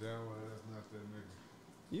 You know damn well that's not that nigga.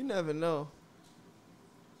 You never know.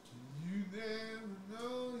 You never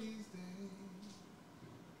know these days.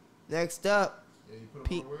 Next up. Yeah, you put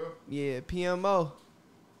him on the wheel? Yeah, PMO.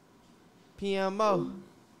 PMO.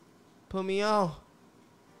 Put me on.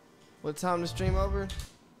 What time to stream over?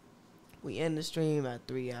 We end the stream at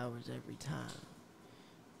 3 hours every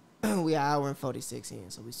time. We an hour and 46 in,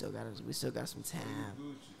 so we still got some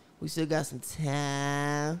time. We still got some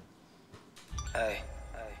time. Hey.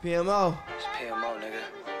 PMO. It's PMO, nigga.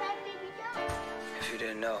 If you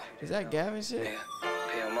didn't know. Is that Gavin shit? Nigga.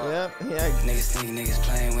 PMO. Yep. Yeah. Niggas think niggas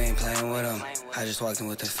playing, we ain't playing with them. I just walked in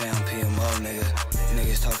with the fam, PMO, nigga.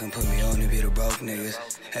 Niggas talking, put me on to be the broke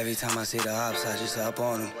niggas. Every time I see the ops, I just up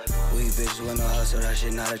on them. We bitches with no hustle, that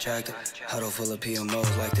shit not attractive. Huddle full of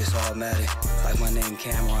PMOs like this automatic. Like my name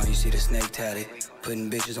Cameron, you see the snake tatted. Putting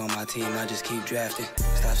bitches on my team, I just keep drafting.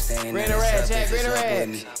 Stop saying that it's up if it's up with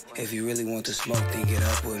me. If you really want the smoke, then get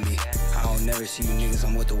up with me. I don't never see you niggas,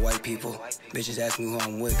 I'm with the white people. Bitches ask me who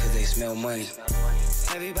I'm with, cause they smell money.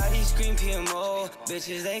 Everybody scream PMO,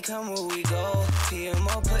 bitches they come where we go.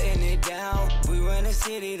 PMO putting it down, we run the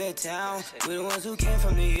city to town. We the ones who came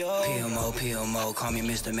from New York. PMO, call me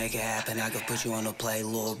Mr. Make It Happen. I can put you on the play,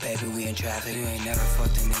 little baby, we in traffic. You ain't never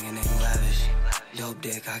fucked a nigga named Lavish. Dope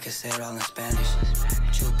dick, I can say it all in Spanish.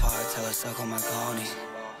 Chew part, tell her suck on my cojones.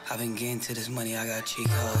 I've been getting to this money, I got cheat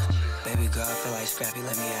codes. Baby girl, I feel like Scrappy,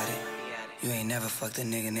 let me at it. You ain't never fucked a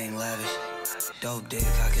nigga named Lavish. Dope dick,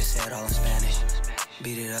 I can say it all in Spanish.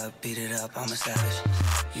 Beat it up, I'm a savage.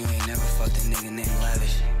 You ain't never fucked a nigga named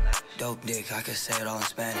Lavish. Dope dick, I can say it all in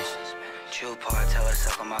Spanish. Chew part, tell her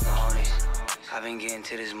suck on my cojones. I've been getting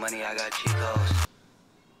to this money, I got cheat codes.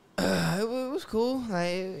 It was cool. Like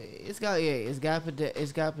it's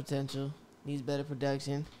got potential. Needs better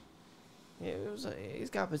production. Yeah,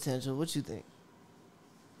 it's got potential. What you think?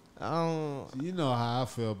 You know how I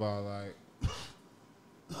feel about like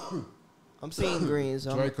I'm seeing green.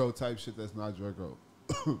 So Draco type shit that's not Draco,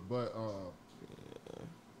 but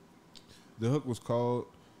the hook was cold.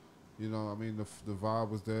 You know, I mean the vibe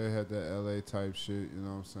was there. Had that LA type shit. You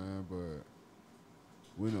know what I'm saying? But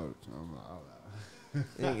we know the time.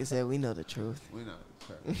 Nigga said we know the truth. We know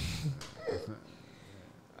the truth.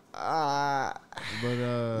 But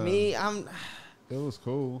it was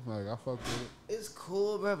cool. Like I fucked with it. It's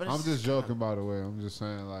cool, bro. But I'm just joking, by the way. I'm just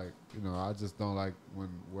saying, like, you know, I just don't like when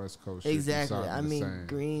West Coast shit exactly. be I mean, same.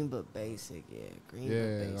 green but basic. Yeah, green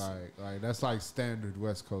but basic. like that's like standard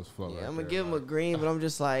West Coast flow. Yeah, right I'm gonna there, give him a green, but I'm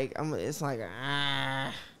just like it's like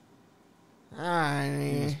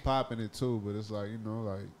He was popping it too, but it's like you know,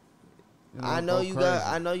 like. You know, I know you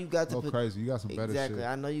got the crazy. You got some better shit. Exactly.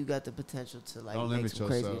 I know you got the potential to like don't make limit some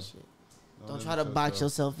yourself. crazy shit. Don't try to box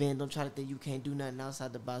yourself in. Don't try to think you can't do nothing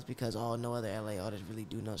outside the box because no other LA artists really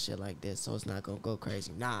do no shit like this, so it's not gonna go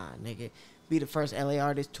crazy. Nah, nigga, be the first LA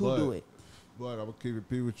artist to do it. But I'm gonna keep it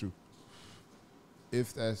P with you.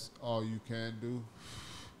 If that's all you can do,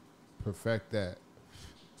 perfect that.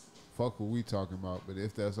 fuck what we talking about. But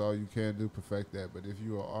if that's all you can do, perfect that. But if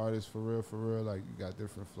you an artist for real, like you got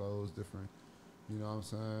different flows, different, you know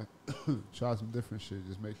what I'm saying? Try some different shit.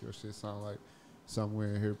 Just make your shit sound like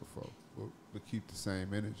somewhere in here before, but keep the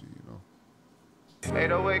same energy, you know.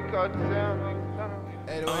 808 Kartel,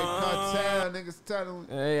 808 Kartel, niggas telling me.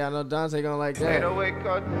 Hey, I know Dante gonna like that. 808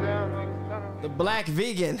 Kartel, The Black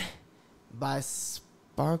Vegan by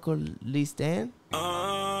Sparkly Stan.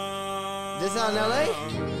 This out in LA?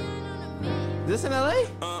 This in LA?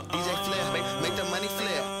 DJ Flip, make the money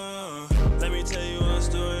flip. Let me tell you a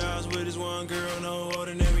story. I was with this one girl, no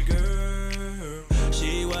ordinary girl.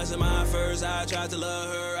 She wasn't my first. I tried to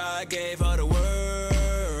love her. I gave her the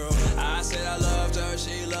world. I said I loved her.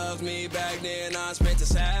 She loved me. Back then I spent the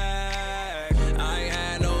sack. I ain't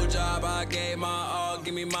had no job. I gave my all.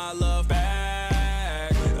 Give me my love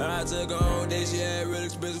back. I took her on day. She had real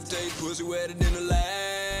expensive taste. Pussy wetter than the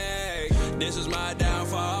lag. This was my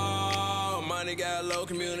downfall. Money got low,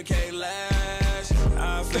 communicate last.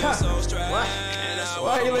 I feel so stressed.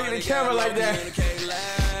 Why are you looking at the camera like that?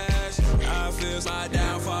 I feel my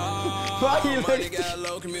downfall. Why you Money got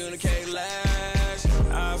low, communicate last.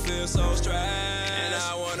 I feel so stressed. And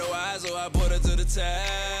I wonder why, so I put her to the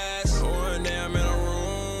test. One day I'm in a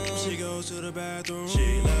room. She goes to the bathroom.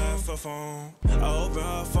 She left her phone. I open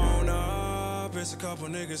her phone up. It's a couple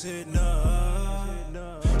niggas hitting up.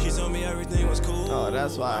 She told me everything was cool. Oh,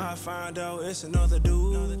 that's why. I find out it's another dude.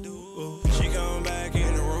 She come back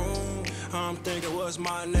in the room. I'm thinking, what's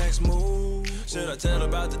my next move? Should I tell her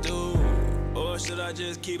about the dude? Or should I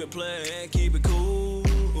just keep it playing and keep it cool?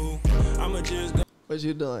 I'ma just go. What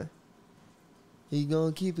you doing? You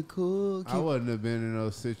gonna keep it cool? I wouldn't have been in no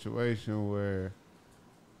situation where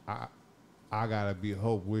I gotta be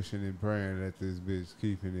hope, wishing, and praying that this bitch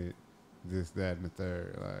keeping it this, that, and the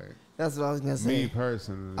third. Like, that's what I was gonna say. Me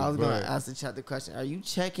personally, I was gonna ask the chat the question: are you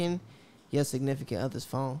checking your significant other's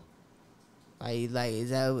phone? Like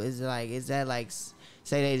is that like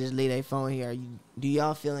say they just leave their phone here? Do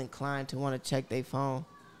y'all feel inclined to want to check their phone?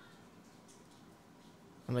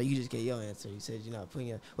 I'm like, you just get your answer. You said you're not putting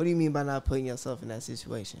your. What do you mean by not putting yourself in that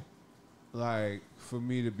situation? Like, for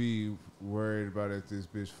me to be worried about if this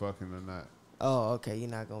bitch fucking or not. Oh, okay.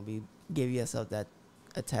 You're not gonna be give yourself that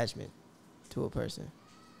attachment to a person.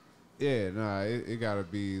 Yeah, nah. It gotta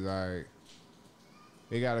be like,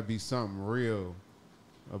 it gotta be something real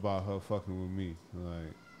about her fucking with me.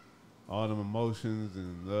 Like, all them emotions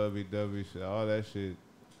and lovey-dovey shit, all that shit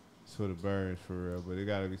is for the birds for real. But it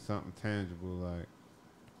gotta be something tangible, like,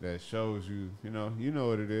 that shows you, you know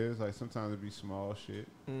what it is. Like, sometimes it be small shit.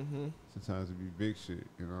 Mm-hmm. Sometimes it be big shit,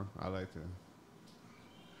 you know. I like to,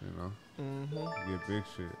 get big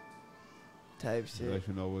shit. Type shit. Let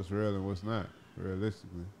you know what's real and what's not,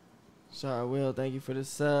 realistically. Sorry, Will. Thank you for the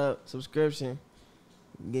subscription.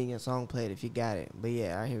 Getting your song played if you got it. But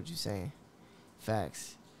yeah, I hear what you're saying.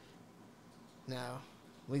 Facts. Now,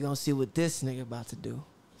 we gonna see what this nigga about to do.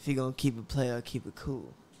 If he gonna keep it play or keep it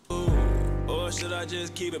cool. Or should I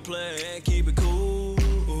just keep it playing and keep it cool?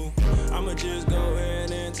 I'ma just go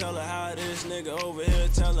ahead and tell her how this nigga over here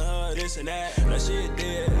telling her this and that. That shit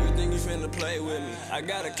dead. You think you finna play with me? I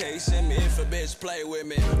got a case in me if a bitch play with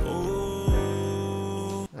me.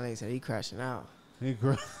 Ooh. I think said he crashing out. He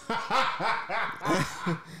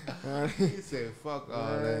said, "Fuck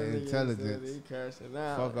all that intelligence. He crashing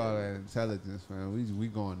out. Fuck all that intelligence, man. We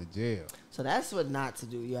going to jail." So that's what not to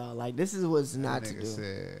do, y'all. Like, this is what's not to do.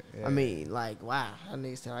 Said, yeah. I mean, like, wow. That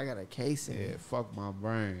nigga said, I got a case in Yeah, fuck my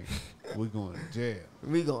brain. We going to jail.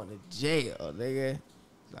 We going to jail, nigga.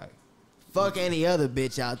 Like, fuck any other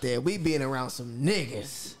bitch out there. We being around some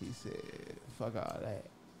niggas. He said, fuck all that.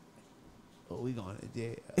 But we going to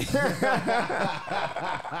jail.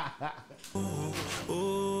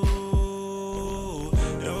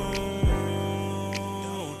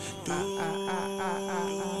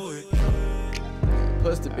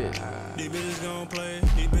 Push the bitch. These bitches gon' play.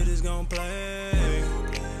 These bitches gon' play.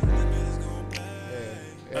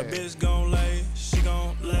 A bitch gon' lay. She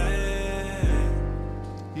gon' lay.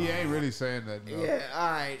 He ain't really saying that, though. Yeah,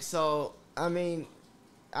 alright. So, I mean,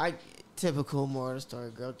 typical moral of the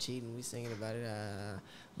story, girl cheating, we singing about it.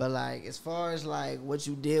 But, like, as far as, like, what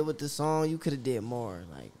you did with the song, you could have did more,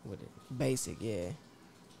 like, with it. Basic, yeah.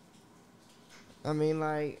 I mean,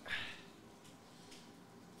 like,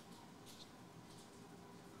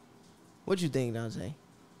 what you think, Dante?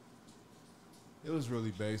 It was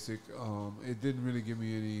really basic. It didn't really give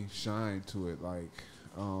me any shine to it. Like,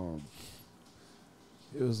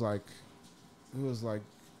 it was like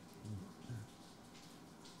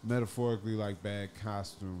metaphorically like bad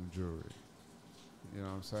costume jewelry. You know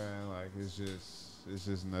what I'm saying? Like, it's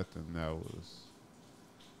just nothing that was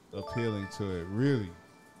appealing to it, really.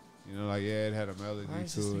 You know, like, yeah, it had a melody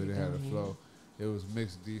to it. It had a flow. It was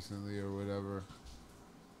mixed decently or whatever.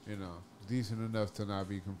 You know, decent enough to not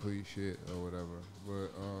be complete shit or whatever.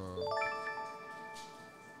 But,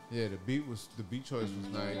 yeah, the beat choice was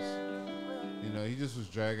nice. You know, he just was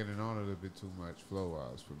dragging it on a little bit too much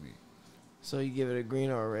flow-wise for me. So you give it a green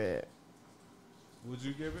or a red? Would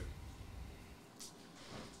you give it?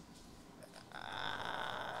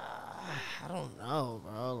 I don't know,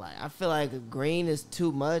 bro. Like, I feel like a green is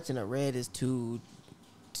too much and a red is too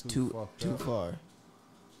far.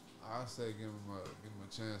 I say give him a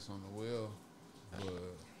chance on the wheel, but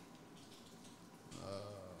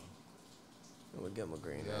we'll give him a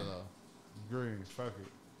green. Yellow, green, fuck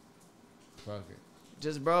it.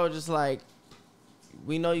 Just like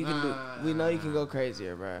we know you can do. We know you can go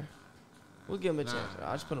crazier, bro. We'll give him a chance.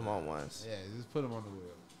 I'll just put him on once. Yeah, just put him on the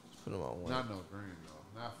wheel. Just put him on one. Not no green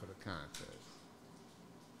though. Not for the contest.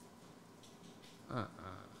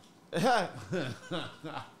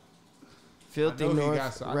 Filthy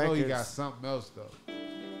North I know he got something else though.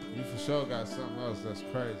 You for sure got something else that's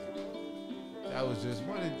crazy. That was just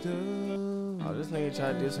what it do. Oh, this nigga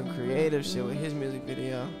tried to do some creative shit with his music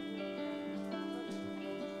video.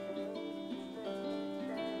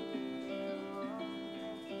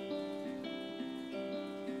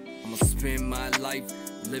 I'ma spend my life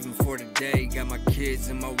living for the day. Got my kids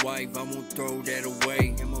and my wife, I won't throw that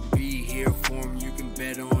away. I'ma be here for them, you can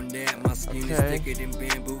bet on that. My skin is thicker than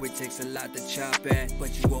bamboo, it takes a lot to chop at.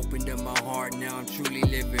 But you opened up my heart, now I'm truly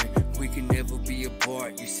living. We can never be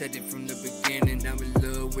apart, you said it from the beginning. I'm in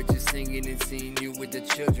love with you singing and seeing you with the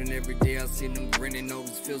children. Every day I see them grinning,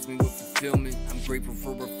 always fills me with fulfillment. I'm grateful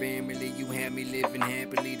for our family, you had me living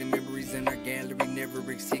happily. The memories in our gallery never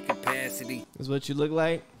exceed capacity. Is what you look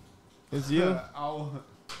like? It's you?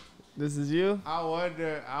 This is you? I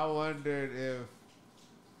wondered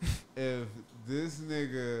if this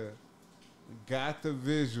nigga got the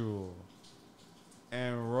visual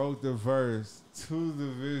and wrote the verse to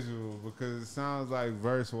the visual, because it sounds like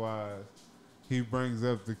verse-wise he brings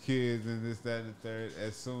up the kids and this, that, and the third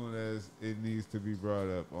as soon as it needs to be brought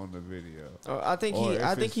up on the video. Oh, I think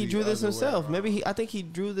he drew this himself. I think he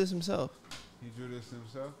drew this himself. He drew this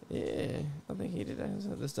himself? Yeah, I think he did that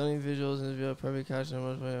himself. The stunning visuals in the video, perfect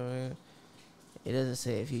caption. It doesn't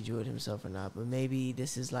say if he drew it himself or not, but maybe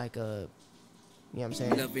this is like a, you know what I'm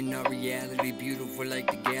saying? Loving our reality, beautiful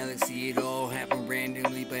like the galaxy. It all happened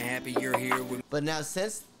randomly, but happy you're here with me. But now,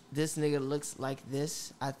 since this nigga looks like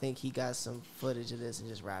this, I think he got some footage of this and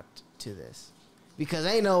just rapped to this. Because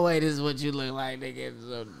ain't no way this is what you look like, nigga.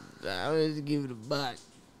 So I'm gonna just give it a buck.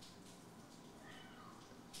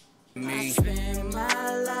 Me. I spend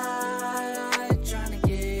my life trying to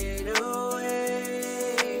get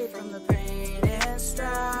away from the pain and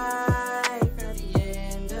strife. At the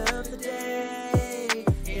end of the day,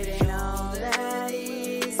 it ain't all that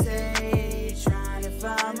easy. Trying to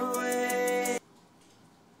find my way.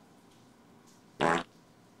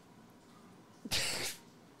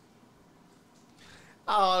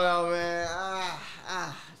 I don't know, man.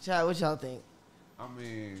 Chad, what y'all think? I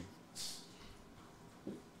mean,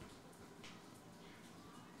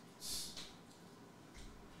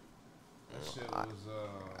 that shit was.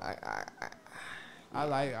 I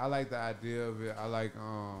like the idea of it. I like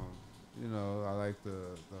you know, I like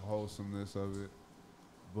the wholesomeness of it.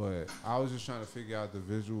 But I was just trying to figure out the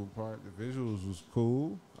visual part. The visuals was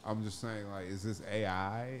cool. I'm just saying, like, is this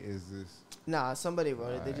AI? Is this? Nah, somebody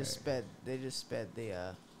wrote it. They just sped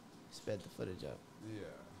the footage up.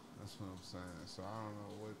 Yeah, that's what I'm saying. So I don't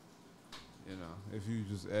know what, you know, if you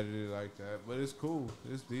just edit it like that. But it's cool.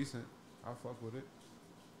 It's decent. I fuck with it.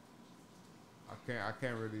 I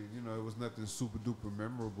can't really, you know, it was nothing super duper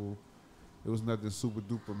memorable. It was nothing super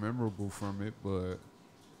duper memorable from it, but,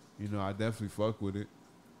 you know, I definitely fuck with it.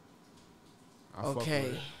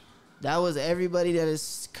 Okay. That was everybody that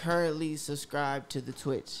is currently subscribed to the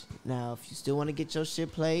Twitch. Now, if you still want to get your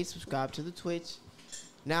shit played, subscribe to the Twitch.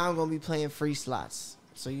 Now I'm going to be playing free slots.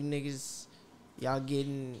 So you niggas, y'all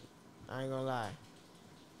getting, I ain't going to lie.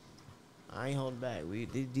 I ain't holding back.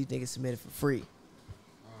 These niggas submitted for free.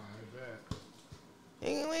 We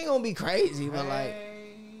ain't going to be crazy, but like,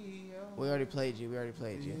 we already played you.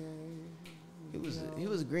 He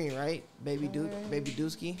was green, right? Baby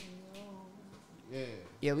Dusky? Yeah.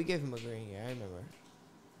 Yeah, we gave him a green. Yeah, I remember.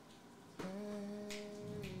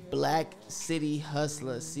 Black City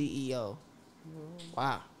Hustler CEO.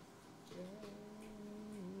 Wow.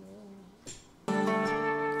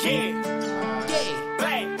 Black City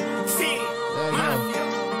Mafia.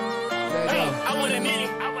 Hey, I want a million.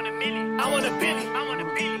 I want a million. I want a billion. I want a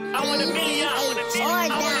billion. I want a million. I want a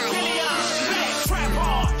billion. I want a billion. Black trap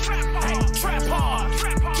hard.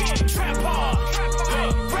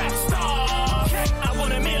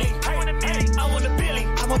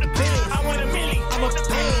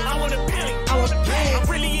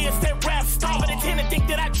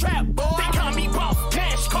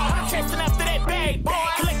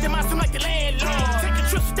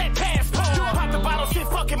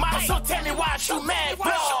 So tell me why you mad,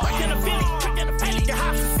 bro? Quick in the feeling, the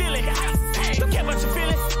house is feeling. Don't care about your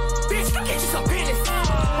feelings, bitch. Get you some business.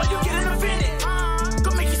 Why you getting offended?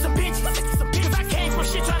 Go make you some bitches. Cause I came from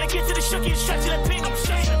shit trying to get to the shooky and stretch it and pin. The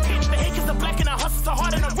hate cause I'm black and I hustle so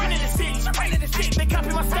hard and I'm running the city. They copy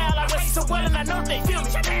my style, I rest so well and I know they feel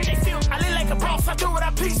me. I live like a boss, I do what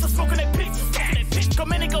I please. So smoking that bitch. Go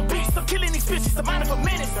many go beats, I'm killing these bitches. I'm minding for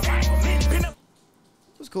minutes. It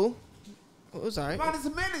was cool. It was alright. Minus a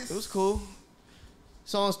minute. It was cool.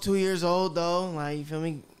 Song's 2 years old though. Like, you feel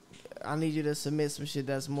me? I need you to submit some shit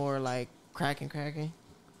that's more like cracking. Cracking.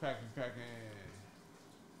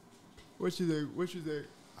 What you think?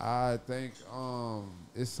 I think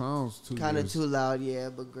it sounds too kind of too loud, yeah,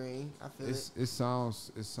 but green. I feel it. It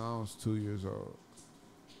sounds 2 years old.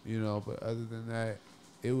 You know, but other than that,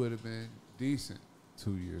 it would have been decent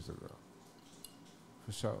 2 years ago.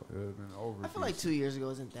 For sure. It would have been over. I feel like 2 years ago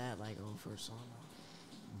isn't that like old for a song.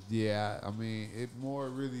 Yeah, I mean, it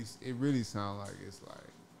really sounds like it's like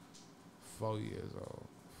 4 years old,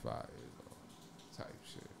 5 years old type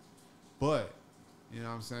shit. But, you know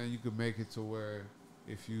what I'm saying? You could make it to where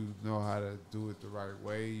if you know how to do it the right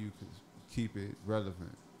way, you could keep it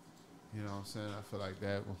relevant. You know what I'm saying? I feel like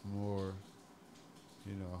that was more,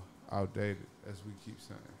 you know, outdated, as we keep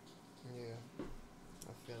saying. Yeah,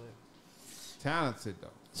 I feel it. Talented,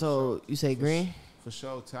 though. So, sure. You say green? For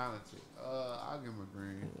sure, talented. I'll give him a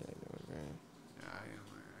green. Yeah, give him a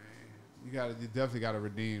green. You definitely gotta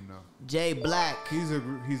redeem though. Jay Black. He's a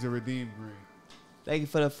redeemed green. Thank you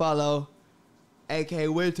for the follow, AK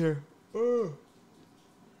Winter. Let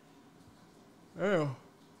him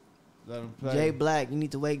play. Jay Black, you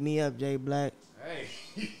need to wake me up, Jay Black. Hey.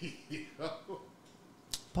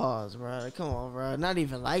 Pause, bro. Come on, bro. Not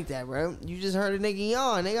even like that, bro. You just heard a nigga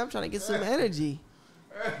yawn, nigga. I'm trying to get some energy.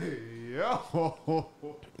 Hey, yo.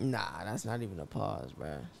 Nah, that's not even a pause,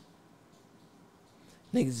 bro.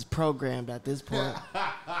 Niggas is programmed at this point.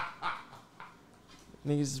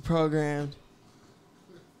 Niggas is programmed.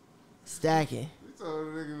 Stacking. You told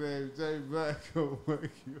a nigga named Jay Black gonna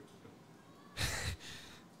wake you.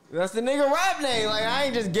 That's the nigga rap name. Like, I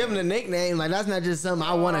ain't just giving a nickname. Like, that's not just something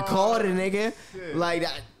I want to call the nigga. Shit. Like,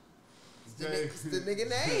 that. It's the nigga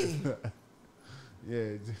name.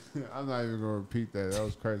 Yeah, I'm not even gonna repeat that. That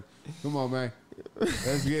was crazy. Come on, man.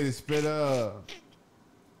 Let's get it spit up.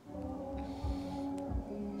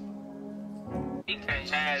 He can't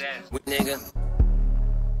have that. Nigga.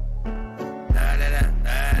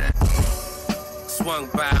 Swung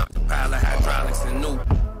by a pile of hydraulics and new.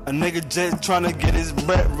 A nigga just tryna get his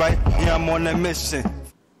bread right. Yeah, I'm on that mission.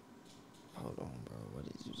 Hold on, bro. What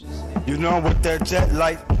did you just say? You know what that jet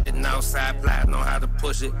like? Getting outside black, know how to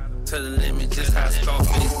push it to the limit, just how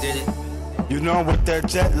Scarface did it. You know what that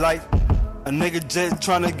jet like? A nigga just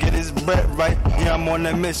tryna get his bread right. Yeah, I'm on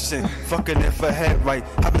that mission. Fucking it for head right.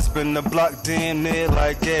 I been spinning the block damn near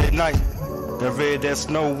like at night. That red, that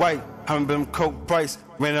Snow White. I'm been Coke Price.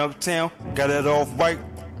 Ran uptown, got it off white.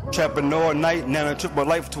 Trapping all night, now I took my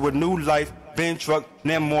life to a new life. Bin truck,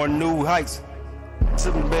 now more new heights.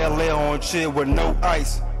 Sipping Bel Air on chill with no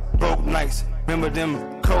ice. Broke nights, remember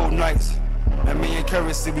them cold nights. And me and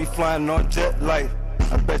Currency be flying on jet light.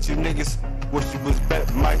 I bet you niggas wish you was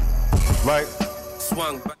bet Mike, right?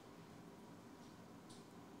 Swung by.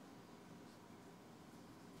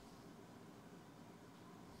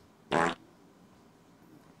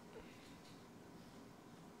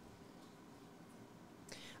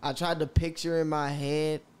 I tried to picture in my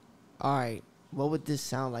head. All right, what would this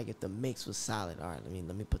sound like if the mix was solid? All right, let me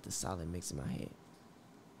put the solid mix in my head.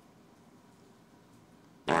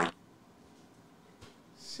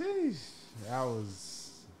 Sheesh, that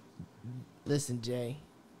was. Listen, Jay.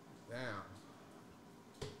 Damn.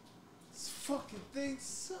 This fucking thing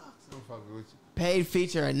sucks. I'm fucking with you. Paid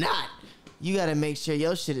feature or not, you gotta make sure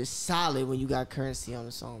your shit is solid when you got Currency on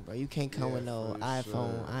the song, bro. You can't come with no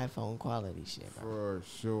iPhone quality shit, bro. For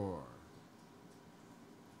sure.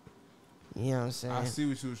 You know what I'm saying? I see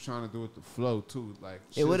what you was trying to do with the flow too. Like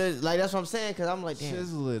it would have, like that's what I'm saying. Cause I'm like, damn.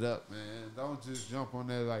 Chisel it up, man. Don't just jump on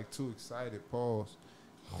there like too excited. Pause.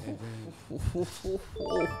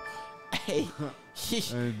 Hey.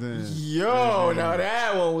 And then, yo, now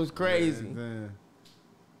that one was crazy. And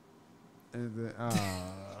then,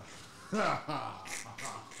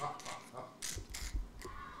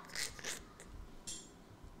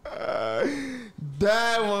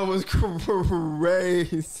 that one was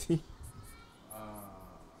crazy.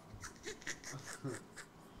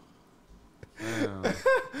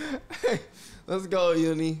 Let's go,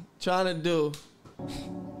 Uni. Trying to do.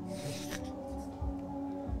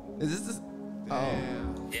 Is this? Oh.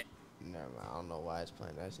 Yeah. Never mind. I don't know why it's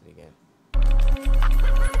playing that shit again.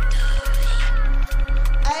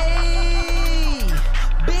 Hey,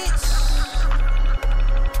 bitch.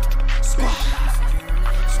 Squad.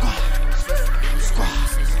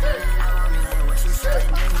 Is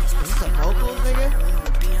this a vocal, nigga?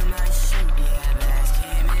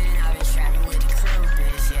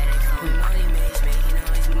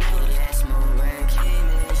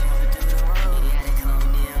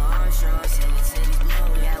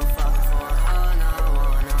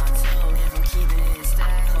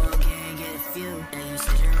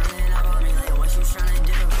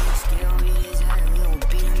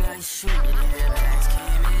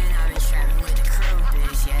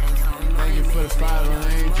 Thank you for the 5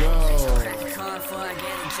 on Angel.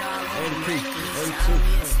 82.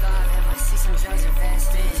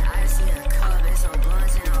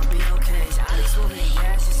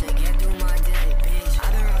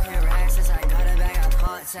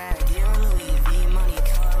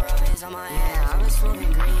 On my head, I've been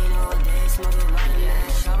smoking green all day, smoking by the man.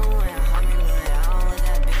 Shovel with a Hummer, but I don't let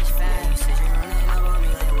that bitch fat. Said you running up on me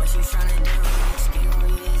like, what you tryna do? Skin on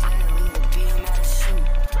his head, we gon' beat him out of shoot.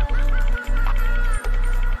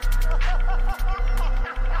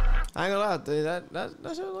 I ain't gonna lie, dude.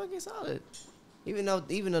 That shit was looking solid. Even though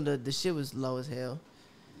the shit was low as hell.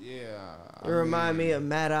 Yeah. It remind me of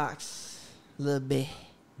Maddox a little bit.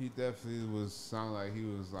 He definitely sound like he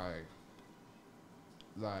was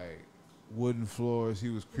like wooden floors. He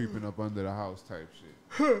was creeping up under the house type shit.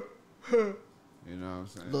 You know what I'm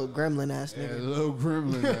saying? Little gremlin ass nigga. Yeah, little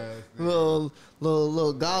gremlin ass nigga.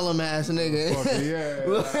 little golem ass nigga. Yeah.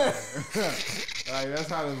 Like that's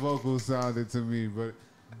how the vocals sounded to me, but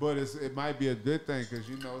it might be a good thing because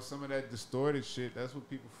you know some of that distorted shit. That's what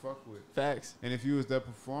people fuck with. Facts. And if you was there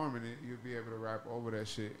performing it, you'd be able to rap over that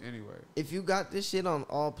shit anyway. If you got this shit on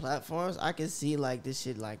all platforms, I can see like this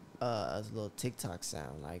shit like a little TikTok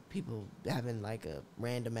sound, like people having like a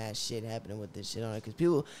random ass shit happening with this shit on it. Cause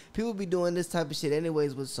people be doing this type of shit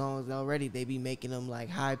anyways with songs already. They be making them like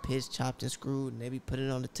high pitched, chopped and screwed, and they be putting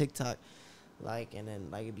it on the TikTok. Like, and then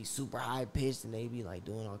like it be super high pitched and they be like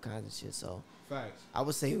doing all kinds of shit. So facts. I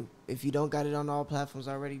would say if you don't got it on all platforms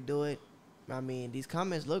already, do it. I mean, these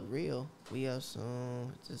comments look real. We have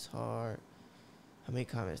some. It's just hard. How many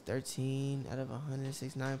comments? 13 out of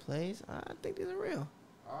 169 plays. I think these are real.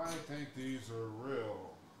 I think these are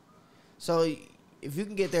real. So if you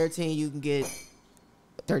can get 13, you can get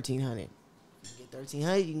 1,300. If you get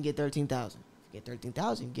 1,300, you can get 13,000. If you get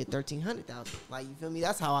 13,000, you can get 1,300,000. Like, you feel me?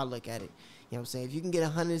 That's how I look at it. You know what I'm saying? If you can get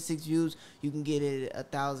 106 views, you can get it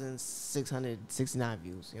 1,669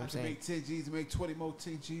 views. You know what I'm saying? Make 10 G's, make 20 more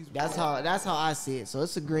 10 G's. That's how I see it. So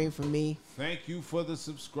it's a green for me. Thank you for the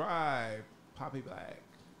subscribe, Poppy Black.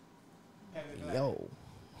 Happy Black. Yo.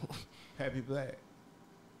 Happy Black.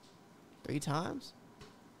 3 times?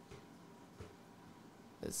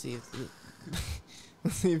 Let's see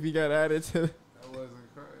if you got added to. That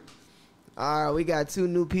wasn't crazy. All right, we got 2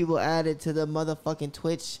 new people added to the motherfucking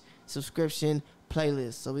Twitch subscription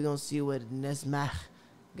playlist. So we're going to see what Nesmach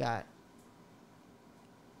got.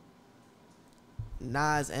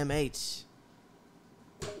 Nas MH.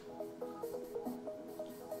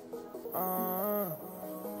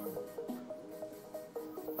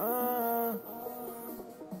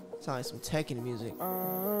 Sound like some Tekken music.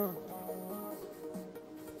 I'm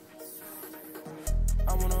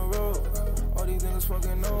on the road. All these niggas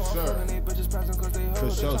fucking know. I'm fucking they bitches passing cause they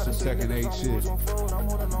For sure, some Tekken 8 shit.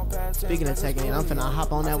 Speaking of Tekken 8, I'm finna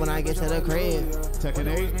hop on that when I get to the crib. Tekken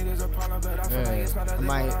 8? Yeah. I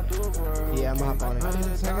might. Yeah, I'm hop on it.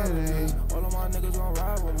 All of my niggas gon'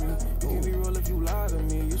 ride with me. You can be real if you lie to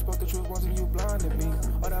me. You spoke the truth once and you blinded me.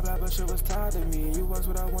 All that bad but shit was tied to me. You was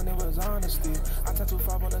what I wanted was honesty. I tattooed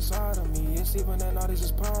 5 on the side of me. It's even and all this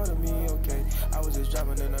is part of me, okay. I was just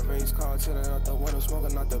driving in a race car, chilling out the window,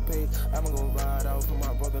 smoking out the paint. I'ma go ride out for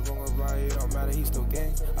my brother, gonna ride. It don't matter, he still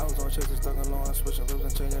gang. I was on chases, stuck along, switching rips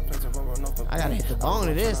and changing planes and rolling off the I gotta hit the bone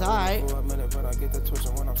to this, alright. For a minute, but I get the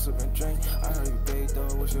twitching when I'm sipping drink. I heard you big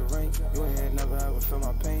though, what's your rank? You ain't never ever feel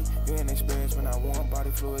my pain. You ain't experienced when I want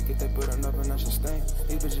body fluid, get that building up and that's your stain.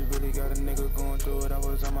 These bitches really got a nigga going through it. I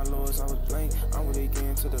was on my lowest, I was blank. I'm really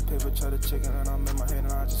getting to the paper, try the chicken, and I'm in my head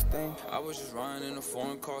and I just think. I was just riding in a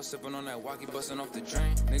foreign car, sipping on that walkie, busting off the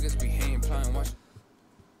drain. Niggas be hating, playing, watch.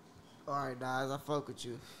 Alright, guys, I fuck with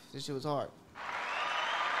you. This shit was hard.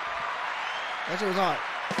 That shit was hard.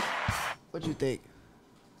 What you think?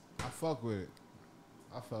 I fuck with it.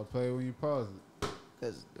 I felt play when you pause it.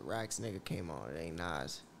 Because the Rax nigga came on. It ain't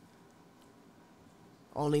Nas.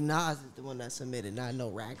 Only Nas is the one that submitted, not no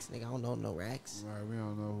Rax nigga. I don't know no Rax. Right, we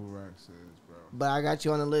don't know who Rax is, bro. But I got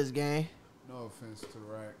you on the list, gang. No offense to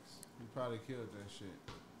Rax. He probably killed that shit.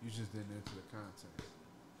 You just didn't enter the content.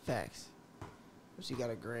 Facts. But she got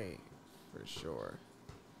a grade for sure.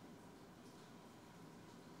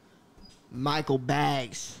 Michael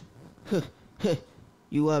Bags.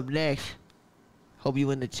 You up next. Hope you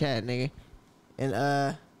in the chat, nigga. And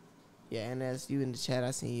yeah, and as you in the chat,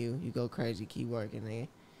 I seen you. You go crazy. Keep working, nigga.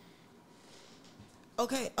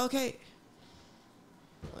 Okay.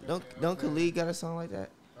 Don't Khalid got a song like that?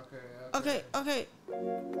 Okay.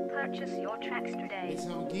 Purchase your tracks today. It's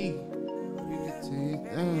on Gee.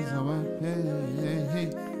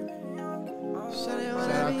 Shout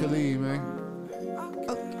out Khalid, man.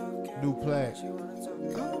 New plaque.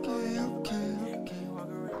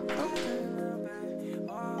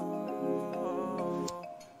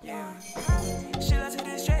 She likes to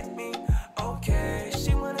distract me. Okay,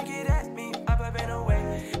 she wanna get at me. Up and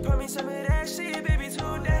away. Put me some of that shit, baby,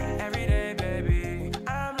 today. Every day, baby.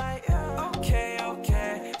 I'm like,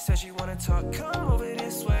 okay. Said she wanna talk, come over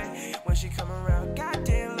this way. When she come around,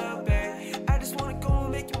 goddamn little babe. I just wanna go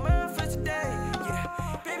and make you mine for today.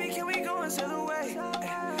 Yeah, baby, can we go and sail away?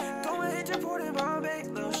 Go and hit the port in Bombay,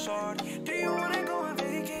 little short. Do you wanna go on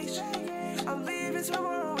vacation? I'm leaving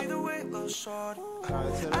tomorrow either way, little short. Shout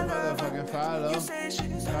out to the motherfucking follow.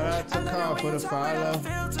 Shout out to Carl for the follow.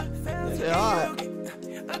 It's hard.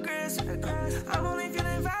 I'm only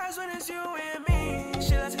feeling vibes when it's you and me.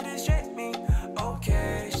 She likes to distract me.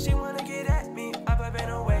 Okay, she wanna get at me. Up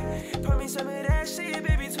and away. Put me some of that shit,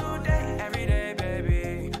 baby, today. Every day,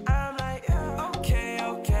 baby. I'm like,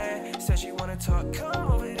 okay. Said she wanna talk,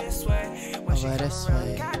 come over this way. When she come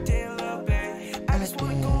around, goddamn little babe. I just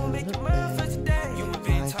wanna go and make you mine for today. You a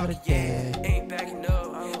big talker, yeah. Ain't backing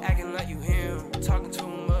up, acting like you him. Talking too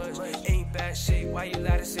much, ain't bad shit. Why you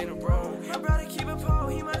let us in the room? My brother keep a pole,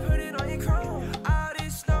 he might put it on your chrome. All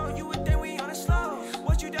this snow, you would think we on a slow.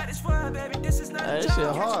 What you got is fun, baby. This is not a joke.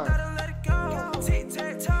 Shit hard. Let it go.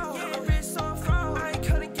 Tic-tac-toe, yeah, wrist on throne. I ain't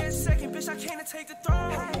gonna get second, bitch. I can't take the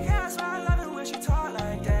throne. Yeah, that's why I love it when she talk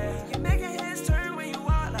like that. You make your head turn when you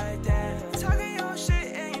walk like that. Talking your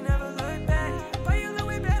shit and you never look back. But you look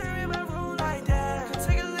way better in my room like that.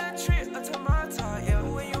 Take a little trip up to my top, yeah.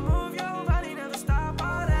 When you move your body, never stop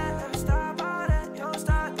all that. Never stop all that. Don't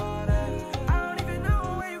stop all that. I don't even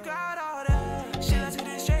know where you got all that. She likes to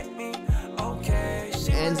distract me. Okay.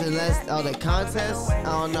 Ends in less. Oh, the contest? I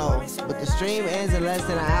don't know, but the stream ends in less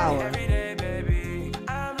than an hour.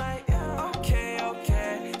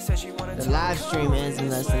 The live stream ends in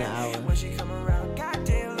less than an hour. When she come around,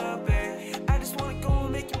 goddamn little babe. I just wanna go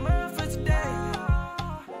and make you mine for today.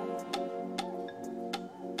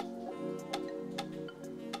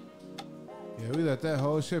 Yeah, we let that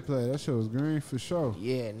whole shit play. That shit was green for sure.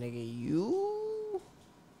 Yeah, nigga, you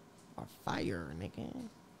are fire, nigga.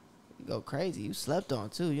 You go crazy. You slept on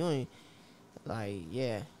too. You ain't like,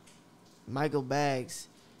 yeah. Michael Bags,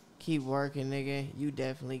 keep working, nigga. You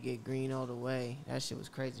definitely get green all the way. That shit was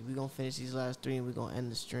crazy. We gonna finish these last three and we gonna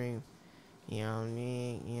end the stream. You know what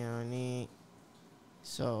I mean?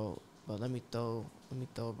 So, but let me throw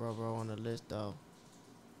bro on the list though.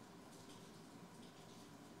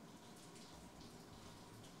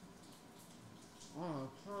 On a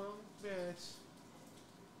punk bitch.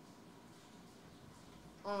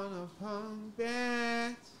 On a punk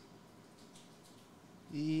bitch.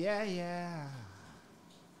 Yeah.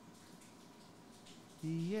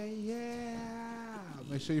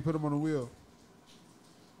 Make sure you put them on the wheel.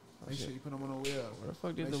 Make sure you put them on the wheel. Where the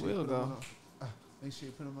fuck did the wheel go? Make sure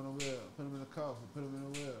you put them on the wheel. Put them in the coffin. Put them in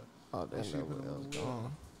the wheel. Oh, that shit was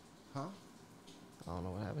gone. Huh? I don't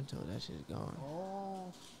know what happened to it. That shit's gone.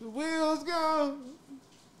 Oh, the wheel's gone.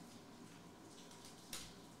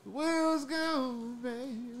 The wheel's gone,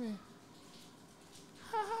 baby.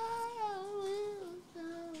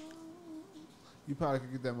 You probably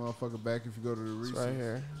could get that motherfucker back if you go to the reason. It's right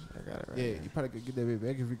here. I got it right here. You probably could get that bit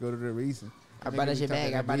back if you go to the reason. I brought that shit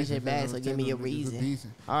back. So give me your reason.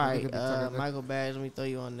 All right, Michael Bags, let me throw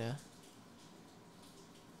you on there.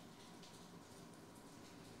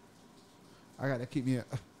 I gotta keep me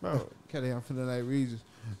bro. Kelly, I'm feeling like Regis.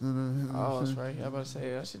 Oh, that's right. I about to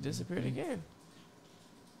say that shit disappeared again.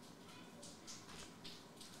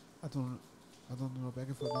 I don't know back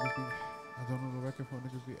and forth niggas be. I don't know the record for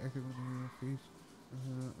niggas be active in the feast.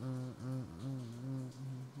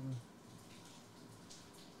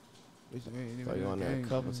 Throw you on there a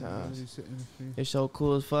couple times. It's so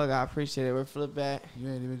cool as fuck. I appreciate it. We're Flip back. You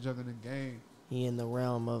ain't even jumping the game. He in the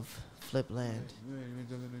realm of Flipland. You ain't even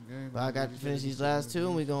jumping the game. But I got to finish these last two,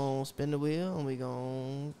 and we gonna spin the wheel, and we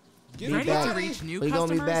gonna Ready to reach new we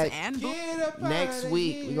gonna be customers back and next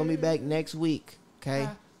week. We gonna be back next week. Okay.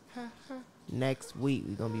 Next week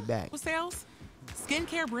we gonna be back. What sales?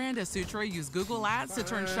 Skincare brand Asutra used Google Ads to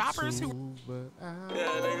turn shoppers who...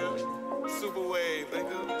 Yeah, nigga. Super wave,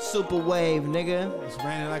 nigga. Super wave, nigga. It's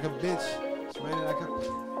raining like a bitch. It's raining like a...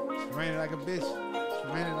 It's raining like a bitch. It's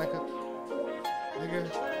raining like a... Nigga.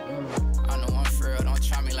 I know I'm for real, don't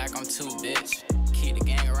try me like I'm too bitch. Keep the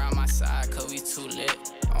gang around my side, cause we too lit.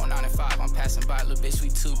 On 95, I'm passing by, little bitch, we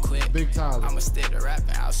too quick. Big Tyler. I'ma stick to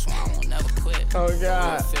rapping, I swear I won't never quit. Oh,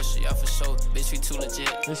 God. Official, yeah, for sure. Bitch, we too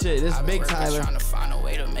legit. This Big Tyler. Trying to find a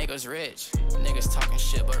way to make us rich. Niggas talking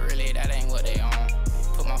shit, but really that ain't what they on.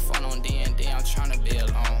 Put my phone on D&D, I'm trying to be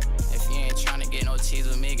alone. If you ain't trying to get no tease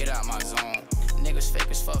with me, get out my zone. Niggas fake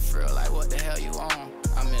as fuck for real, like what the hell you on?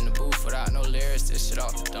 I'm in the booth without no lyrics, this shit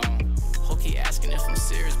off the dome. Who keep asking if I'm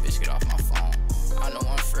serious, bitch, get off my phone. I know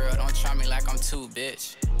I'm for real, don't try me like I'm too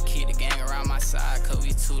bitch. Keep the gang around my side, cause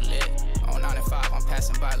we too lit. On 95, I'm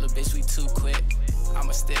passing by, little bitch, we too quick.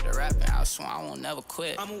 I'ma stick to rapping, I swear I won't never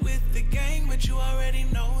quit. I'm with the gang, but you already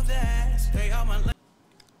know that. Stay on my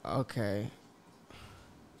Okay.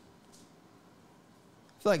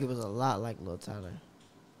 I feel like it was a lot like Lil Tyler.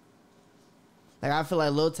 Like, I feel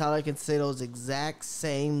like Lil Tyler can say those exact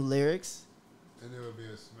same lyrics. And it would be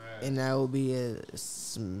a smash. And that would be a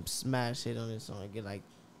smash hit on this song. Get like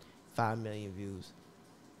 5 million views.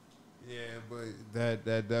 Yeah, but that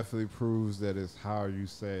definitely proves that it's how you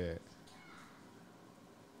say it.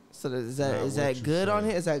 So is that good on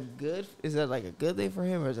him? Is that good? Is that like a good thing for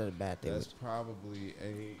him, or is that a bad thing? That's probably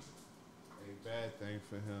a bad thing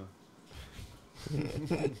for him.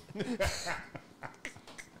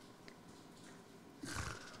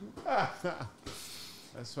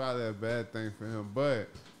 That's probably a bad thing for him. But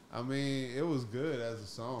I mean, it was good as a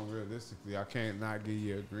song. Realistically, I can't not give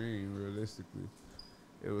you a green. Realistically,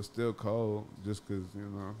 it was still cold. Just because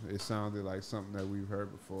it sounded like something that we've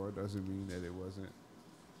heard before doesn't mean that it wasn't,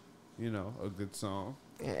 a good song.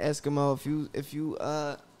 And Eskimo, if you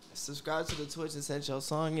subscribe to the Twitch and sent your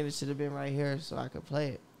song, it should have been right here so I could play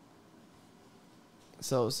it.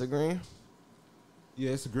 So it's a green?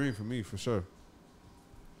 Yeah, it's a green for me, for sure.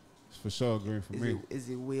 It's for sure a green for me. Is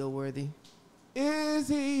he wheel worthy? Is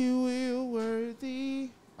he wheel worthy?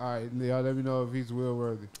 All right, y'all let me know if he's wheel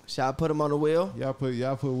worthy. Shall I put him on the wheel? Y'all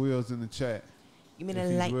put wheels in the chat. Give me if the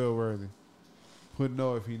he's light. wheel worthy. Put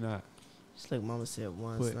no if he not. Just like Mama said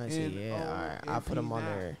once. And I said, yeah, all right. I'll put him on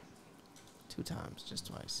there 2 times, just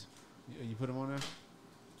twice. You put him on there?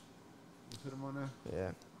 You put him on there?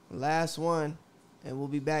 Yeah. Last one. And we'll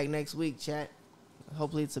be back next week, chat.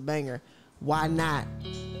 Hopefully it's a banger. Why not?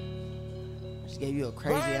 Just gave you a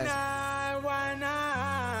crazy ass. Why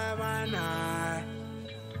not? Why not?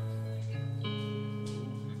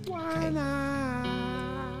 Why not?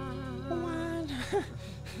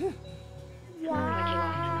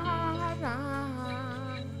 Why not?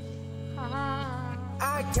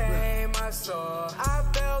 I came, I saw, I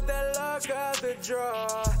felt the luck of the draw.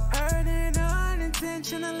 Hurting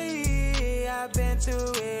unintentionally, I've been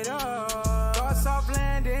through it all. Got soft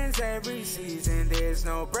landings every season, there's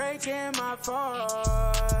no break in my fall.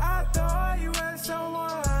 I thought you were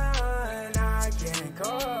someone I can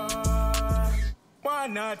call. Why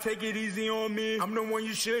not take it easy on me? I'm the one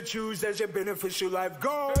you should choose as your beneficial life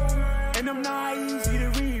goal. And I'm not easy to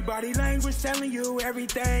read, body language telling you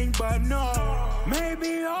everything, but no.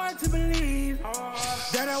 Maybe hard to believe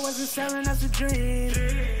that I wasn't selling us a dream.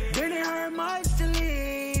 Didn't hurt much to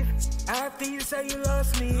leave after you say you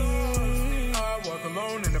lost me. I walk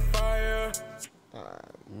alone in the fire.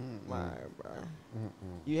 Bro.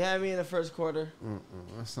 You had me in the first quarter.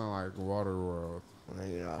 That sound like Waterworld. Now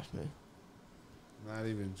you lost me. Not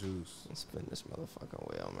even juice. Let's spin this motherfucking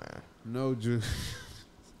wheel, man. No juice.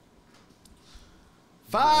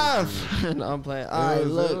 5. No, I'm playing. All right,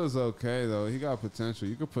 look. It was okay, though. He got potential.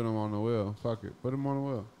 You could put him on the wheel. Fuck it. Put him on the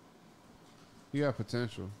wheel. He got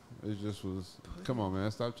potential. It just was... Come on,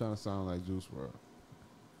 man. Stop trying to sound like Juice WRLD.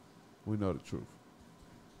 We know the truth.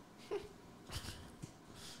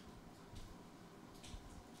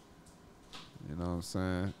 You know what I'm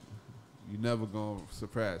saying? You never gonna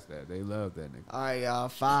surpass that. They love that nigga. All right, y'all.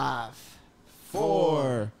 5,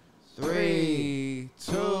 4, 3,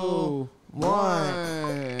 2, 1.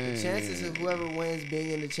 The chances of whoever wins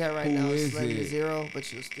being in the chat right now is slim to 0, but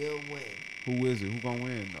you'll still win. Who is it? Who gonna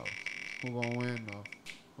win though? Who gonna win though?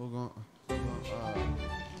 Who gonna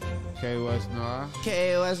KOS Noah?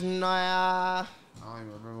 KOS Noah. I don't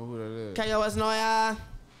even remember who that is. KOS Noah.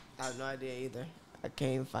 I have no idea either. I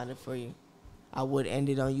can't even find it for you. I would end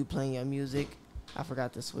it on you playing your music. I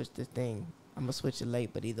forgot to switch the thing. I'm gonna switch it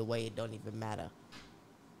late, but either way, it don't even matter.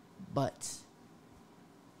 But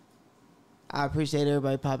I appreciate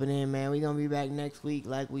everybody popping in, man. We're gonna be back next week,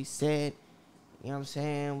 like we said. You know what I'm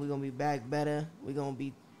saying? We're gonna be back better. We're gonna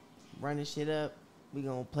be running shit up. We're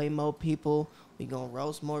gonna play more people. We're gonna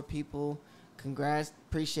roast more people. Congrats.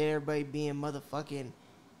 Appreciate everybody being motherfucking,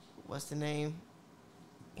 what's the name?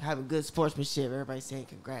 Having good sportsmanship. Everybody saying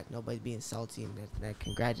congrats. Nobody being salty. And that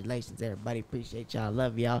congratulations, everybody. Appreciate y'all.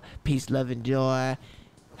 Love y'all. Peace, love, and joy.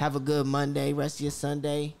 Have a good Monday. Rest of your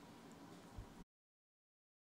Sunday.